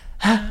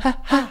 Ha, ha,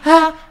 ha,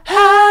 ha,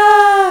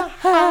 ha,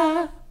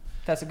 ha.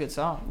 That's a good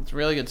song. It's a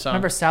really good song.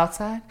 Remember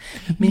Southside?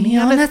 Meet me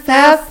on the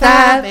South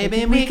Side,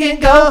 baby, we can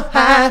go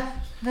high.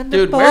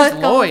 Dude, where's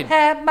Lloyd?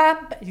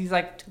 He's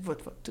like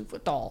 2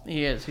 foot tall.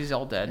 He is. He's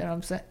all dead. You know what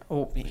I'm saying?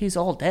 Oh, he's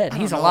all dead. I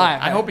He's don't know. alive.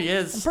 I hope he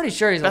is. I'm pretty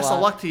sure he's alive. Best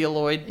of luck to you,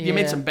 Lloyd. You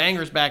made Yeah. some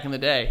bangers back in the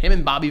day. Him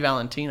and Bobby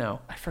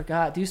Valentino. I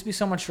forgot. There used to be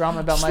so much drama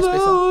about MySpace.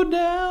 Slow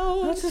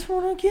down. I just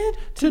want to get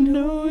to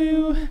know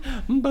you,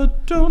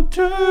 but don't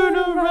turn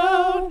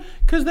around,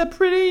 'cause that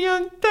pretty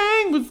young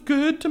thing was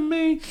good to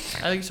me.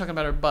 I think he's talking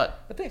about her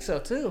butt. I think so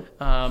too.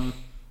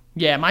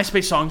 Yeah,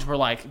 MySpace songs were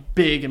like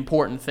big,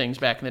 important things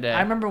back in the day.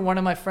 I remember one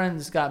of my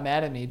friends got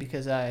mad at me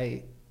because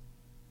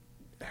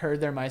heard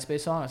their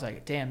MySpace song. I was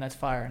like, damn, that's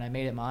fire, and I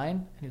made it mine.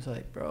 And he was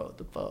like, bro, what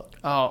the fuck?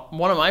 Oh,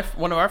 one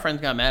of our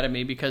friends got mad at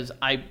me because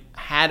I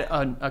had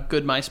a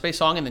good MySpace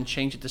song and then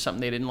changed it to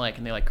something they didn't like,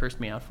 and they like cursed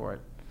me out for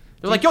it.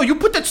 They're like, yo, you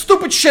put that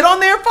stupid shit on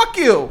there? Fuck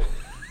you.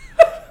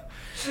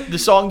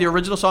 The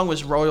original song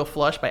was Royal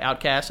Flush by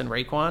Outkast and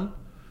Raekwon.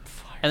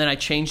 And then I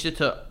changed it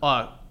to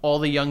All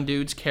the Young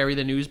Dudes Carry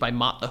the News by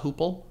Mott the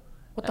Hoople.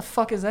 What the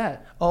fuck is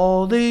that?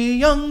 All the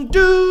young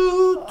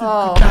dudes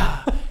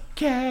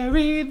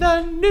carry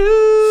the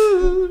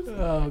news.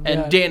 Oh, God.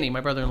 And Danny,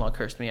 my brother-in-law,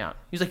 cursed me out.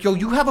 He's like, yo,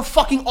 you have a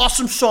fucking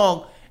awesome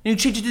song, and you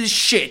changed it to this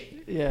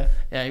shit. Yeah.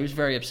 Yeah, he was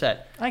very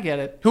upset. I get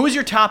it. Who was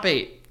your top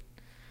 8?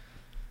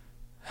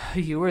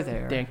 You were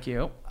there. Thank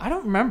you. I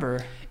don't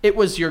remember. It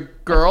was your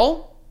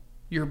girl,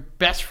 your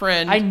best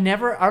friend. I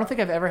don't think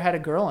I've ever had a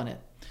girl in it.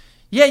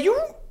 Yeah, you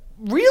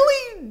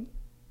really...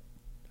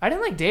 I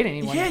didn't like date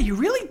anyone. Yeah, you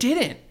really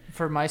didn't.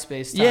 For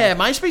MySpace time. Yeah,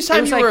 MySpace time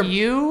it was you like were...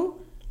 you...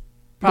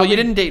 Well, you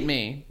didn't date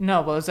me.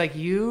 No, but it was like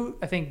you,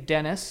 I think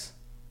Dennis.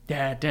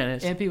 Yeah,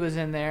 Dennis. Impy was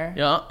in there.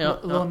 Yeah.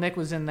 Lil Nick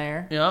was in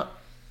there. Yeah.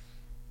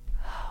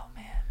 Oh,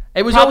 man.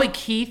 It was Probably only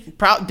Keith.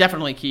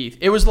 Definitely Keith.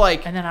 It was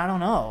like... And then I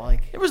don't know.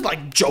 Like It was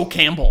like Joe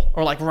Campbell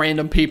or like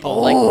random people.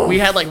 Oh. Like we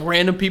had like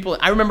random people.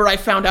 I remember I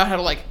found out how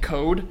to like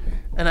code,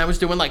 and I was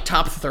doing like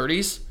top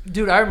 30s.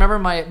 Dude, I remember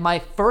my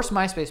first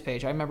MySpace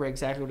page. I remember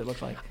exactly what it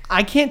looked like.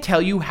 I can't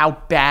tell you how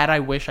bad I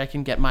wish I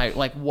can get my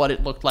like what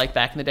it looked like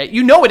back in the day.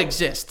 You know it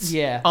exists.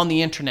 Yeah. On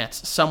the internet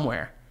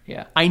somewhere.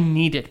 Yeah. I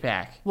need it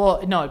back.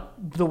 Well, no,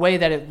 the way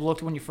that it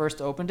looked when you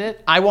first opened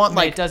it. I want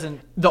like it doesn't.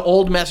 the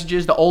old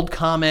messages, the old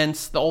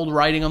comments, the old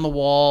writing on the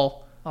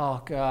wall.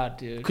 Oh God,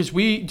 dude. Because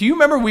do you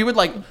remember we would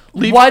like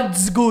leave?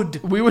 What's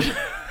good? We would.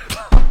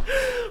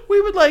 We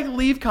would like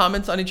leave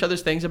comments on each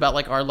other's things about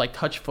like our like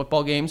touch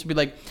football games. Be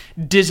like,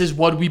 "This is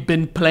what we've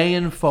been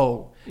playing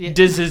for. Yeah.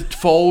 This is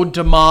for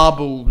the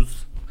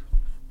marbles."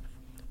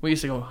 We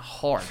used to go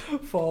hard.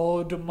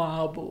 For the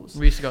marbles.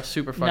 We used to go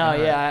super fucking No, hard.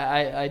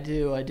 yeah, I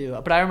do.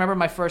 But I remember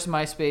my first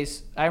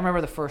MySpace. I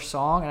remember the first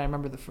song, and I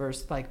remember the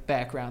first like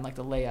background, like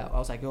the layout. I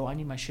was like, oh, I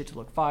need my shit to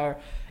look fire.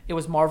 It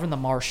was Marvin the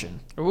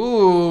Martian.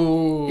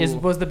 Ooh.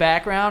 Was the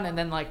background, and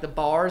then like the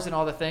bars and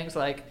all the things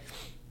like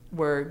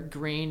were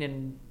green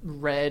and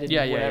red and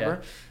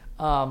whatever.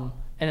 And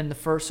then the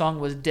first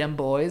song was "Dem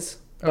Boys"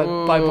 by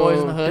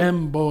Boys in the Hood.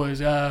 Them boys,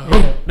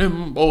 Yeah.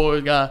 Them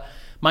boys,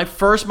 My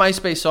first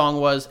MySpace song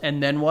was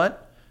 "And Then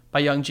What" by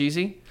Young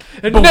Jeezy.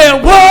 And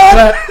then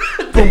what?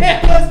 Damn,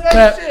 that's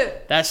that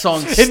shit. That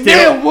song And still.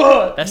 then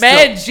what? That's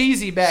Mad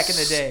Jeezy back in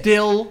the day.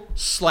 Still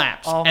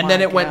slaps. Oh and my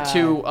then it went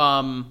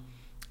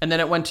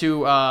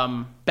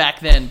to "Back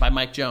Then" by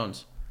Mike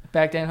Jones.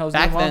 Back then, Jose.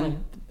 Back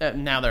London.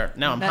 then, now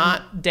I'm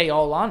hot. They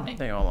all on me.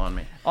 They all on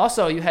me.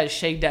 Also, you had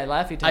Shake That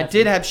Laffy Taffy. I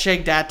did have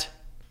Shake That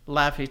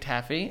Laffy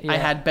Taffy. Yeah. I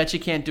had Bet You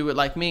Can't Do It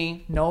Like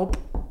Me. Nope.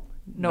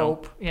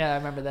 Yeah, I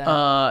remember that.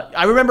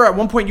 I remember at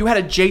one point you had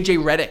a JJ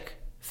Redick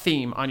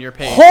theme on your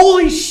page.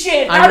 Holy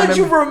shit! How did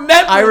you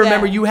remember I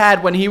remember that? you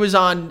had when he was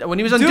on Duke.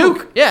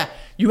 Duke. Yeah,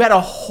 you had a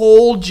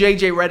whole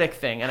JJ Redick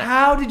thing, and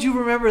How did you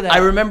remember that? I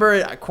remember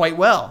it quite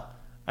well.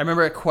 I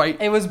remember it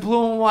quite. It was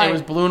blue and white. It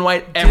was blue and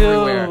white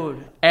everywhere.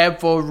 Dude.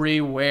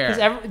 Everywhere.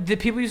 Because the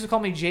people used to call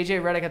me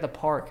JJ Redick at the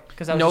park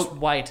because I was just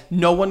white.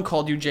 No one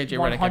called you JJ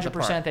Redick at the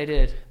park. 100% they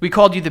did. We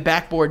called you the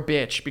backboard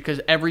bitch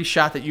because every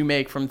shot that you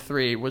make from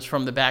 3 was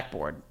from the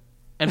backboard.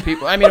 And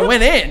people, I mean, it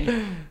went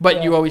in, but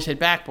Yeah. you always hit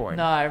backboard.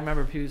 No, I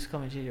remember people used to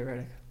call me JJ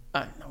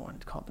Redick. No one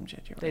called them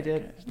JJ Redick. They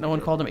did. No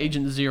one called him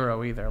Agent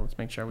Zero either. Let's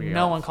make sure we.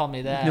 No one called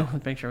me that. No,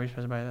 let's make sure we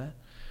specify that.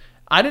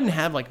 I didn't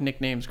have like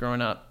nicknames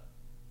growing up,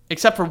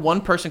 except for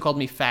one person called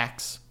me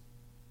Fax.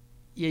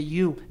 Yeah,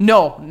 you.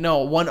 No,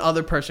 one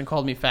other person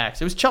called me Fax.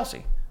 It was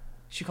Chelsea.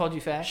 She called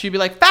you fat? She'd be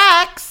like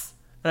Fax,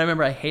 and I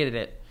remember I hated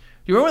it.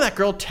 Do you remember when that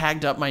girl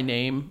tagged up my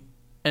name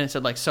and it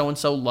said like so and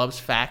so loves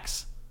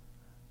Fax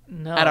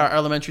No. at our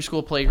elementary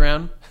school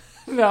playground?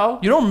 No.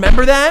 You don't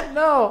remember that?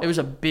 No. It was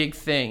a big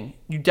thing.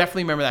 You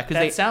definitely remember that That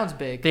because sounds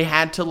big. they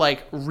had to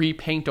like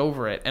repaint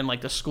over it, and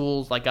like the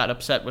schools like got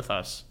upset with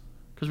us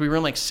because we were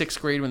in like 6th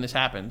grade when this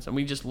happens, and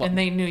we just And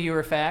they knew you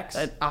were Fax?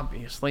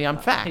 obviously I'm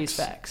Fax. He's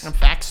Fax. I'm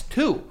Fax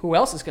too. Who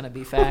else is going to be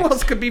Who Fax?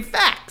 else could be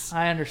Fax?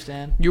 I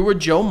understand. You were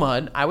Joe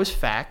Mudd. I was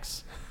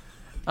Fax.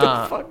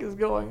 What the fuck is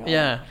going on?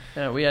 Yeah,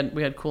 we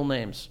had cool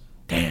names.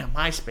 Damn,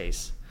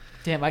 MySpace.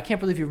 Damn, I can't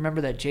believe you remember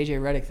that JJ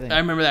Redick thing. I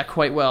remember that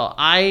quite well.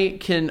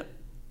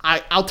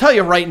 I'll tell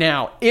you right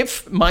now,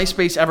 if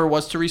MySpace ever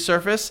was to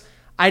resurface,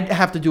 I'd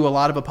have to do a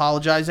lot of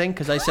apologizing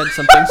because I said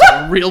some things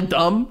that were real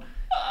dumb.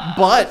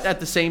 But at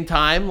the same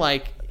time,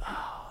 like,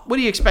 what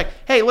do you expect?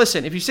 Hey,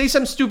 listen, if you say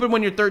something stupid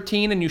when you're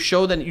 13 and you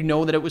show that you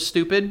know that it was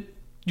stupid,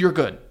 you're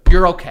good.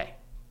 You're okay.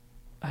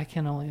 I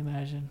can only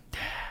imagine.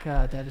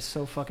 God, that is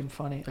so fucking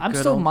funny. I'm good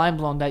still old- mind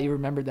blown that you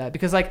remembered that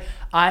because like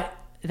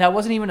that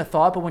wasn't even a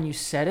thought, but when you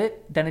said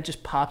it, then it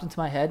just popped into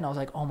my head, and I was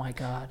like, "Oh my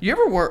god!" You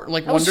ever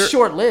That was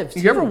short lived.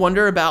 You ever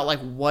wonder about like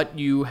what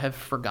you have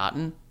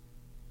forgotten?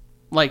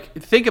 Like,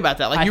 think about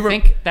that. Like, I you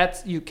think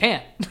that's you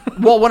can't.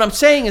 well, what I'm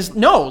saying is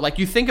no. Like,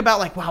 you think about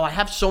like, wow, I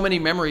have so many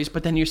memories,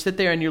 but then you sit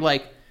there and you're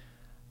like,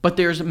 but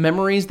there's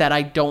memories that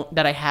I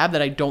have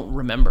that I don't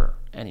remember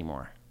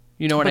anymore.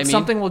 You know what I mean?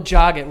 Something will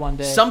jog it one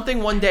day.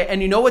 Something one day,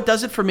 and you know what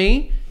does it for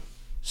me?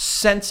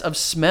 Sense of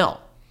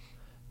smell,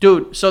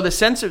 dude. So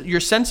your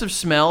sense of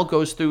smell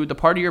goes through the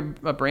part of your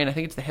brain. I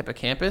think it's the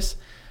hippocampus.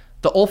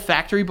 The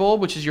olfactory bulb,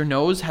 which is your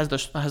nose,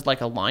 has like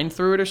a line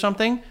through it or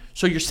something.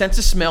 So your sense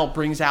of smell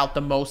brings out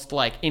the most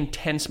like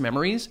intense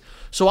memories.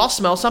 So I'll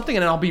smell something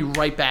and then I'll be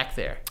right back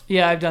there.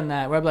 Yeah, I've done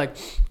that. Where I'm like,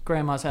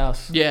 grandma's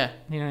house. Yeah.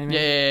 You know what I mean?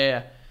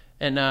 Yeah.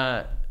 And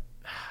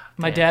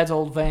my dad's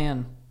old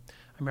van. I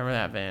remember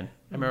that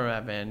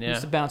van. Yeah.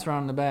 Used to bounce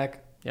around in the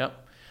back. Yep.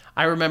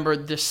 I remember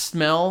the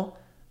smell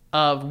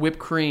of whipped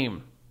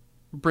cream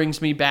brings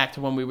me back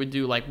to when we would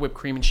do like whipped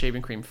cream and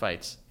shaving cream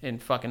fights in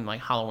fucking like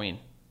Halloween.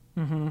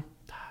 Mm-hmm.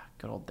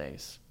 Good old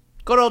days.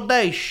 Good old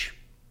days.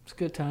 It's a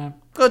good time.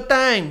 Good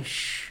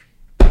things.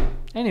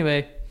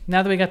 Anyway,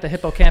 now that we got the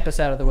hippocampus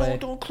out of the way. No,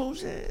 don't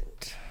close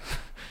it.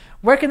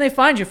 Where can they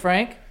find you,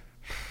 Frank?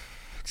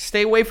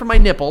 Stay away from my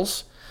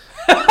nipples.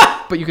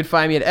 But you can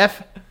find me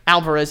at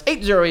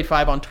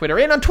falvarez8085 on Twitter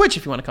and on Twitch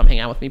if you want to come hang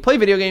out with me. Play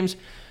video games.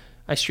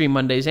 I stream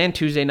Mondays and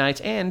Tuesday nights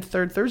and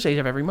third Thursdays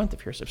of every month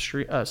if you're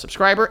a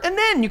subscriber. And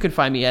then you can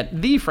find me at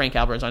the Frank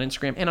Alvarez on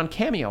Instagram and on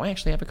Cameo. I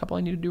actually have a couple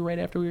I need to do right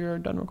after we are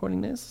done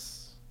recording this.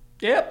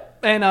 Yep.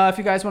 And if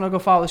you guys want to go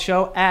follow the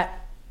show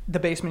at The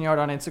Basement Yard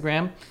on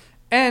Instagram.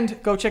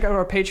 And go check out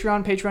our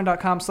Patreon,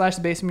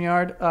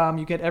 patreon.com/thebasementyard.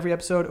 You get every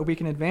episode a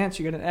week in advance.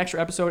 You get an extra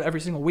episode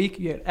every single week.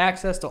 You get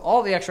access to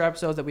all the extra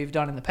episodes that we've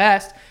done in the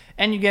past.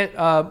 And you get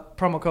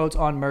promo codes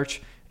on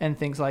merch and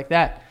things like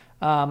that.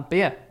 But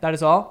yeah, that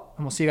is all.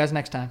 And we'll see you guys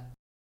next time.